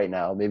 Like right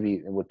now,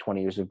 maybe with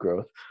 20 years of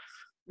growth.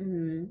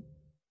 Mm-hmm.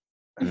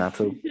 And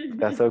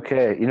that's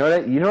okay. You know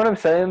what I'm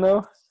saying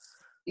though?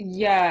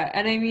 Yeah,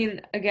 and I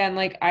mean, again,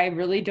 like I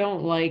really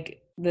don't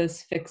like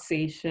this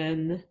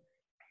fixation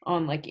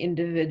on like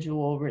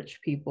individual rich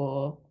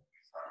people,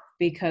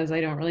 because I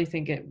don't really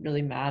think it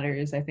really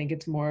matters. I think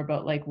it's more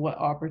about like what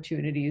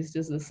opportunities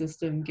does the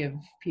system give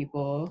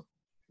people.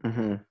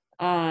 Mm-hmm.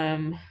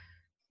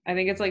 I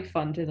think it's like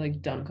fun to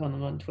like dunk on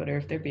them on Twitter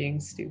if they're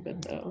being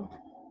stupid though.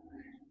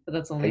 But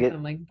that's only I if get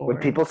I'm like when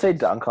bored. people say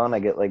dunk on, I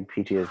get like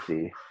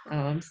PTSD. Oh,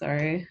 I'm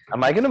sorry.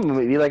 Am I gonna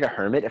be like a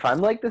hermit? If I'm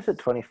like this at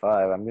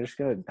 25, I'm just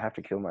gonna have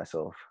to kill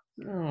myself.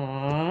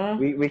 Aww.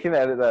 We can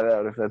edit that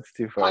out if that's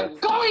too far. I'm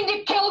going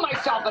to kill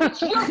myself, and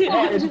it's your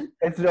fault.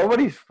 It's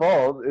nobody's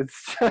fault.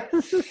 It's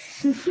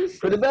just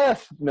for the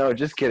best. No,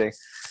 just kidding.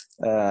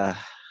 Either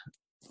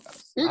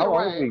How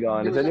long way, have we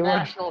gone? it Is was a anyone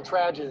national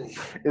tragedy.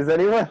 is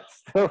anyone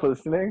still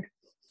listening?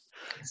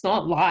 It's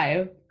not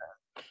live.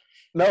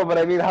 No, but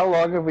I mean, how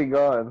long have we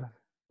gone?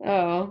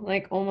 Oh,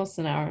 like almost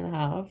an hour and a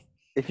half.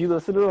 If you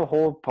listen to the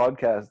whole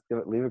podcast,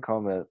 leave a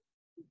comment.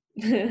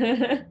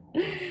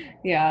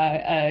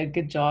 Yeah,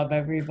 good job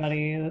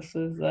everybody. This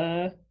is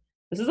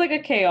like a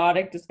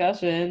chaotic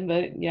discussion,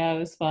 but yeah, it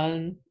was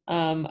fun.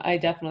 I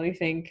definitely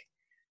think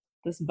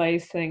this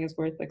vice thing is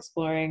worth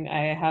exploring.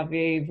 I have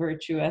a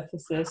virtue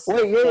ethicist.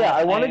 Wait, yeah. that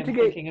I wanted am to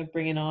get thinking of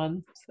bringing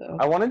on. So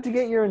I wanted to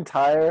get your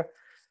entire.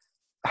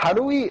 How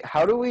do we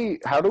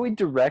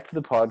direct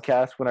the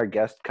podcast when our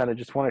guests kind of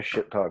just want to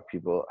shit talk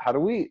people? How do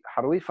we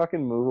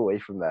fucking move away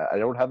from that? I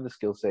don't have the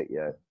skill set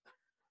yet.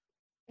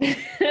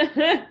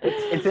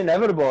 It's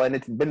inevitable, and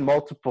it's been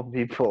multiple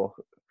people.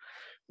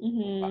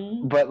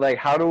 Mhm. But like,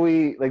 how do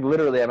we like?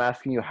 Literally, I'm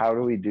asking you, how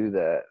do we do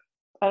that?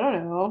 I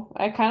don't know.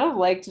 I kind of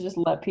like to just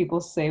let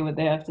people say what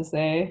they have to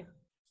say.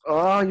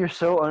 Oh, you're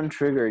so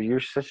untriggered. You're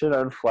such an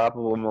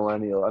unflappable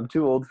millennial. I'm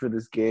too old for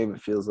this game.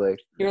 It feels like.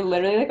 You're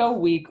literally like a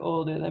week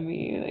older than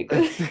me. Like,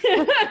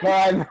 No,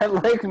 I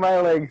meant like my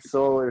like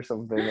soul or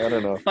something. I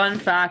don't know. fun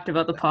fact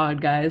about the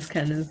pod, guys.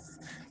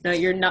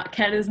 You're not.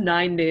 Ken is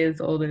 9 days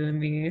older than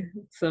me.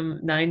 Some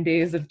 9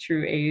 days of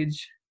true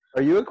age.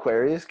 Are you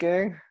Aquarius,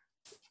 gang?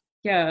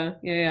 Yeah.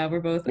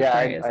 We're both Yeah,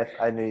 Aquarius.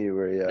 I knew you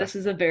were. Yeah. This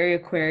is a very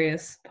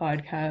Aquarius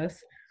podcast.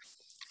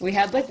 We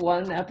had like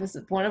one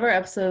of our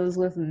episodes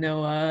with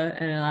Noah,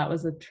 and that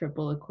was a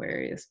triple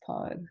Aquarius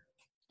pod.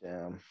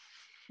 Damn.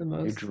 The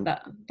most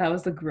that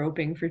was the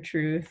groping for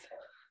truth.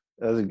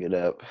 That was a good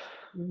app.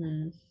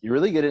 Mm-hmm. You're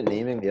really good at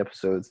naming the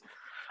episodes.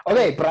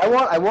 Okay, but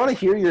I want to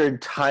hear your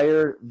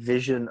entire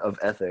vision of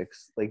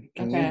ethics. Like,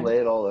 can you lay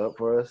it all out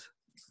for us?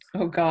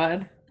 Oh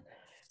God.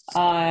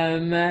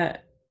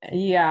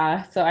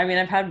 Yeah. So I mean,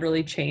 I've had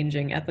really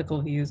changing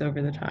ethical views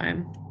over the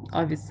time,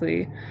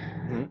 obviously.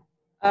 Mm-hmm.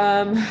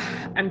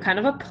 I'm kind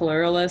of a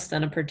pluralist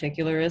and a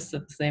particularist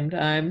at the same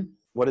time.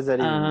 What does that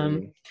even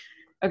mean?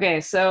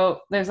 Okay, so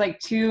there's like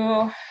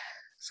two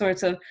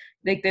sorts of,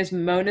 like there's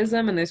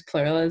monism and there's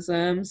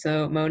pluralism.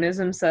 So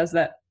monism says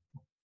that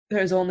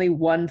there's only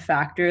one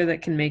factor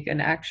that can make an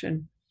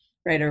action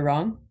right or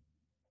wrong.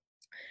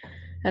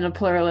 And a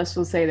pluralist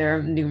will say there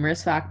are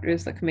numerous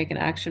factors that can make an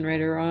action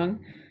right or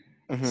wrong.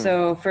 Mm-hmm.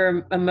 So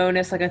for a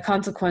monist, like a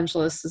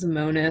consequentialist is a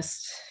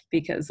monist,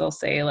 because they'll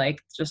say like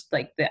just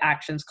like the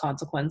action's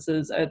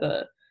consequences are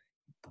the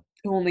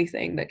only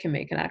thing that can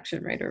make an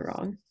action right or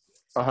wrong.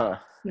 Uh-huh.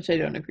 Which I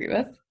don't agree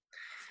with,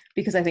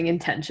 because I think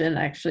intention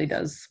actually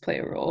does play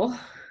a role.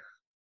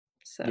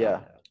 So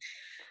yeah.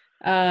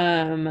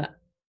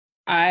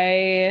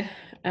 I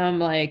am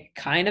like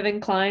kind of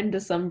inclined to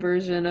some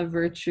version of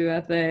virtue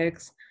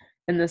ethics,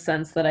 in the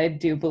sense that I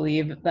do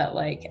believe that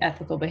like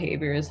ethical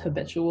behavior is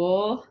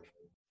habitual.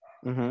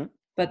 Mm-hmm.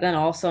 But then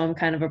also I'm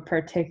kind of a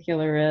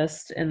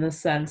particularist, in the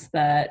sense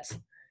that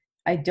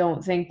I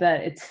don't think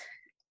that it's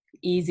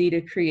easy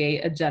to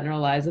create a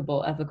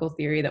generalizable ethical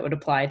theory that would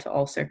apply to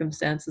all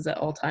circumstances at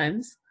all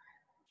times.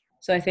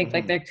 So I think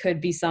like there could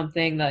be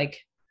something like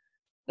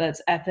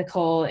that's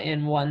ethical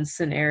in one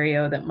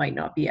scenario that might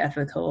not be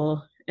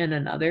ethical in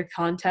another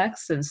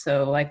context. And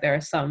so like there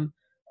are some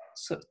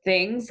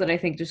things that I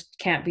think just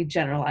can't be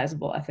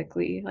generalizable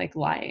ethically, like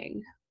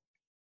lying.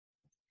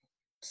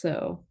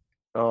 So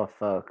Oh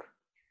fuck.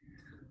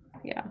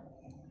 yeah.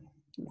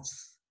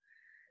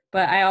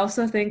 But I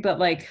also think that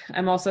like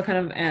I'm also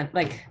kind of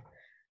like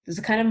there's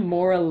a kind of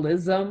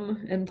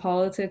moralism in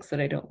politics that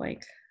I don't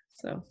like.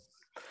 So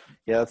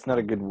Yeah, that's not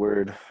a good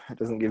word. It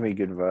doesn't give me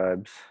good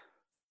vibes.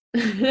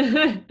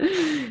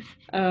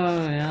 oh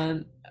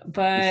man.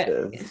 But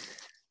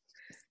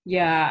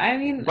yeah, I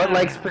mean, but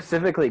like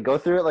specifically go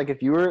through it. Like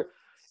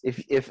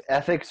if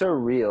ethics are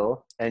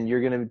real and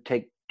you're gonna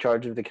take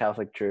charge of the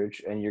Catholic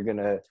Church and you're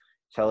gonna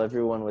tell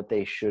everyone what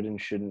they should and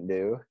shouldn't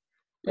do,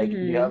 like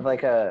you have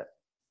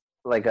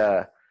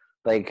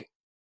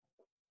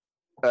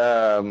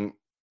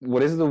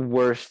what is the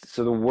worst?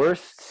 So the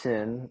worst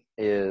sin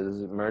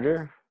is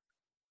murder.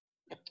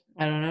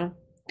 I don't know.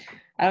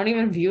 I don't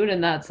even view it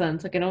in that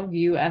sense. Like I don't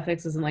view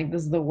ethics as in like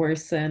this is the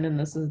worst sin and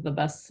this is the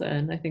best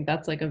sin. I think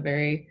that's like a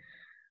very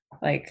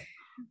like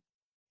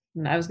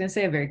I was gonna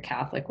say a very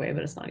Catholic way,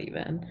 but it's not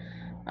even.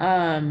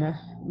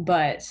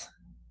 But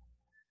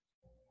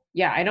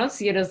yeah, I don't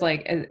see it as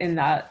like in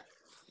that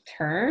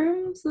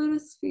term, so to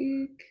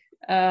speak.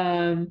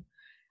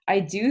 I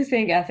do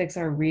think ethics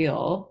are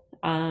real.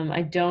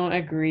 I don't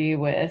agree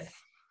with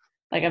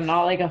like I'm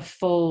not like a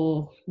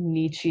full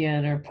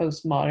Nietzschean or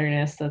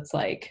postmodernist that's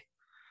like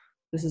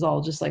this is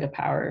all just like a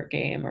power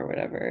game or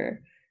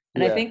whatever.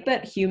 And I think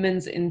that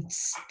humans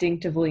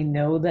instinctively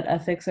know that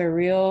ethics are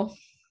real.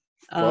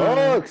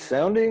 Fuck,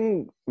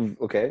 sounding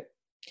okay.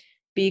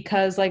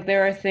 Because like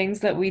there are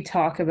things that we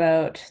talk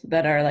about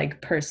that are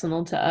like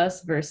personal to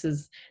us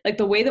versus like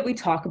the way that we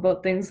talk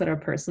about things that are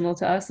personal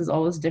to us is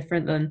always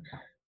different than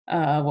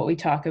what we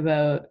talk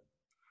about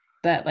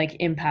that like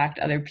impact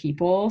other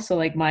people. So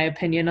like my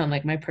opinion on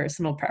like my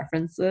personal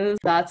preferences,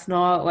 that's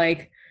not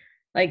like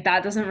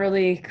that doesn't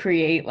really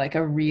create like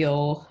a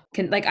real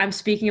like I'm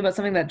speaking about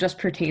something that just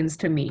pertains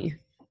to me,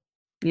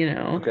 you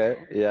know. Okay,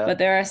 yeah. But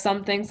there are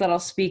some things that I'll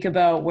speak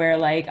about where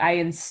like I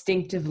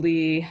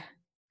instinctively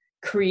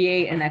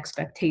create an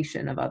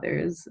expectation of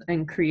others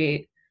and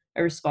create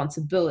a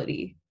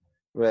responsibility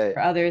for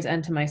others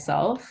and to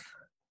myself.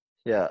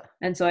 Yeah.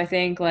 And so I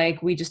think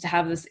like we just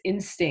have this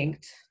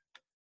instinct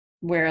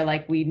where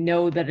like we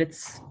know that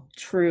it's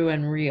true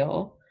and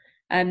real.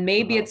 And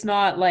maybe it's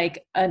not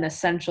like an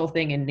essential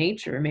thing in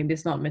nature. Maybe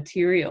it's not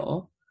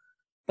material,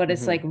 but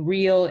it's like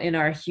real in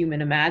our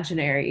human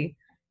imaginary.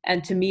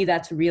 And to me,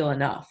 that's real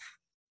enough.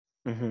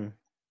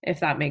 If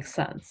that makes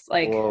sense.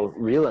 Like, well,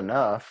 real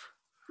enough.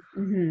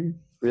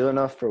 Real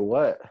enough for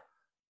what?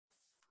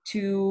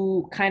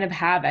 To kind of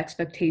have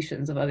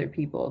expectations of other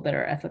people that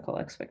are ethical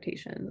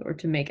expectations, or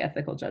to make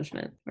ethical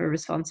judgment or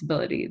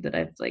responsibility that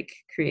I've like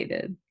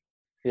created.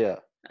 Yeah.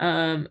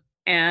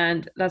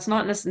 And that's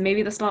not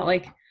maybe that's not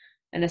like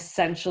an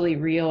essentially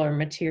real or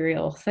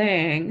material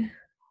thing,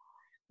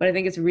 but I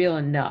think it's real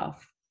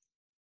enough.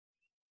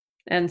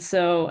 And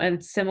so,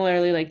 and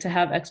similarly, like to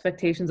have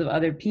expectations of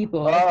other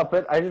people. Oh,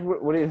 but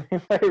what do you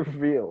mean by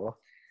real?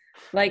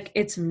 Like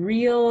it's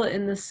real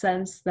in the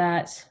sense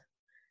that,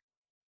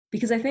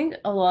 because I think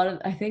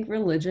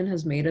religion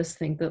has made us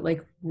think that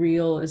like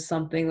real is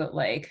something that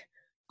like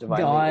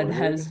divinely God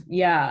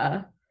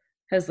ordered.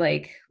 has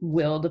like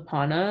willed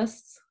upon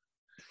us.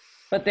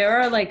 But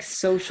there are like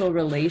social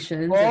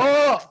relations and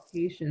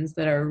expectations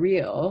that are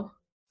real.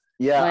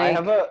 Yeah, like,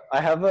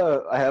 I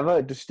have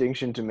a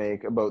distinction to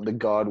make about the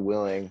God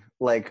willing.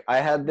 Like I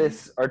had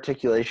this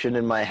articulation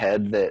in my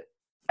head that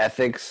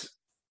ethics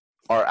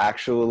are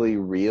actually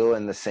real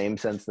in the same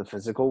sense the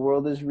physical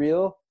world is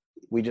real.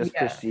 We just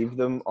perceive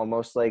them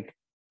almost like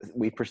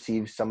we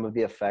perceive some of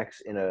the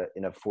effects in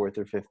a fourth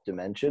or fifth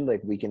dimension.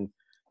 Like we can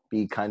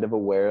be kind of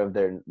aware of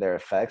their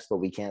effects, but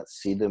we can't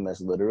see them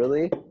as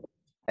literally.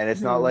 And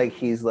it's not like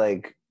he's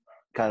like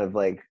kind of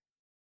like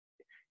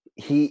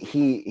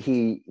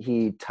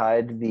he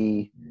tied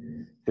the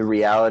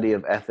reality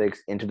of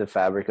ethics into the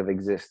fabric of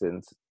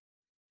existence.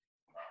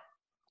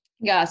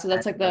 Yeah, so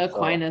that's like the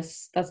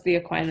Aquinas. That's the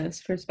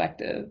Aquinas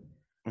perspective.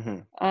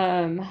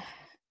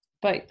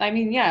 But I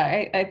mean,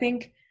 yeah, I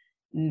think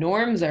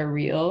norms are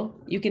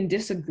real. You can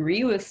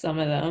disagree with some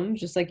of them,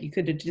 just like you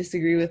could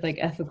disagree with like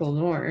ethical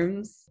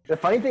norms. The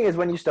funny thing is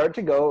when you start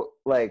to go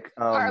like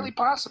entirely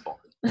possible.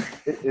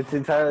 It's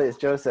entirely, as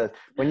Joe says,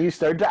 when you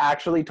start to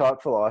actually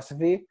talk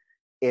philosophy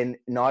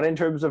not in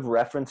terms of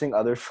referencing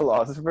other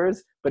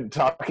philosophers, but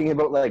talking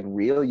about like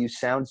real, you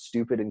sound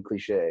stupid and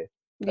cliche.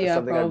 That's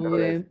something probably.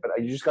 I've noticed,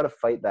 but you just got to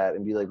fight that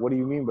and be like, what do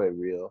you mean by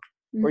real?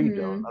 Or you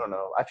don't. I don't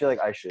know. I feel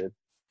like I should.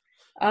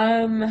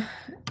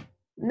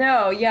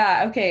 No,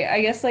 yeah, okay.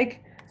 I guess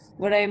like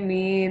what I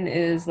mean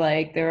is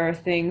like there are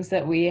things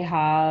that we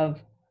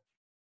have,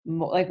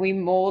 like we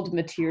mold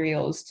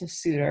materials to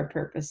suit our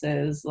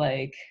purposes.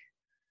 Like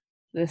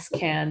this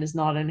can is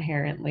not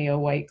inherently a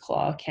White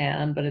Claw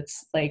can, but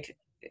it's like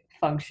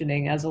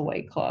functioning as a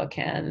White Claw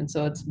can, and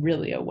so it's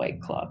really a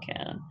White Claw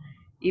can.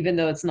 even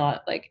though it's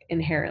not like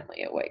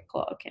inherently a White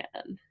Claw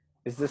can.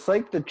 Is this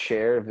like the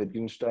chair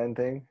Wittgenstein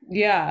thing?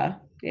 Yeah.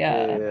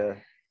 Yeah.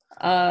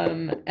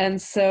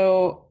 And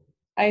so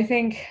I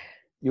think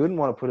You wouldn't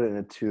want to put it in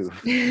a tube.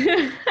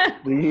 The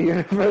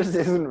universe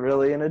isn't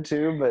really in a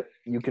tube, but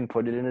you can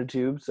put it in a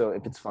tube. So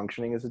if it's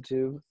functioning as a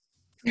tube,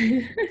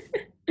 the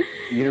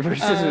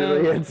universe is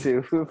really a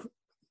tube.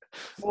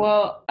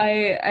 Well,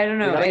 I don't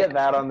know. We gotta get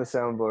that on the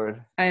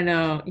soundboard. I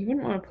know. You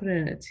wouldn't want to put it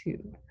in a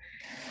tube.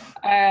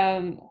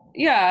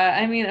 Yeah,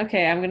 I mean,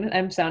 okay,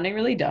 I'm sounding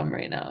really dumb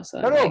right now. So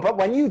No, but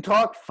when you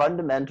talk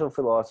fundamental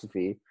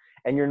philosophy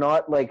and you're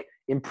not like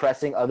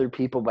impressing other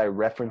people by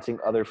referencing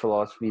other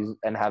philosophies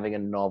and having a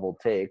novel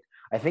take,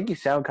 I think you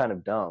sound kind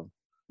of dumb.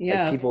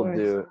 yeah, Like people of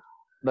do.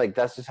 Like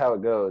that's just how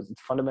it goes.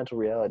 It's fundamental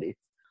reality.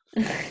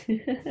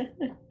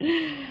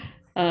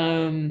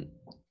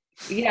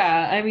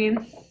 Yeah, I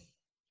mean,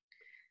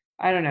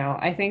 I don't know.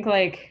 I think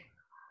like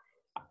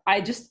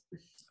I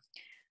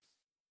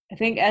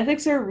think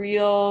ethics are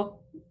real.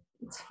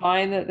 It's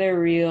fine that they're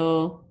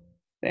real.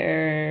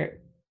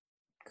 They're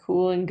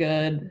cool and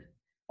good.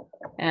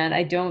 And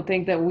I don't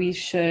think that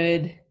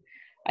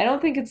I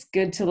don't think it's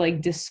good to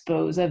like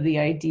dispose of the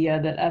idea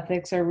that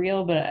ethics are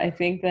real, but I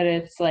think that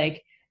it's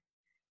like,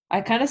 I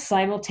kind of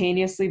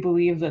simultaneously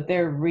believe that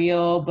they're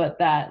real, but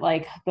that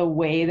like the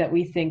way that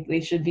we think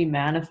they should be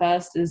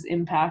manifest is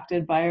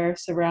impacted by our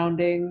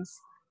surroundings,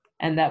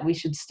 and that we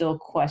should still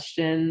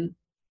question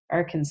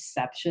our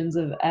conceptions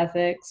of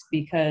ethics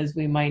because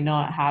we might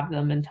not have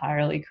them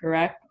entirely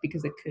correct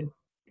because it could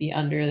be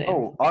under the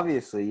Oh,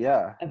 obviously,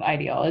 yeah. of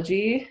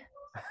ideology.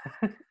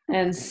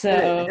 And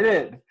so Hit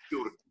it.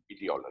 Pure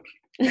ideology.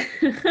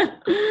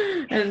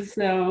 and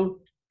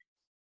so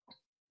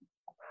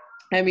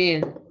I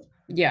mean,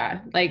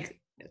 yeah, like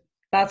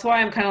that's why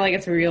I'm kind of like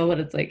it's real,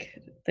 but it's like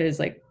there's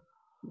like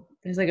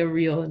a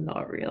real and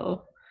not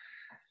real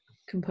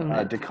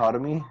component.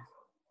 Dichotomy.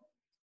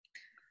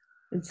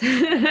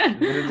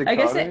 I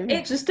guess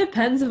it just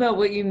depends about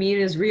what you mean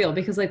as real,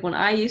 because like when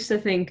I used to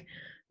think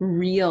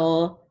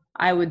real,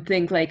 I would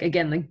think like,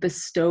 again, like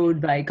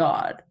bestowed by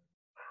God.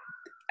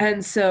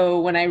 And so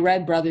when I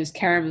read Brothers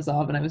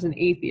Karamazov and I was an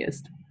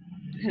atheist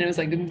and it was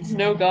like, there's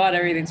no God,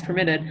 everything's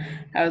permitted,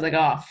 I was like,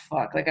 oh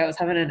fuck, like I was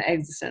having an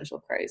existential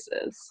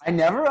crisis. I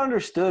never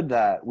understood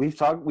that. We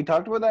talked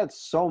about that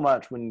so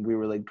much when we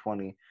were like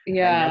 20.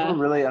 Yeah. I never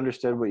really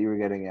understood what you were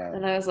getting at.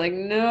 And I was like,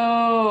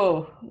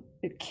 no,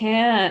 it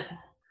can't.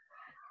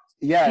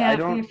 Yeah, Can't I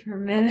don't. be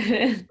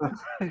permitted.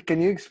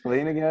 Can you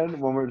explain again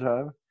one more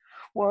time?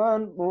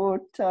 One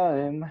more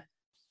time.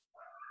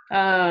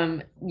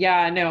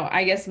 Yeah, no,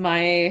 I guess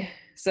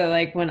so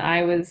like when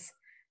I was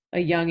a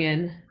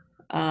youngin',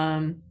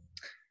 not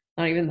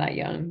even that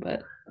young,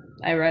 but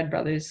I read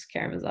Brothers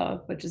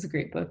Karamazov, which is a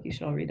great book. You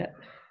should all read it.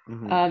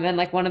 Mm-hmm. And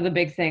like one of the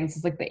big things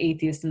is like the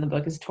atheist in the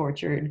book is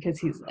tortured because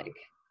he's like,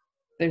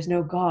 there's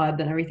no God,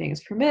 then everything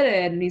is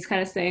permitted. And he's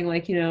kind of saying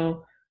like,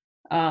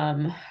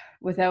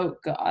 without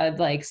God,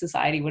 like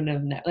society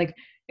wouldn't have like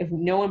if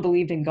no one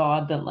believed in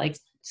God, then like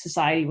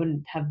society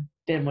wouldn't have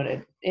been what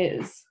it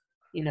is,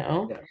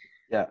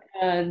 Yeah.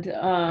 And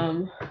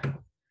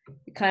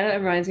it kind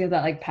of reminds me of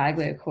that like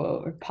Paglia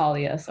quote, or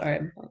Paglia,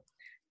 sorry,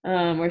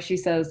 where she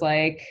says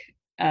like,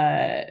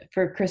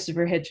 for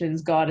Christopher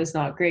Hitchens, God is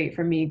not great.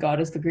 For me,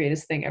 God is the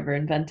greatest thing ever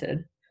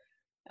invented.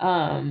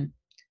 And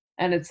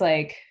it's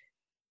like,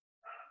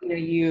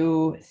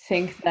 you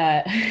think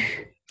that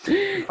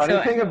Funny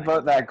thing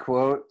about that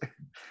quote,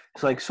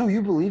 it's like, so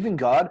you believe in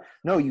God?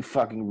 No, you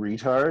fucking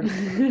retard.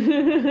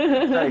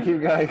 Sorry,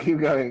 keep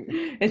going.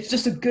 It's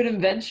just a good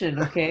invention,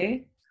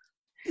 okay?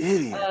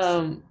 Idiots.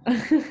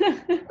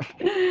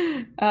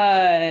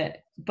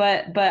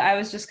 But I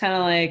was just kind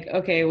of like,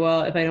 okay,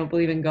 well, if I don't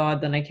believe in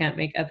God, then I can't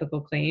make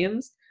ethical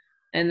claims.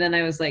 And then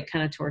I was like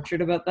kind of tortured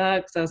about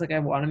that because I was like, I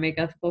want to make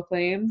ethical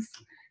claims.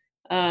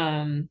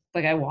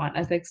 Like I want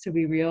ethics to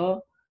be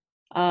real.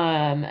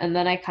 And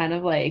then I kind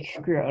of like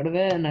grew out of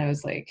it and I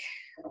was like,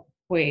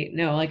 wait,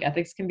 no, like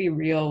ethics can be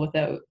real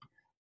without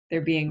there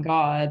being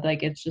God.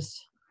 Like it's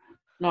just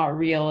not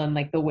real in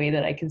like the way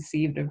that I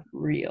conceived of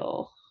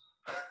real.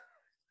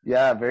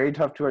 Yeah, very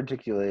tough to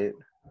articulate.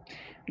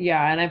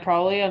 Yeah, and I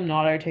probably am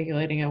not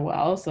articulating it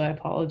well, so I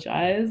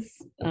apologize.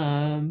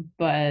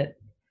 But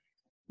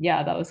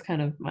yeah, that was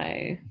kind of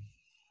my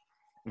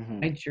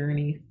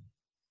journey,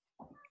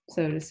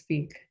 so to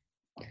speak,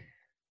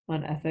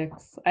 on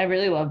ethics. I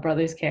really love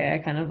Brothers K. I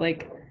kind of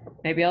like,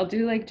 maybe I'll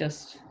do like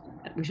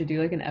we should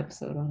do like an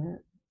episode on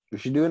it. We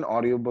should do an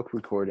audiobook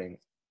recording.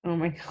 Oh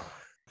my god.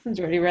 Since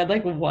you already read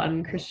like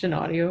one Christian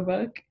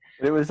audiobook.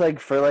 It was like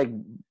for like,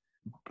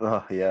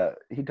 oh yeah,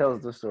 he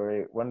tells the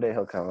story. One day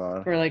he'll come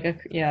on. For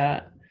like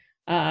yeah,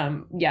 I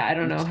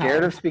don't know how.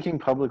 Scared of speaking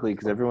publicly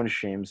because everyone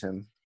shames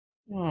him.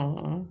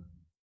 Aww.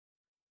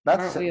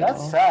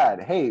 That's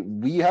sad. Hey,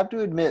 we have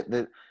to admit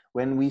that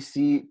when we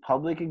see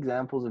public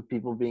examples of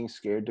people being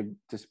scared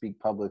to speak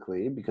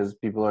publicly because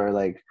people are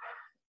like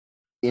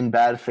in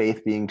bad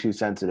faith being too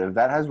sensitive,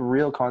 that has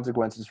real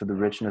consequences for the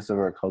richness of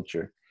our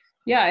culture.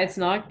 Yeah, it's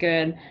not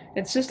good.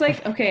 It's just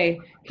like, okay,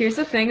 here's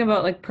the thing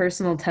about like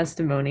personal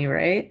testimony,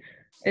 right?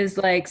 Is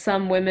like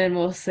some women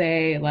will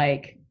say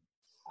like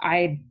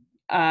I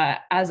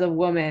as a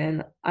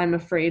woman, I'm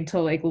afraid to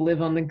like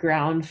live on the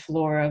ground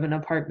floor of an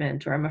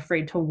apartment, or I'm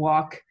afraid to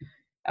walk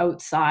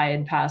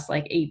outside past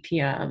like 8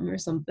 p.m. or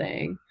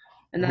something.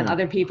 And then Mhm.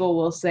 other people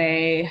will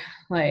say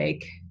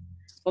like,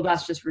 well,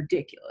 that's just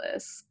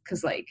ridiculous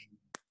because like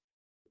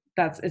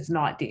it's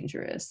not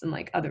dangerous and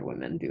like other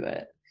women do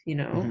it, you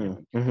know?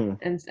 Mhm.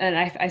 Mhm. And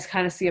I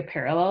kind of see a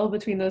parallel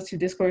between those two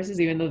discourses,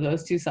 even though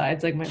those two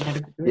sides like might not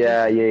agree with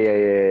Yeah, each yeah, yeah, yeah,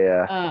 yeah,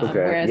 yeah. other. Okay.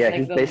 Whereas Yeah, like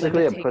he's the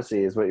basically a limiting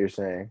pussy, is what you're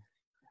saying.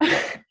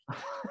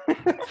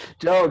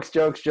 Jokes,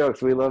 jokes,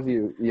 jokes. We love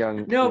you,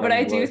 no, but young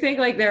I do blood. think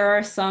like there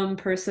are some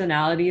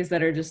personalities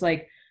that are just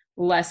like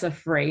less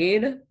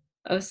afraid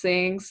of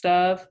saying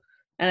stuff.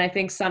 And I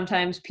think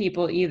sometimes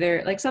people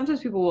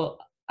sometimes people will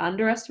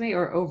underestimate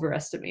or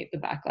overestimate the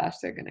backlash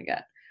they're gonna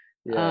get.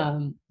 Yeah.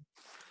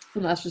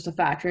 And that's just a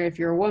factor. If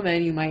you're a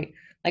woman, you might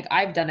like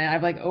I've done it.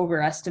 I've like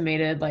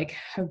overestimated like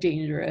how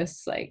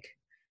dangerous like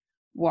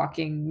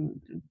walking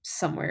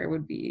somewhere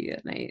would be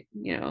at night.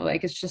 You know,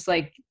 like it's just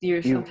like you're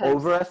You've sometimes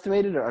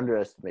overestimated or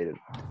underestimated?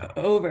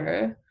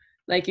 over.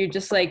 Like you're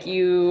just like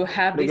you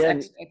have But these again,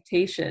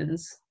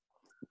 expectations.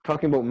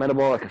 talking about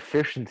metabolic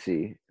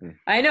efficiency,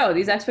 I know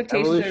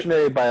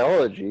evolutionary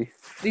biology.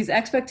 these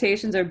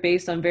expectations are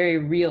based on very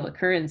real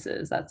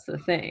occurrences. That's the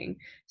thing.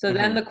 So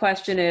then Mhm. the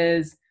question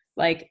is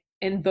like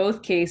in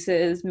both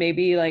cases,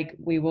 maybe like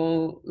we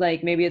won't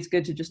like maybe it's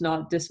good to just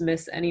not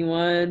dismiss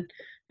anyone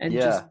and Yeah.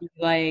 just be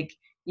like,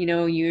 you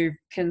know, your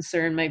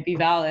concern might be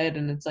valid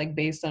and it's like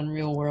based on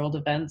real world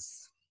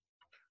events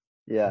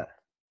Yeah.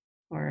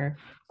 or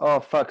Oh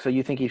fuck! So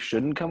you think he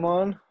shouldn't come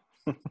on?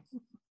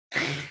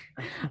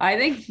 I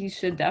think he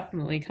should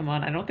definitely come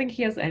on. I don't think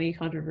he has any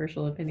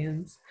controversial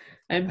opinions.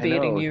 I'm I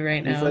baiting know. you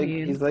right He's now, like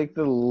Ian.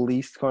 the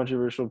least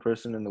controversial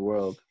person in the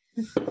world.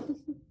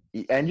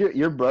 And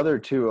your brother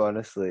too,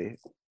 honestly,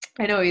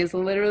 I know he's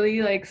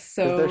literally like because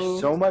they're so.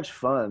 so much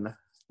fun.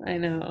 I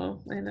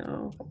know.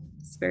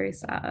 It's very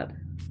sad.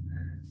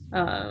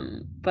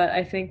 But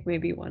I think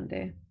maybe one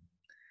day,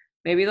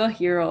 maybe they'll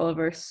hear all of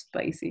our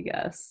spicy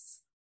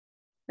guests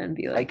and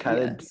be I like, kind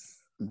yes.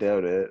 of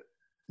doubt it.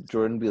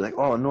 Jordan be like,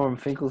 "Oh, Norm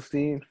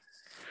Finkelstein."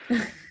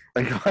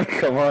 Like,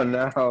 come on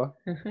now.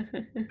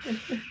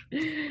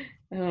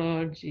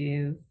 Oh,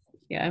 jeez.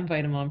 Yeah,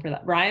 invite him on for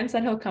that. Ryan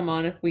said he'll come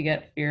on if we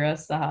get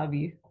Firas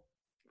Sahabi.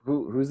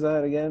 Who's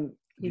that again?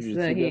 He's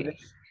Jiu-jitsu guy?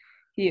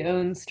 he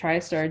owns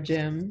TriStar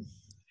Gym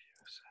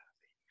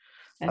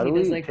and How he do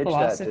does we like pitch that to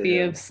philosophy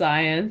of him?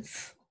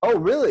 science. Oh,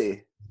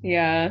 really?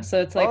 Yeah,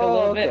 so it's like a Oh,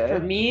 little bit for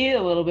okay. me,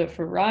 a little bit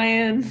for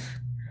Ryan.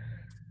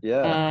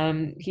 Yeah.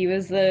 He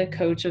was the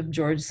coach of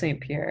George St.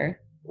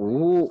 Pierre.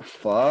 Ooh,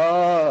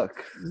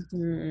 fuck.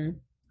 Mhm.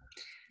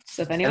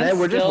 So if And anyone's then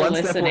we're just still one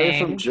step away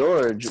from listening,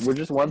 George. We're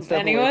just one if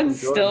step away from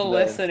anyone's George still then.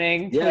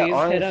 listening, Yeah,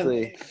 please hit up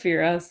honestly.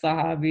 Firas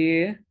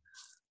Sahabi.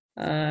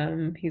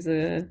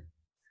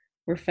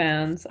 We're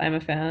fans. I'm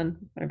a fan.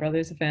 My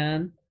brother's a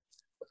fan.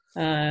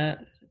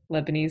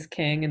 Lebanese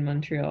king in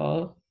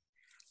Montreal.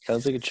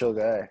 Sounds like a chill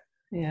guy.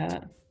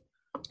 Yeah.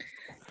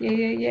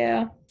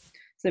 Yeah.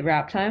 Is it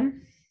rap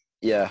time?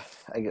 Yeah,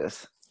 I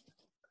guess.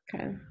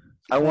 Okay.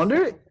 I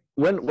wonder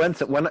when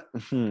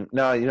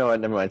no, you know what?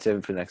 Never mind. Save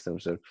it for next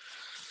episode.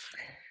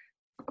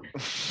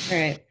 All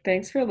right.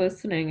 Thanks for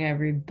listening,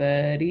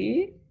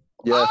 everybody.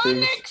 Yeah,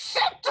 thanks.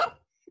 Unacceptable!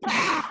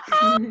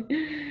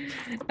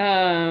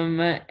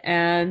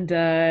 And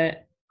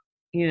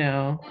you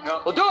know,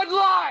 We'll do it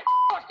live!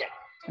 Fuck it!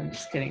 I'm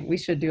just kidding. We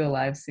should do a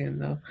live soon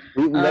though.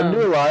 We then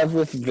do it live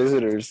with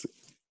visitors,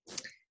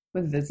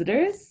 With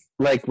visitors?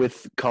 like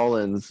with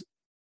Collins.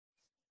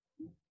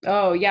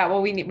 Oh yeah,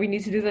 well we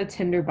need to do the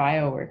Tinder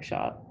bio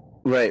workshop.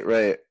 Right.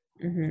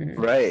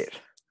 Mm-hmm. Right.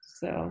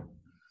 So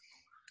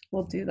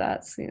we'll do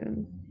that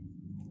soon.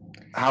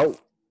 How?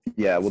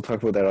 Yeah, we'll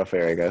talk about that off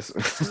air, I guess.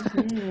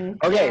 Mhm.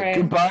 Okay, All right.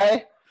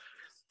 goodbye.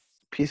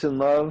 Peace and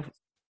love.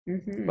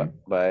 Mm-hmm.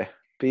 Bye.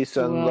 Peace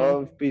and Well.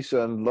 love. Peace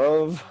and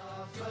love.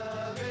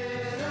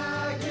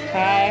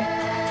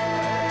 Bye.